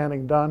lot of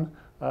planning done,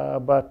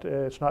 but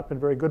it's not been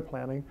very good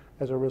planning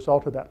as a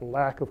result of that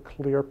lack of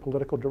clear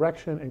political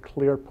direction and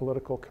clear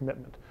political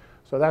commitment.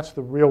 So that's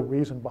the real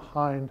reason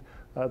behind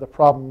the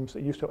problems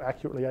that you so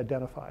accurately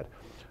identified.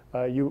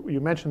 You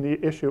mentioned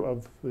the issue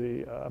of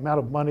the amount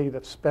of money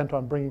that's spent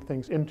on bringing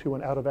things into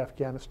and out of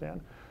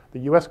Afghanistan. The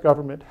US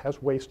government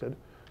has wasted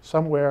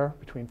somewhere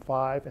between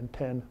 $5 and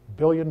 $10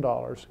 billion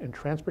in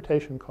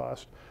transportation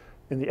costs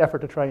in the effort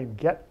to try and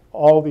get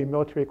all the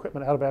military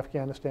equipment out of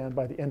Afghanistan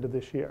by the end of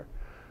this year.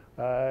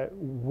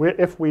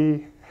 If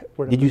we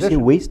were in a Did you say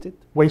wasted?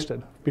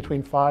 Wasted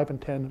between $5 and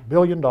 $10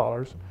 billion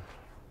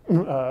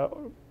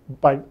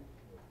by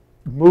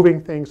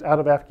moving things out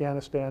of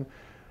Afghanistan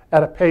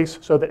at a pace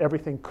so that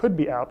everything could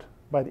be out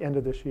by the end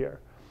of this year.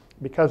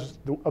 Because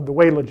of the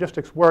way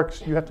logistics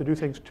works, you have to do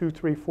things 2,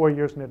 3, 4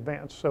 years in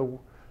advance. So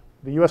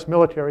the US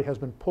military has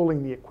been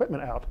pulling the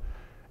equipment out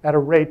at a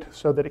rate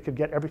so that it could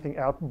get everything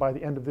out by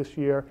the end of this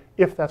year,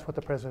 if that's what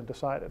the president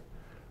decided.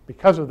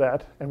 Because of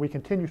that, and we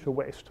continue to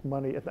waste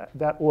money at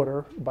that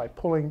order by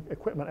pulling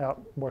equipment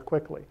out more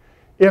quickly.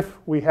 If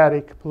we had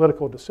a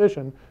political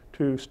decision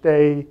to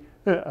stay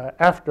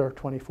after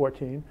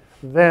 2014,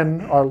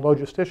 then our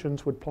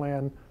logisticians would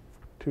plan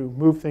to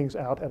move things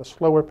out at a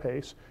slower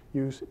pace,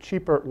 use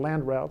cheaper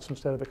land routes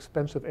instead of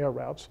expensive air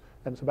routes,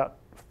 and it's about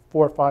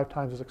 4 or 5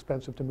 times as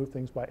expensive to move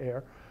things by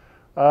air.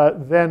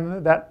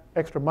 Then that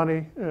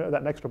money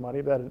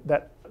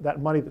that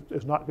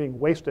is not being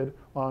wasted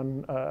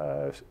on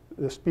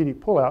the speedy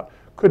pullout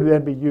could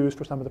then be used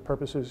for some of the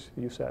purposes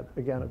you said.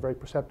 Again, a very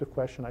perceptive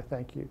question. I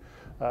thank you.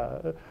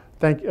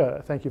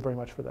 Thank you very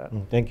much for that.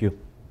 Thank you.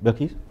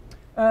 Belquis?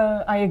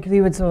 I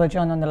agree with Zohra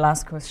John on the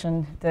last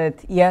question,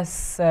 that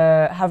yes,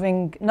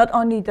 having not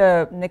only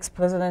the next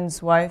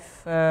president's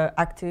wife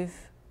active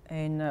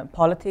in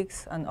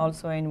politics and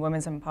also in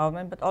women's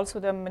empowerment, but also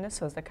the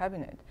ministers, the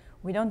cabinet.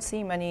 We don't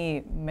see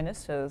many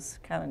ministers,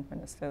 current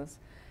ministers,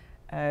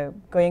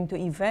 going to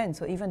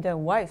events or even their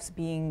wives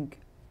being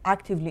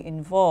actively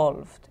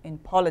involved in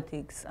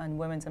politics and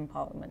women's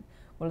empowerment.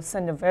 Will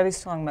send a very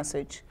strong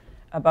message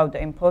about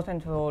the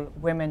important role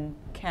women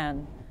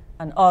can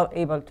and are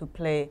able to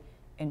play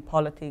in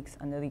politics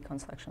and the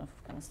reconstruction of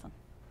Afghanistan.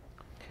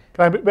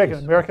 Can I make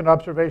an American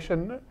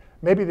observation?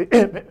 Maybe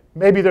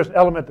there's an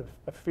element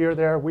of fear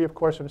there. We, of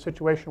course, are in a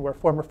situation where a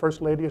former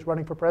First Lady is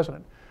running for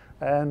president.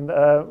 And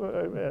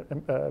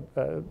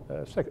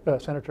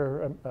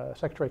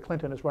Secretary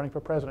Clinton is running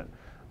for president,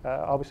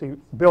 obviously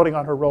building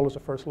on her role as a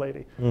First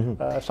Lady.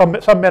 Some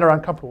men are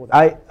uncomfortable with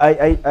that.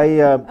 I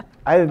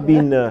have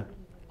been... Ambassador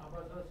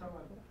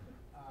Samar,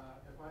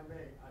 if I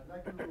may, I'd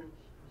like to,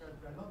 because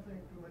I don't think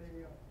too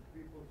many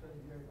people sitting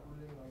here,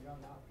 including our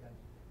young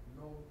Afghans,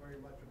 know very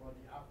much about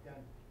the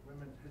Afghan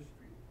women's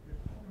history.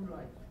 Just 2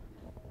 lines.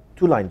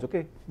 2 lines,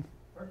 okay.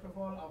 First of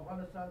all,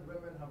 Afghanistan's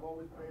women have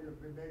always played a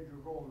major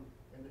role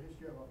in the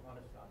history of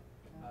Afghanistan.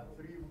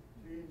 3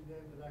 names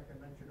that I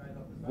can mention right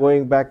off the bat.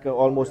 Going back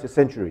almost a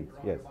century,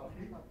 yes.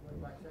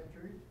 Going back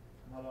centuries,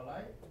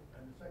 Malalai,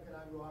 and the Second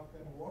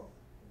Anglo-Afghan War,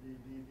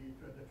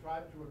 the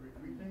tribes were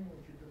retreating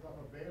when she took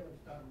off a veil and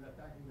started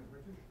attacking the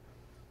British.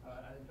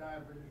 An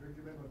entire British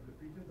regiment was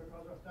defeated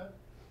because of that.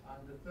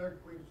 And the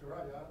third Queen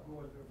Soraya, who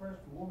was the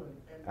first woman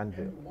in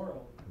the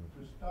world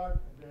to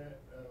start the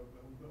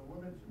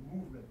women's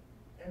movement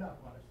in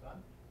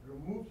Afghanistan,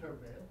 removed her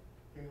veil.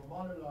 King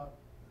Amanullah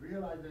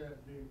realized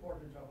the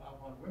importance of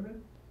Afghan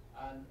women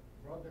and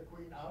brought the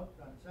Queen out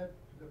and said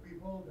to the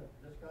people that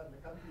the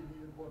country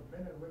needed both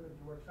men and women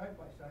to work side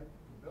by side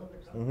to build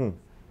the country.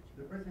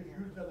 The British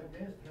used that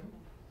against him.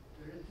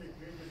 They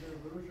created the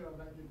revolution of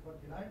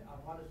 1929.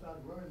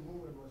 Afghanistan's women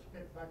movement was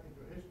kicked back into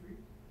history,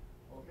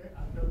 okay,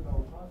 until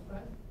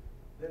Afghanistan.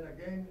 Then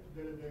again,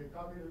 the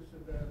communists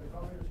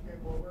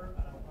came over,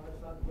 and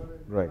Afghanistan's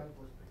women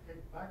was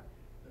kicked back.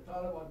 The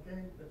Taliban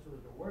came. This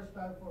was the worst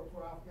time for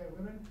Afghan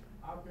women.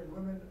 Afghan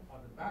women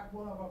are the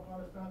backbone of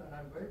Afghanistan, and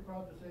I'm very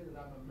proud to say that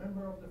I'm a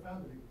member of the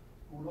family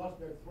who lost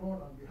their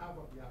throne on behalf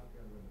of the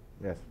Afghan women.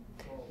 Yes.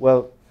 So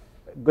well,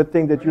 good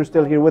thing that you're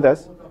still here with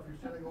us.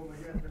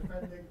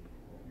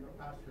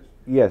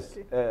 Yes,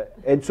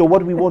 and so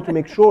what we want to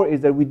make sure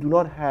is that we do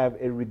not have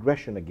a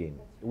regression again.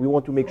 We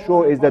want to make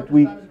sure is that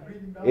we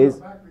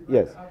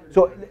yes.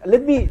 So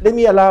let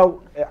me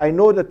allow. I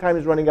know the time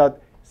is running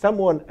out.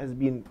 Someone has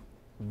been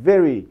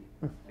very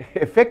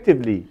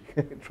effectively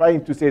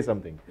trying to say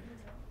something.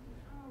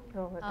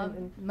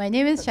 My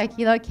name is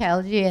Shakila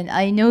Khalji, and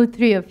I know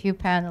 3 of you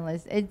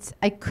panelists.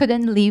 I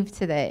couldn't leave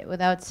today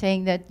without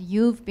saying that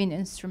you've been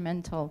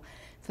instrumental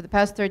for the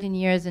past 13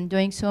 years and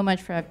doing so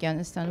much for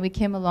Afghanistan. We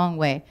came a long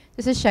way.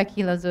 This is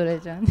Shakila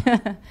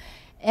Zorajan.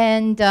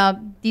 And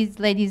these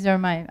ladies are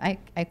I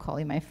call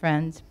you my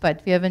friends,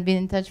 but we haven't been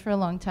in touch for a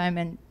long time.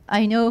 And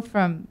I know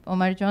from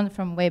Omar John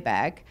from way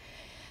back,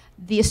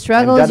 the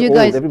struggles you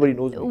guys, everybody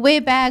knows way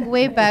back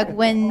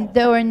when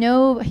there were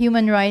no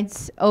human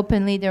rights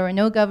openly, there were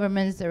no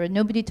governments,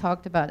 nobody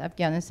talked about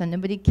Afghanistan,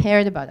 nobody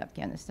cared about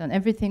Afghanistan.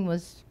 Everything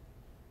was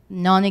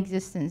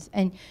non-existence.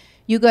 And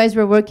you guys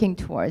were working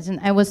towards, and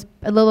I was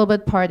a little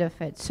bit part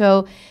of it.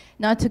 So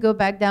not to go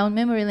back down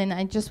memory lane,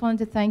 I just wanted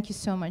to thank you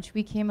so much.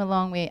 We came a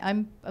long way.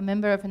 I'm a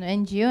member of an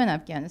NGO in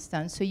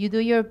Afghanistan, so you do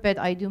your bit,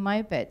 I do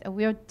my bit. And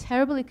we are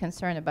terribly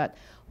concerned about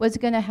what's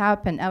going to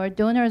happen. Our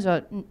donors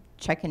are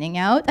checking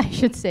out, I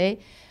should say.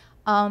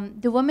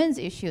 The women's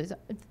issues,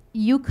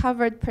 you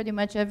covered pretty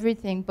much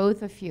everything,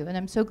 both of you, and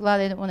I'm so glad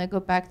I don't want to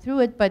go back through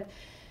it, but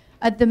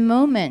at the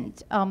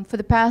moment, for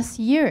the past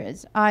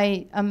years,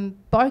 I am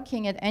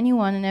barking at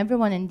anyone and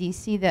everyone in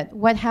DC that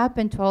what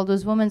happened to all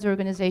those women's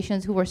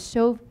organizations who were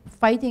so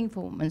fighting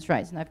for women's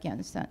rights in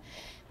Afghanistan.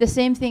 The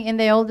same thing, and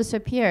they all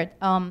disappeared.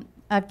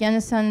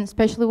 Afghanistan,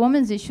 especially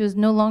women's issues,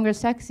 no longer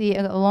sexy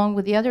along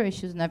with the other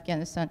issues in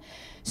Afghanistan.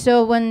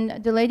 So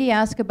when the lady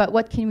asked about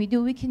what can we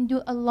do, we can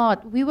do a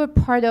lot. We were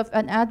part of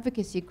an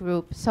advocacy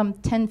group some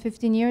 10,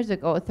 15 years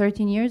ago,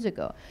 13 years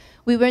ago.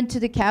 We went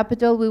to the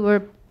Capitol, we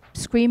were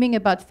screaming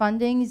about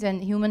fundings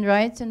and human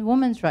rights and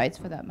women's rights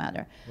for that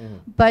matter.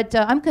 But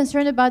I'm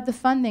concerned about the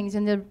fundings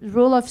and the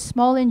role of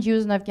small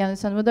NGOs in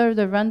Afghanistan, whether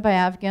they're run by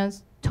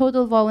Afghans,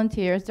 total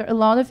volunteers. There are a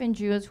lot of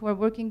NGOs who are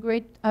working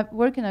great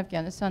work in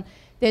Afghanistan.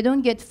 They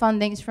don't get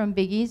fundings from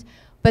biggies,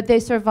 but they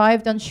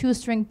survived on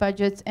shoestring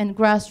budgets and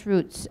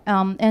grassroots.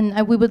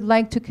 And we would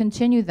like to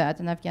continue that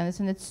in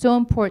Afghanistan. It's so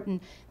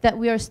important that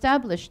we are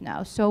established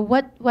now. So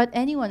what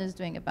anyone is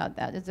doing about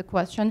that is a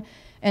question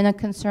and a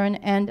concern.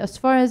 And as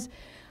far as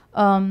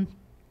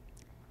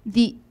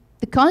the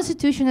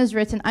Constitution is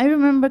written, I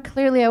remember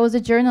clearly I was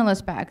a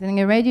journalist back then,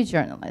 a radio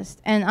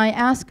journalist, and I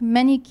asked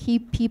many key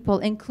people,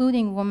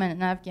 including women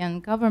in Afghan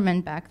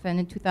government back then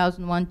in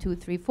 2001, 2,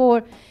 3,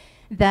 4,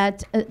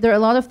 that there are a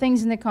lot of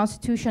things in the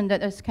Constitution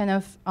that is kind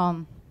of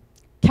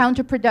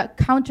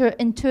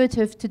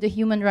counterintuitive to the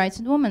human rights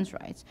and women's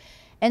rights.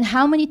 And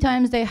how many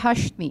times they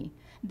hushed me,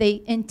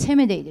 they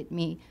intimidated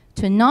me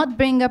to not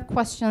bring up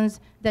questions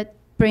that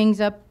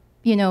brings up,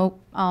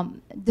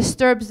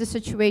 disturbs the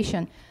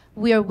situation.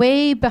 We are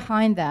way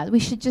behind that. We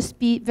should just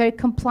be very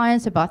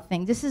compliant about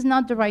things. This is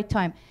not the right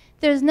time.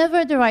 There's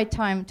never the right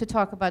time to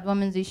talk about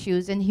women's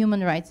issues and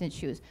human rights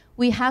issues.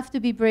 We have to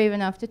be brave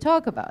enough to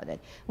talk about it.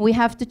 We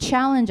have to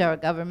challenge our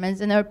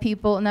governments and our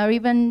people and our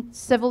even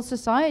civil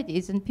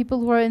societies and people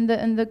who are in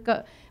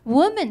the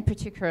women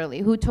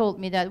particularly who told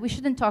me that we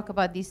shouldn't talk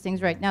about these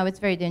things right now. It's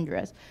very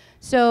dangerous.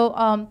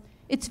 So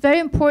it's very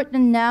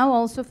important now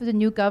also for the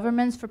new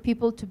governments for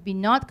people to be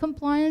not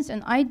compliant.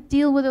 And I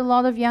deal with a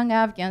lot of young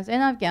Afghans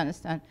in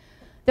Afghanistan.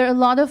 There are a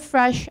lot of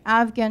fresh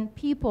Afghan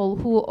people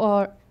who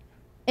are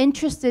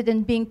interested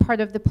in being part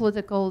of the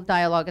political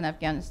dialogue in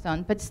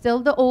Afghanistan, but still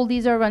the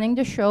oldies are running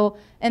the show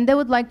and they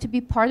would like to be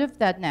part of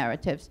that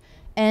narratives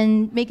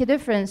and make a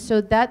difference.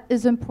 So that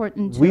is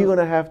important too. We're going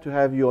to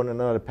have you on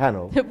another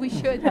panel. We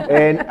should.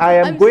 And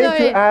I'm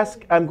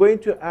going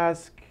to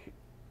ask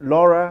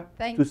Laura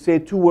to say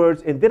 2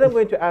 words, and then I'm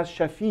going to ask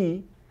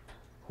Shafi,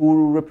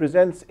 who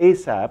represents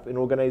ASAP, an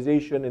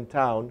organization in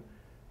town,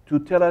 to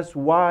tell us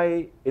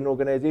why an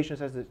organization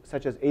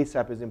such as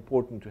ASAP is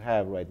important to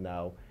have right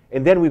now.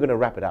 And then we're going to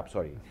wrap it up.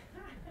 Sorry.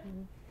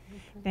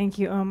 Thank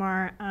you,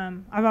 Omar.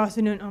 I've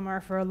also known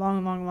Omar for a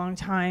long, long, long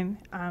time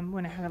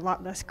when I had a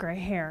lot less gray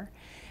hair.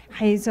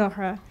 Hey,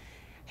 Zohra.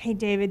 Hey,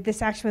 David.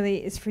 This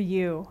actually is for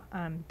you,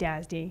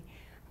 Dazdi.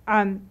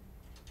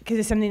 Because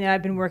it's something that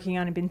I've been working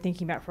on and been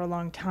thinking about for a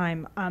long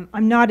time.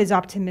 I'm not as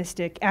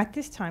optimistic at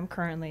this time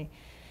currently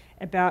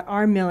about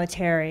our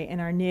military and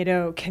our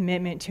NATO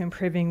commitment to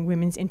improving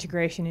women's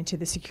integration into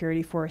the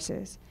security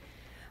forces.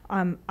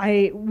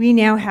 We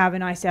now have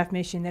an ISAF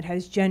mission that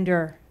has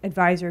gender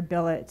advisor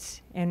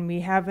billets, and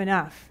we have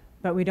enough,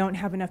 but we don't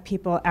have enough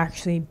people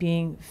actually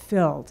being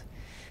filled,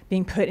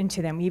 being put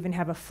into them. We even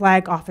have a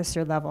flag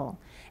officer level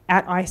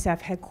at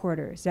ISAF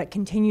headquarters that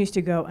continues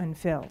to go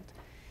unfilled.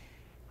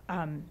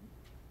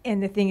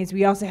 And the thing is,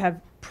 we also have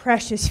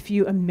precious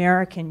few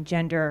American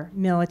gender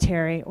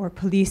military or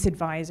police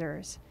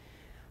advisors.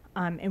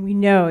 And we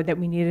know that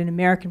we need an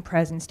American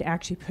presence to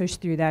actually push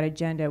through that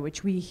agenda,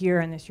 which we here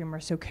in this room are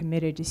so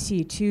committed to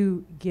see,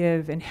 to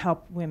give and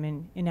help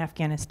women in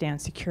Afghanistan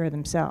secure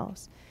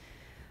themselves.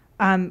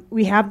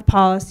 We have the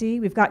policy.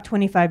 We've got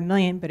 25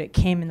 million, but it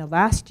came in the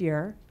last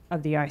year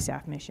of the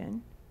ISAF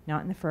mission,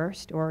 not in the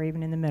first or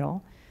even in the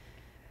middle.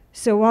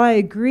 So while I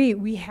agree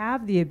we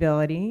have the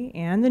ability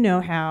and the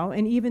know-how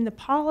and even the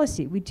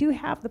policy, we do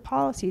have the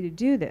policy to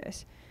do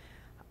this.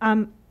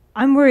 I'm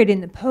worried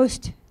in the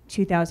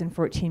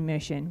post-2014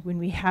 mission, when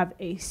we have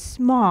a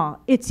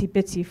small,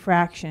 itsy-bitsy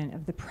fraction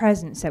of the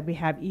presence that we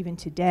have even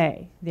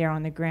today there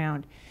on the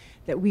ground,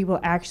 that we will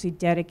actually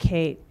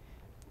dedicate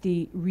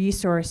the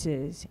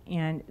resources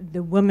and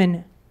the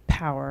woman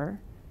power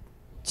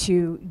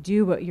to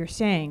do what you're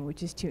saying,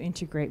 which is to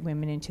integrate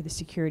women into the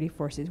security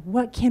forces.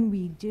 What can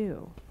we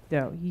do,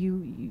 though?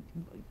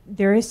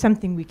 There is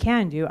something we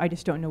can do. I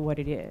just don't know what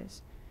it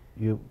is.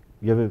 You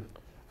have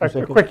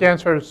a quick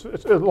answer is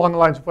it's along the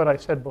lines of what I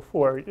said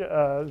before.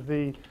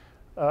 The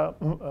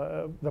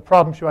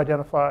problems you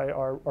identify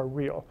are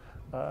real,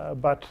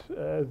 but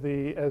as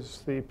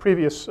the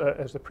previous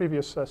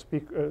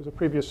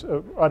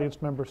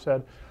audience member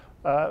said,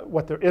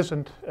 what there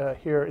isn't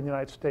here in the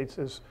United States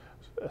is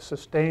a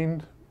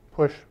sustained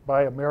push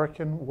by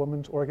American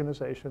women's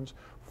organizations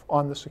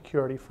on the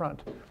security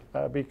front.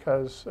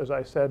 Because, as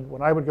I said,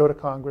 when I would go to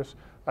Congress,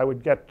 I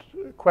would get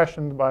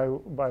questioned by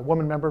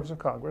women members of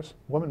Congress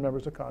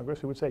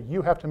who would say,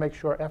 you have to make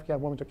sure Afghan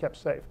women are kept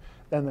safe.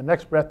 Then the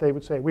next breath they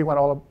would say, we want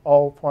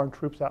all foreign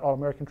troops out, all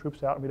American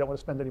troops out, and we don't want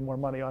to spend any more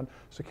money on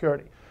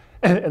security.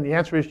 And the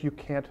answer is you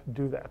can't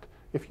do that.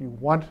 If you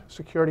want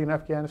security in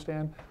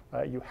Afghanistan,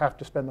 you have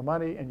to spend the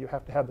money and you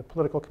have to have the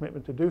political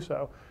commitment to do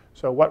so.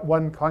 So what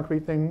one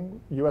concrete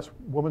thing U.S.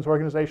 women's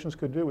organizations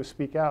could do is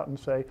speak out and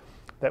say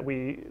that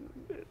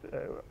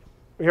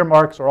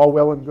earmarks are all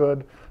well and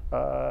good,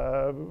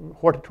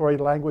 hortatory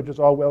language is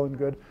all well and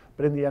good,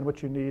 but in the end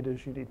what you need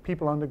is you need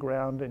people on the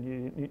ground and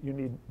you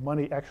need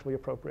money actually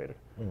appropriated.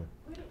 Would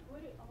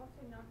it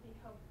also not be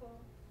helpful,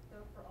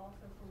 though, for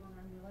when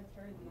our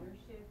military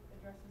leadership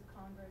addresses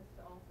Congress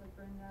to also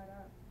bring that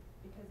up?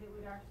 Because it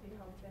would actually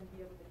help them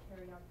be able to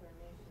carry out their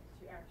mission,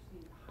 to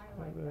actually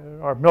highlight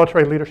that. Our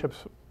military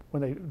leaderships,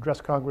 when they address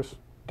Congress,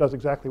 does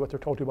exactly what they're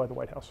told to by the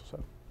White House.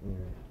 So.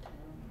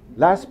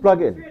 Last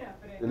plug-in,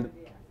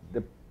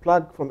 the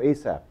plug from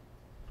ASAP.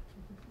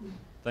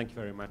 Thank you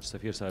very much,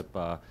 Safir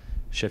Saab.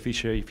 Shafi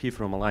Sharifi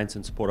from Alliance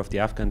in Support of the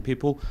Afghan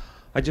People.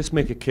 I just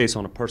make a case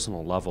on a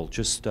personal level.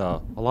 Just a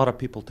lot of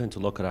people tend to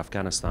look at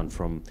Afghanistan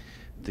from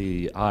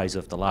the eyes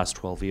of the last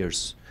 12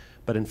 years.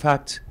 But in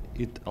fact,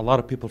 a lot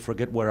of people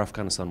forget where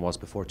Afghanistan was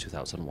before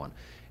 2001.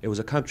 It was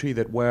a country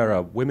that where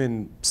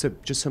women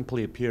just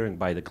simply appearing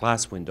by the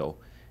glass window,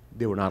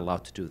 they were not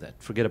allowed to do that.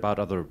 Forget about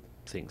other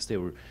things.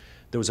 There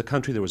was a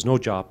country, there was no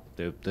job.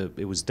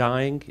 It was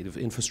dying.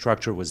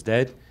 Infrastructure was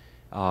dead.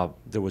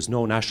 There was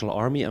no national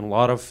army, and a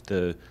lot of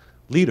the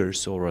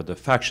leaders or the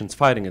factions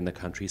fighting in the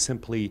country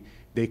simply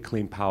they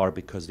claimed power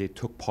because they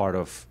took part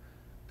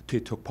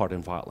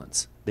in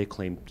violence. They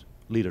claimed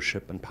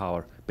leadership and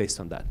power based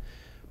on that.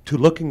 To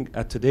looking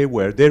at today,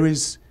 where there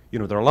is,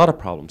 there are a lot of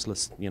problems.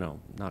 Let's,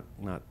 not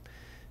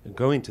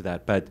go into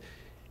that, but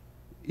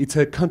it's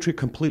a country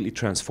completely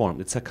transformed.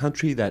 It's a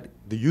country that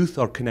the youth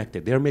are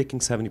connected. They're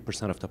making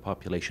 70% of the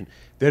population.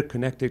 They're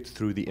connected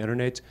through the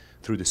internet,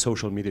 through the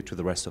social media to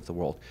the rest of the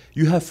world.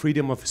 You have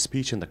freedom of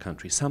speech in the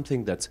country,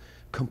 something that's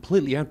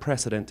completely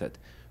unprecedented.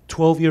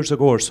 12 years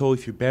ago or so,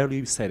 if you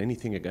barely said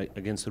anything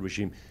against the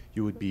regime,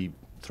 you would be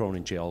thrown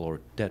in jail or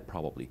dead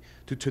probably.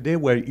 To today,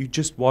 where you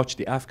just watch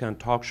the Afghan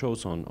talk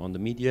shows on the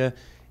media,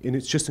 and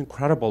it's just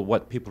incredible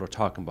what people are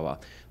talking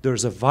about.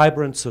 There's a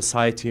vibrant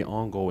society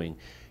ongoing.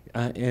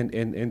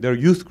 And their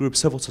youth group,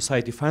 civil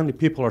society, finally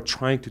people are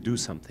trying to do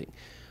something.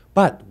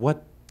 But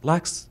what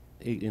lacks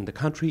in the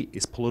country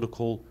is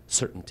political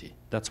certainty.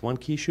 That's one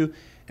key issue.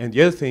 And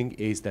the other thing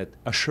is that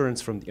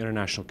assurance from the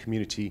international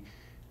community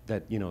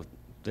that,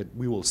 that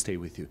we will stay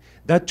with you.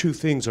 That two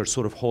things are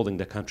sort of holding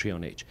the country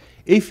on edge.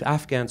 If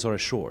Afghans are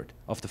assured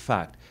of the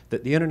fact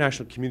that the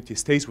international community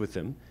stays with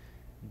them,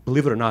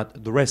 believe it or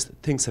not, the rest,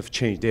 things have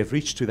changed. They have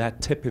reached to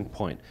that tipping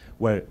point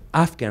where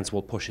Afghans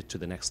will push it to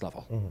the next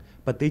level.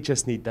 But they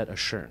just need that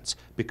assurance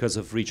because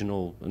of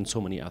regional and so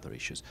many other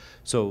issues.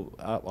 So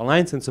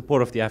Alliance in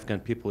Support of the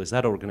Afghan People is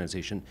that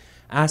organization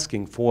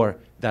asking for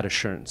that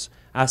assurance,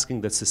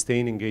 asking that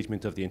sustained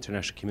engagement of the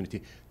international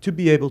community to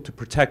be able to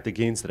protect the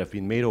gains that have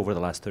been made over the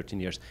last 13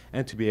 years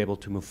and to be able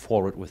to move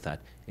forward with that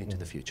into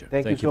the future.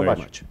 Thank you so very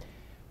much.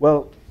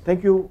 Well,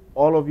 thank you,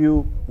 all of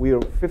you. We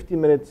are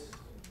 15 minutes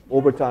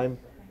over time.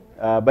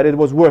 But it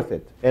was worth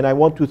it. And I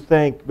want to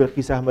thank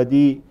Belquis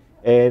Ahmadi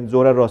and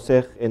Zohra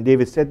Rossech and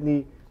David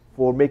Sedney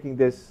for making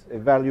this a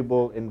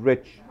valuable and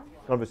rich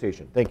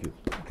conversation. Thank you.